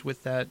things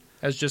with that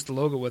as just the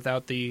logo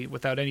without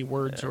any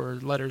words or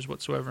letters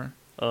whatsoever.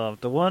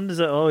 The ones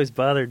that always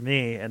bothered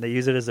me, and they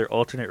use it as their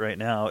alternate right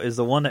now, is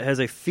the one that has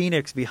a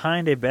phoenix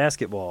behind a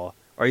basketball.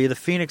 Are you the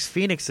Phoenix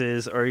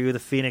Phoenixes or are you the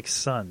Phoenix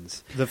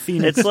Suns? The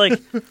Phoenix.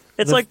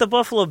 It's like the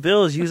Buffalo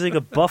Bills using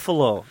a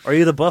buffalo. Are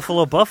you the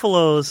Buffalo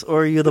Buffaloes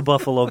or are you the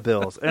Buffalo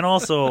Bills? And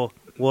also,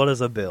 what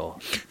is a bill?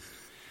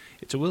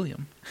 It's a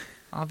William,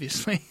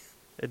 obviously.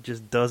 It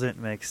just doesn't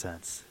make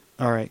sense.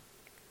 All right.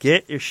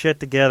 Get your shit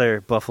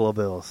together, Buffalo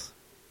Bills.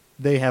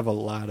 They have a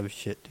lot of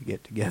shit to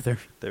get together.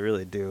 They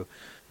really do.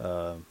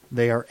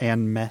 They are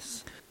en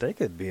mess. They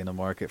could be in the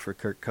market for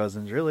Kirk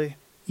Cousins, really.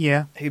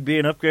 Yeah. He'd be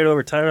an upgrade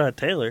over Tyrod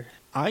Taylor.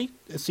 I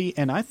see,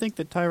 and I think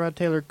that Tyrod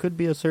Taylor could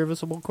be a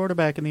serviceable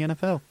quarterback in the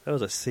NFL. That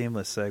was a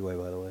seamless segue,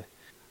 by the way.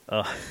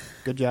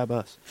 Good job,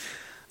 us.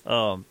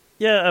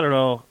 Yeah, I don't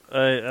know.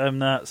 I'm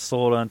not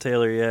sold on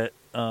Taylor yet.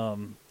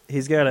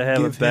 He's got to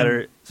have a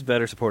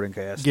better supporting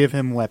cast. Give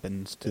him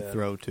weapons to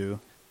throw to.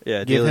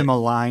 Yeah, give him a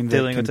line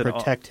that can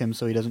protect him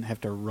so he doesn't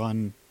have to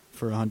run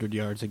for 100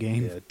 yards a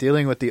game. Yeah,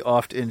 dealing with the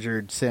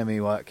oft-injured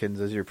Sammy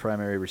Watkins as your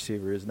primary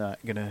receiver is not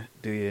going to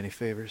do you any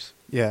favors.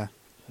 Yeah.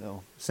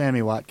 So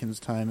Sammy Watkins'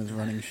 time is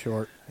running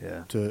short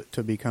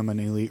to become an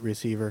elite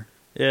receiver.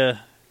 Yeah.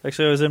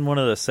 Actually, I was in one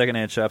of the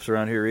secondhand shops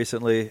around here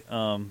recently.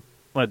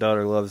 My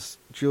daughter loves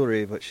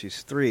jewelry, but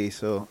she's 3,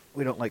 so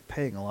we don't like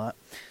paying a lot.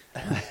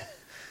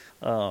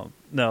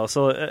 No,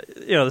 so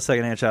the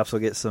secondhand shops will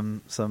get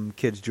some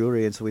kids'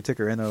 jewelry, and so we took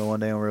her in there one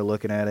day and we were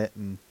looking at it,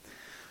 and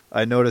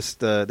I noticed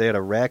they had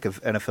a rack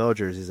of NFL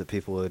jerseys that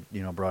people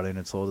had brought in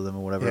and sold to them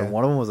or whatever. Yeah. And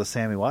one of them was a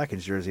Sammy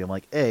Watkins jersey. I'm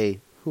like, A,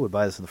 who would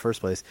buy this in the first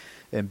place?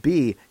 And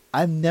B,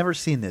 I've never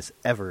seen this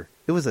ever.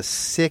 It was a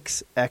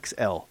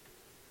 6XL.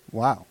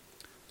 Wow,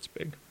 it's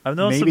big. I've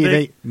known some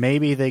big.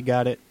 Maybe they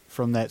got it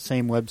from that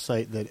same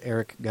website that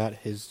Eric got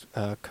his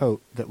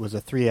coat that was a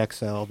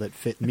 3XL that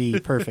fit me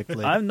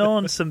perfectly. I've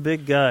known some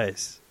big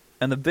guys,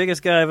 and the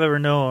biggest guy I've ever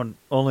known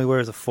only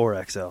wears a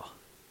 4XL.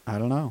 I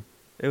don't know.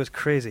 It was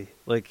crazy.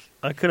 Like,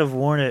 I could have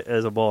worn it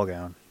as a ball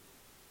gown.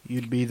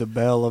 You'd be the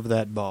belle of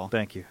that ball.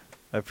 Thank you.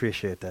 I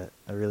appreciate that.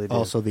 I really do.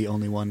 Also the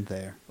only one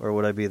there. Or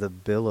would I be the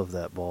bill of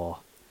that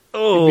ball?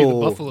 You'd be the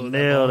buffalo of that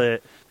nailed ball.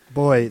 it.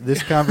 Boy,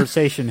 this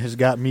conversation has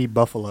got me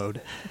buffaloed.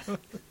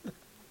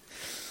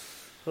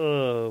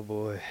 Oh,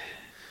 boy.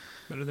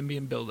 Better than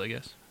being billed, I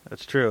guess.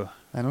 That's true.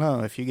 I don't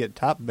know. If you get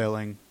top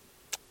billing.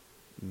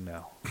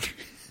 No.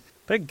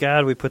 Thank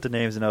God we put the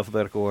names in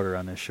alphabetical order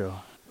on this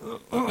show.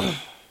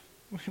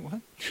 Wait,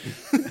 what?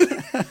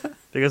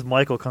 Because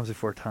Michael comes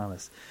before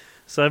Thomas.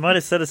 So I might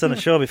have said this on the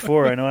show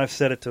before. I know I've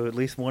said it to at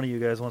least one of you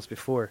guys once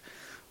before.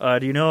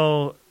 Do you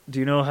know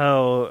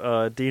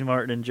how Dean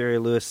Martin and Jerry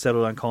Lewis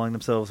settled on calling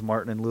themselves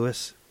Martin and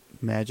Lewis?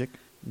 Magic?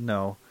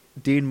 No.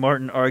 Dean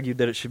Martin argued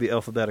that it should be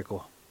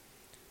alphabetical.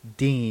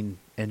 Dean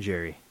and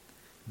Jerry.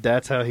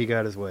 That's how he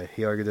got his way.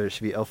 He argued that it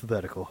should be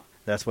alphabetical.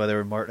 That's why they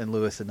were Martin and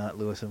Lewis and not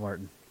Lewis and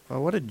Martin.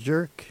 Oh, what a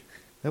jerk.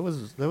 That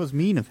was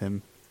mean of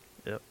him.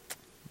 Yep.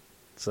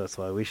 So that's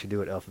why we should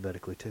do it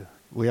alphabetically, too.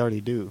 We already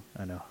do.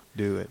 I know.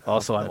 Do it.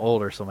 Also, I'm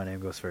older, so my name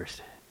goes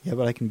first. Yeah,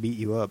 but I can beat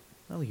you up.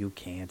 No, you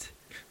can't.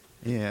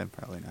 Yeah,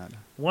 probably not.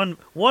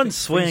 One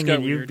swing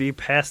and weird. you'd be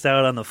passed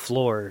out on the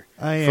floor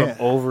from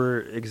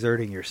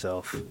over-exerting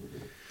yourself.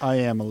 I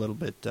am a little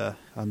bit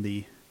on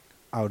the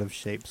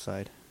out-of-shape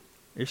side.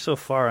 You're so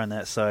far on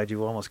that side,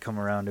 you almost come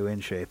around to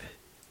in shape.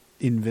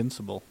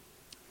 Invincible.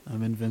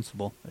 I'm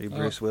invincible. Are you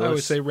Bruce Willis? I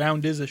would say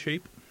round is a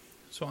shape,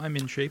 so I'm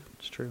in shape.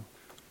 It's true.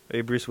 Are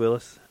you Bruce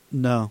Willis?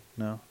 No.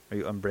 No. Are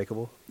you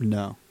Unbreakable?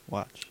 No.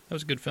 Watch. That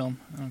was a good film.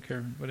 I don't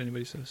care what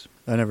anybody says.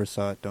 I never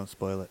saw it. Don't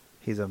spoil it.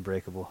 He's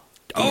Unbreakable.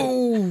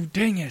 Oh,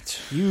 dang it.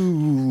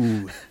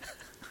 You.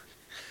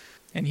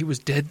 And he was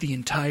dead the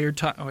entire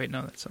time. Oh, wait,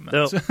 no, that's something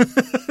else.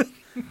 Nope.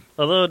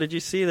 Although, did you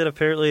see that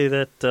apparently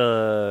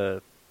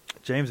that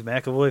James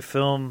McAvoy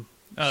film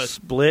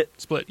Split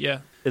yeah.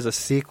 is a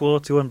sequel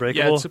to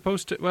Unbreakable? Yeah, it's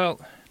supposed to, well,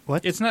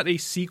 What? it's not a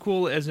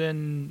sequel as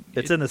in...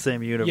 It's in the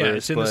same universe. Yeah,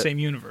 it's in the but- same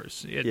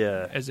universe.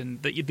 Yeah. As in,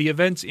 the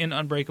events in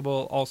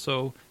Unbreakable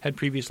also had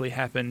previously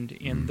happened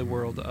in the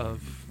world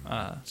of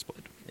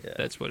Split. Yeah.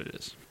 That's what it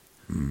is.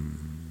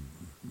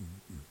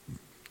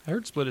 I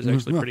heard Split is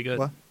actually pretty good,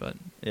 What? but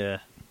Yeah.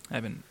 I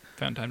haven't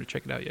found time to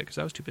check it out yet because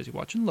I was too busy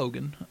watching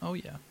Logan. Oh,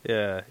 yeah.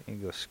 Yeah, you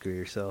can go screw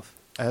yourself.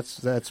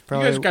 That's You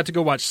probably. guys got to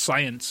go watch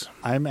Science.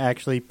 I'm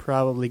actually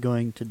probably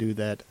going to do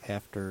that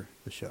after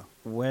the show.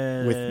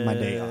 With my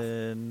day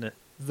off.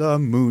 The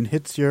moon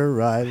hits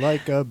your eye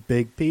like a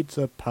big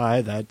pizza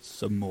pie.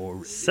 That's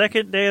amore.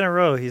 Second day in a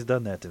row he's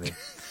done that to me.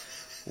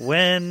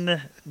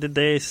 When did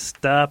they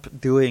stop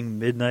doing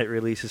midnight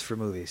releases for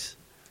movies?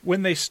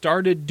 When they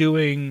started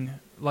doing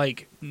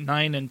like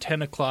 9 and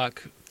 10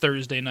 o'clock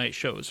Thursday night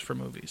shows for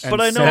movies. But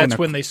I know- that's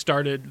when they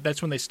started.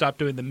 That's when they stopped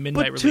doing the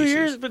midnight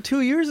releases. But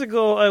 2 years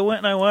ago, I went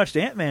and I watched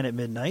Ant-Man at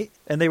midnight,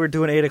 and they were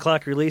doing 8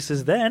 o'clock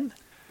releases then.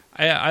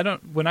 I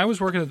don't. When I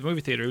was working at the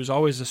movie theater, it was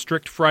always a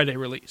strict Friday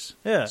release.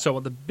 Yeah. So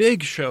the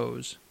big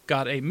shows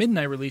got a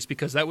midnight release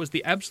because that was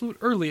the absolute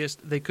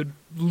earliest they could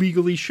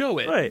legally show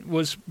it. Right.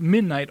 Was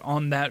midnight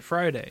on that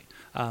Friday.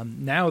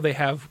 Now they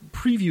have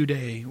preview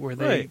day where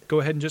they go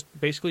ahead and just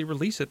basically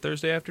release it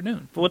Thursday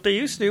afternoon. But what they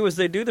used to do is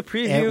they do the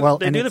preview.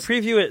 The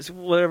preview at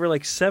whatever,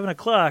 like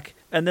 7:00,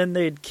 and then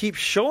they'd keep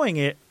showing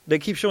it. They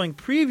keep showing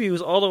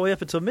previews all the way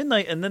up until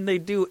midnight, and then they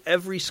do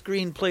every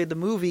screen play the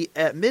movie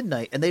at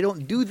midnight, and they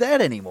don't do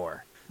that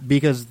anymore.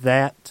 Because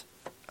that,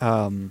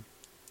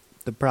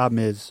 the problem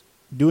is,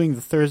 doing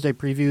the Thursday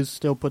previews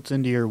still puts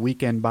into your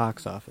weekend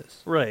box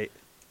office. Right.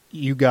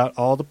 You got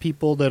all the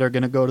people that are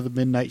going to go to the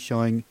midnight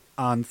showing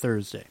on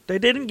Thursday. They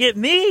didn't get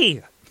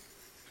me.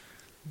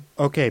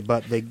 Okay,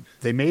 but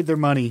they made their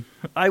money.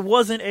 I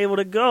wasn't able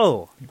to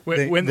go.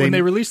 When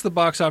they release the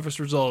box office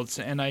results,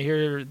 and I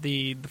hear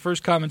the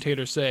first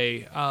commentator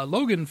say,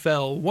 Logan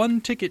fell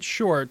 1 ticket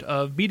short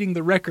of beating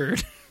the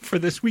record for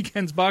this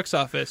weekend's box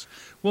office.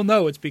 Well,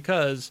 no, it's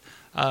because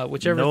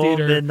whichever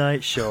theater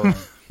midnight showing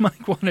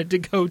Mike wanted to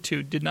go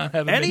to did not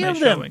have a any midnight of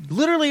them. showing.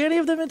 Literally any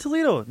of them in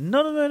Toledo.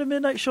 None of them had a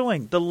midnight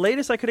showing. The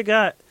latest I could have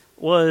got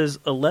was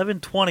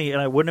 11:20,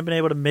 and I wouldn't have been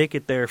able to make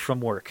it there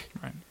from work.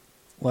 Right.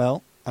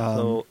 Well,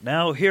 so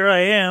now here I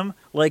am,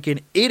 like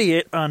an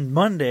idiot on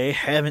Monday,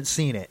 haven't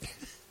seen it.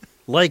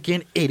 Like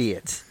an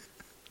idiot.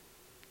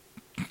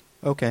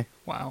 Okay.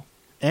 Wow.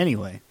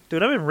 Anyway.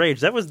 Dude, I'm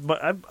enraged. I was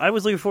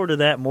looking forward to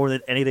that more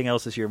than anything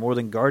else this year. More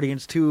than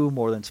Guardians 2,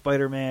 more than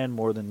Spider-Man,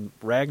 more than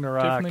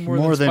Ragnarok. Definitely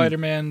more than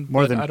Spider-Man.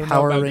 More than I don't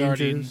Power know about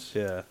Rangers.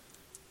 Guardians.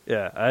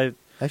 Yeah.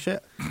 Actually,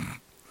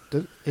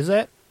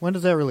 when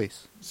does that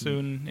release?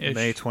 Soon-ish.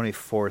 May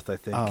 24th, I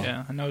think. Oh.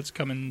 Yeah, I know it's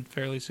coming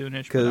fairly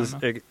soonish. Because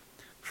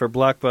for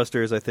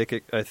blockbusters, I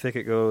think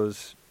it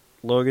goes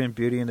Logan,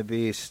 Beauty and the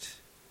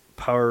Beast,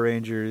 Power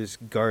Rangers,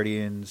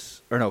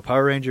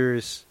 Power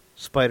Rangers,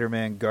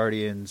 Spider-Man,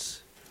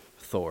 Guardians,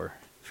 Thor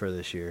for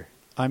this year.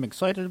 I'm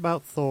excited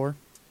about Thor,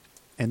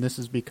 and this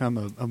has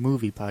become a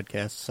movie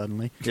podcast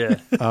suddenly. Yeah.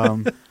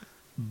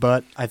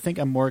 But I think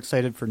I'm more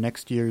excited for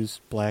next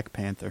year's Black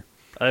Panther.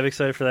 I'm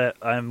excited for that.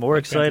 I'm more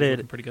Black Panther's excited.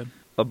 looking pretty good.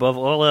 Above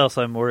all else,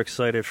 I'm more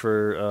excited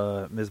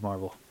for Ms.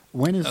 Marvel.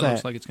 When is that?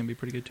 Looks like it's going to be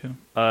pretty good too.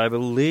 I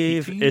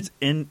believe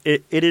 18?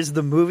 it is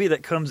the movie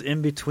that comes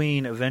in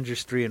between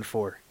Avengers 3 and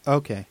 4.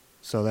 Okay,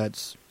 so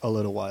that's a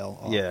little while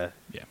off. Yeah.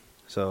 Yeah.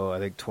 So I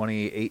think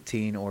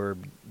 2018 or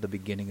the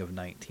beginning of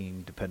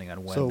 19, depending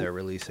on when they're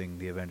releasing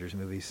the Avengers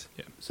movies.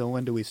 Yeah. So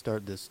when do we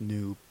start this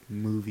new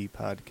movie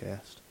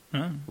podcast?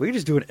 Huh. We could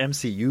just do an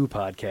MCU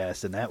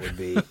podcast, and that would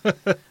be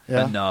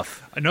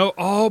enough. I know.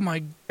 Oh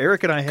my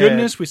Eric and I had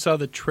goodness! We saw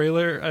the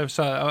trailer. I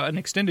saw an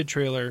extended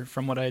trailer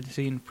from what I had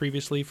seen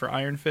previously for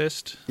Iron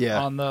Fist.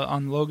 Yeah.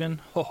 on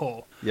Logan.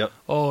 Oh. Yep.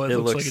 Oh, it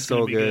looks like it's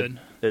so going to be good.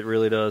 It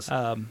really does.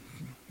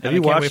 Have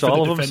you watched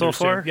all of them so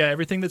far? Yeah,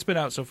 everything that's been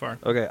out so far.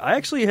 Okay, I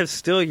actually have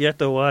still yet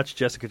to watch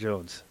Jessica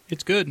Jones.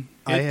 It's good.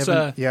 I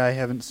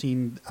haven't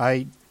seen.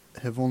 I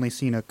have only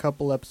seen a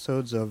couple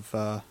episodes of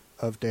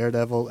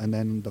Daredevil, and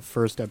then the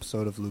first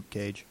episode of Luke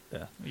Cage.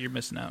 Yeah, you're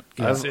missing out.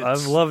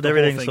 I've loved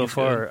everything so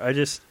far. Good. I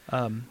just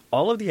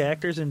all of the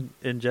actors in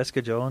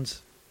Jessica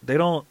Jones, they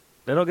don't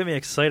get me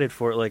excited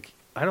for it. Like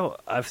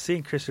I've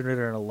seen Kristen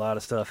Ritter in a lot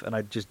of stuff, and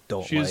I just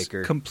don't like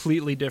her. She's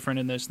completely different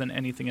in this than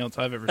anything else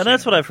I've ever seen. And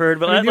that's what I've heard.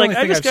 But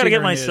I just got to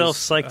get myself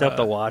psyched up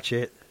to watch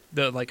it.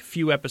 The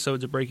few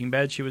episodes of Breaking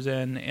Bad she was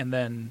in, and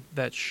then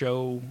that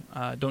show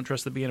Don't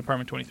Trust the Bee in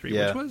Apartment 23,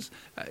 which was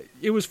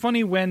it was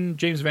funny when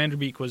James Van Der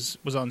Beek was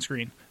on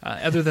screen.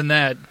 Other than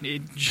that,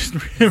 it just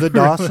the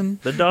Dawson.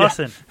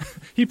 Yeah.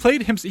 He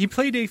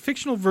played a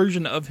fictional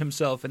version of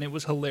himself, and it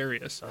was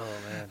hilarious. Oh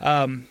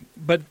man!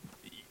 But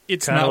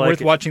it's not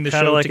worth watching the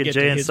show like to get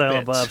Jay to and his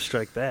Silent bits. Bob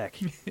Strike Back.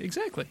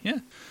 Exactly. Yeah.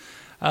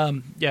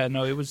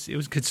 No, it was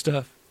good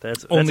stuff.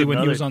 That's only when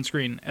he was on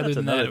screen. Other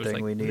than that, it was thing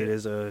like we need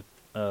is a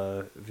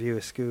View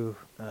Askew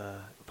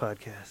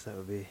podcast. That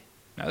would be.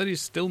 Now that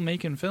he's still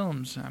making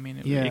films, I mean,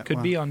 it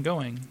could be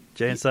ongoing.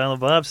 Jay and Silent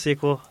Bob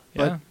sequel.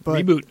 Yeah,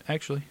 but reboot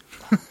actually.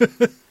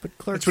 But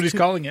Clerks That's what he's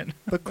calling it.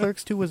 But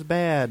Clerks 2 was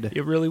bad.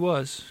 It really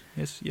was.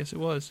 Yes, it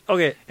was.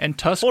 Okay, and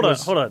Tusk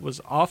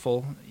was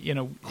awful. You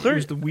know, it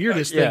was the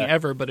weirdest thing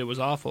ever, but it was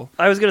awful.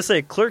 I was gonna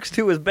say Clerks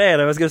 2 was bad.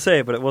 I was gonna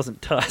say, but it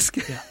wasn't Tusk.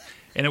 Yeah.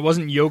 And it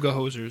wasn't Yoga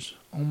Hosers.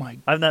 Oh my!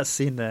 I've not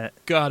seen that.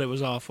 God, it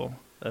was awful.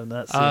 I've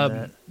not seen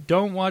that.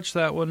 Don't watch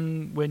that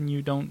one when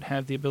you don't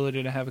have the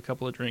ability to have a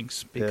couple of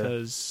drinks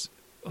because,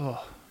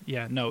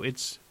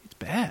 it's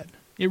bad.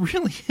 It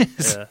really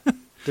is. Yeah.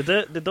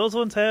 Did those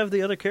ones have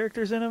the other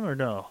characters in them or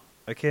no?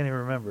 I can't even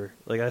remember.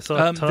 Like I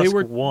saw Tusk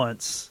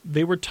once.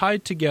 They were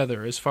tied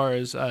together as far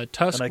as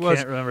Tusk and I was.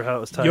 can't remember how it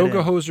was tied Yoga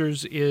in.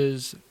 Hosers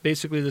is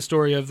basically the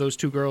story of those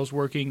two girls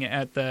working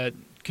at that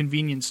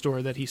convenience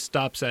store that he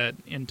stops at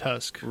in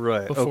Tusk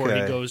before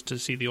he goes to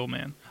see the old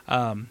man.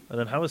 And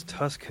then how was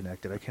Tusk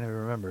connected? I can't even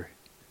remember.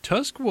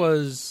 Tusk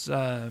was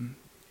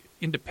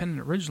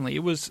independent originally.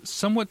 It was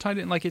somewhat tied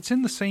in, like it's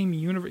in the same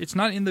universe. It's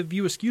not in the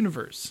View Askew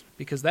universe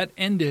because that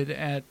ended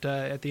at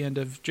the end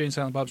of Jay and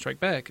Silent Bob Strike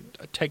Back,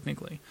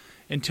 technically,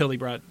 until he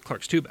brought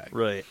Clerks 2 back.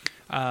 Right.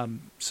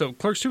 So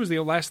Clerks 2 is the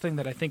last thing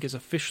that I think is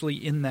officially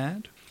in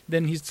that.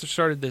 Then he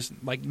started this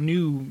like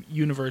new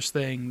universe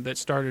thing that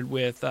started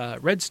with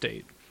Red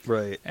State,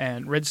 Right.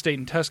 And Red State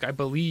and Tusk, I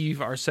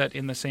believe, are set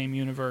in the same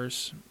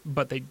universe,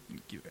 but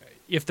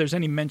if there's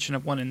any mention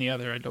of one in the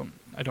other, I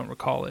don't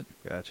recall it.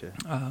 Gotcha.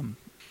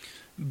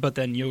 But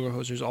then Yoga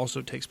Hosers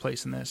also takes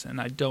place in this,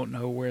 and I don't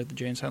know where the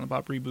Jay and Silent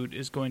Bob reboot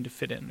is going to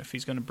fit in. If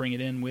he's going to bring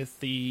it in with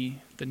the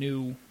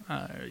new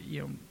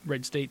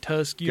Red State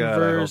Tusk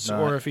universe,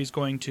 or if he's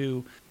going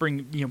to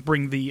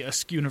bring the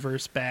Usk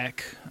universe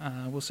back.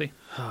 We'll see.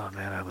 Oh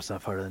man, I was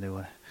not part of the new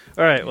one.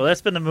 All right, well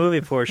that's been the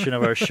movie portion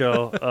of our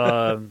show.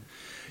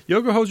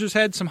 Yoga Hosers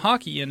had some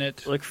hockey in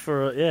it. Look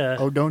for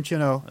Oh, don't you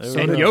know?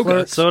 And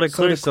yoga. So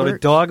did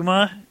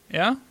Dogma.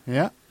 Yeah?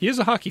 Yeah. He is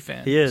a hockey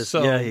fan. He is.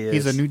 So Yeah, he is.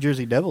 He's a New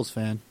Jersey Devils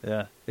fan.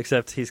 Yeah,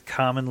 except he's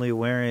commonly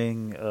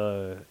wearing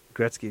a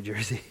Gretzky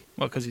jersey.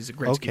 Well, because he's a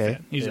Gretzky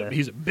fan.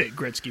 He's a big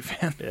Gretzky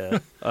fan. Yeah.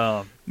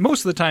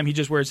 Most of the time, he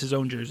just wears his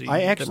own jersey.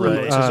 I actually that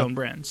promotes his own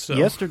brand. So.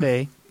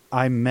 Yesterday,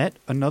 I met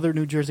another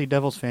New Jersey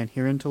Devils fan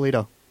here in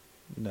Toledo.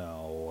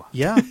 No.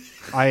 Yeah.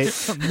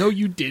 No,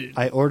 you didn't.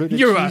 I ordered a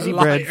cheesy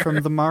bread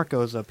from the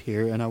Marcos up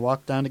here, and I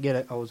walked down to get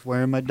it. I was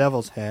wearing my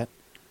Devils hat,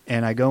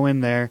 and I go in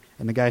there,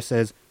 and the guy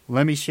says,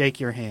 "Let me shake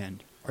your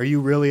hand. Are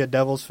you really a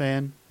Devils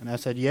fan?" And I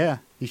said, "Yeah."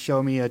 He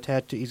showed me a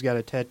tattoo. He's got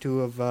a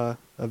tattoo of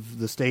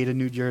the state of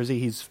New Jersey.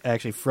 He's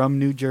actually from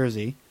New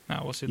Jersey.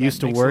 Oh, we'll see.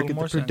 Used to work at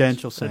the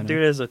Prudential That Center.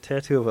 dude has a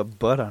tattoo of a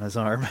butt on his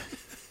arm.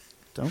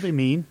 Don't be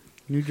mean.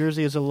 New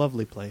Jersey is a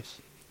lovely place.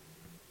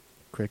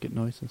 Cricket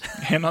noises.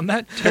 And on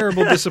that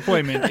terrible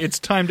disappointment, it's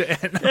time to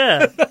end.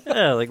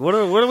 Yeah. Like what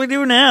do we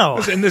do now?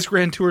 Let's end this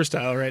Grand Tour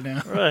style right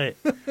now. Right.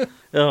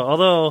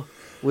 Although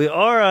we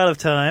are out of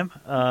time,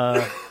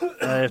 I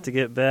have to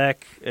get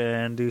back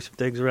and do some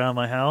things around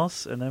my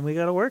house, and then we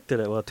got to work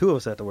today. Well, two of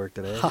us have to work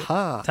today.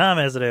 Tom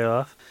has the day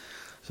off.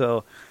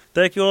 So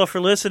thank you all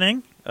for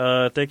listening.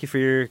 Thank you for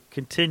your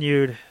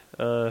continued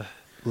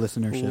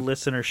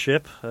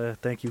listenership.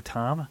 Thank you,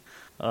 Tom.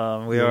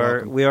 We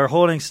are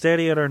holding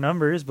steady at our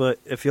numbers, but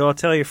if you all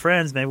tell your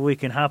friends, maybe we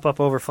can hop up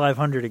over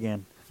 500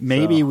 again.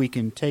 Maybe we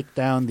can take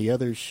down the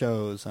other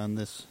shows on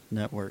this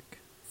network.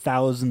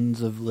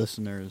 Thousands of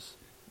listeners.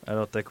 I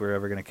don't think we're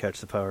ever going to catch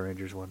the Power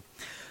Rangers one.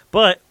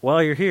 But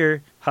while you're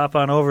here, hop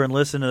on over and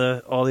listen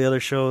to all the other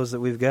shows that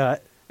we've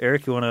got.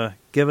 Eric, you want to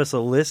give us a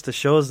list of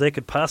shows they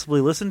could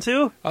possibly listen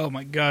to? Oh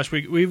my gosh,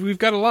 we've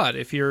got a lot.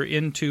 If you're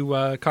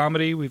into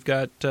comedy, we've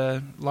got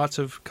lots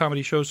of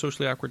comedy shows.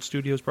 Socially Awkward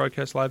Studios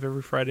broadcast live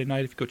every Friday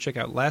night. If you go check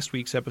out last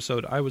week's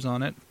episode, I was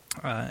on it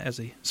as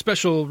a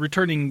special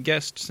returning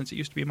guest since it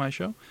used to be my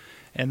show.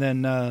 And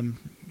then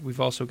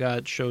we've also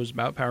got shows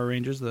about Power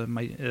Rangers, the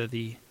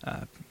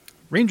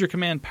Ranger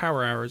Command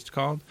Power Hour it's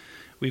called.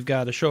 We've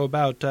got a show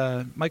about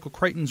Michael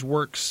Crichton's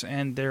works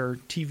and their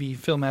TV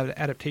film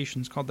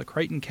adaptations called The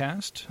Crichton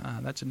Cast.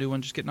 That's a new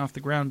one, just getting off the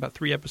ground, about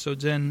 3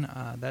 episodes in.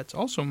 That's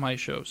also my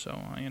show, so,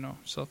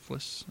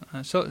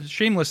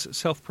 shameless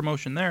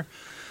self-promotion there.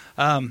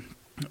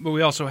 But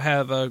we also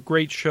have a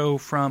great show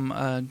from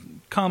a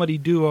comedy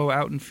duo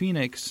out in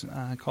Phoenix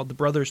called The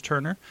Brothers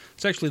Turner.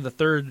 It's actually the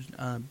third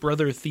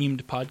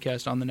brother-themed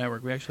podcast on the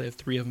network. We actually have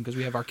 3 of them because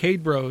we have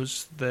Arcade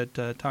Bros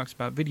that talks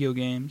about video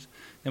games.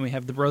 Then we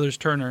have The Brothers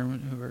Turner,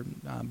 who are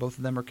both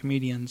of them are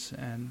comedians,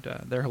 and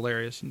they're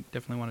hilarious. You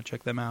definitely want to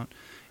check them out.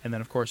 And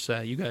then, of course,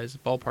 you guys,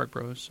 Ballpark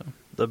Bros. So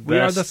the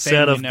best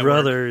set of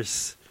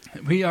brothers.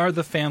 We are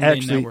the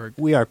family network.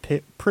 We are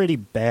pretty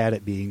bad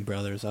at being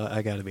brothers,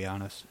 I got to be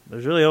honest.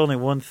 There's really only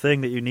one thing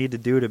that you need to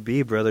do to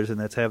be brothers, and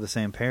that's have the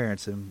same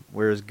parents, and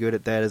we're as good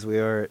at that as we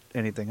are at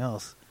anything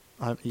else.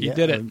 You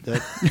did it.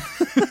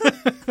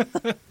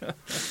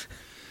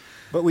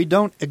 But we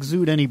don't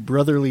exude any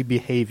brotherly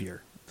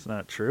behavior. It's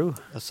not true.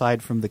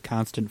 Aside from the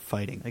constant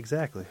fighting.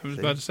 Exactly. I was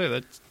about to say,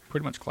 that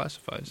pretty much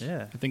classifies.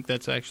 Yeah. I think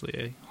that's actually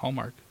a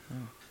hallmark.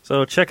 Oh.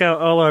 So check out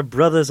all our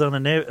brothers on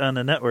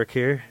the network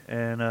here,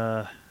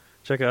 and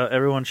check out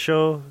everyone's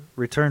show.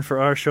 Return for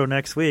our show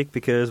next week,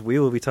 because we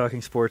will be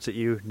talking sports at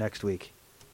you next week.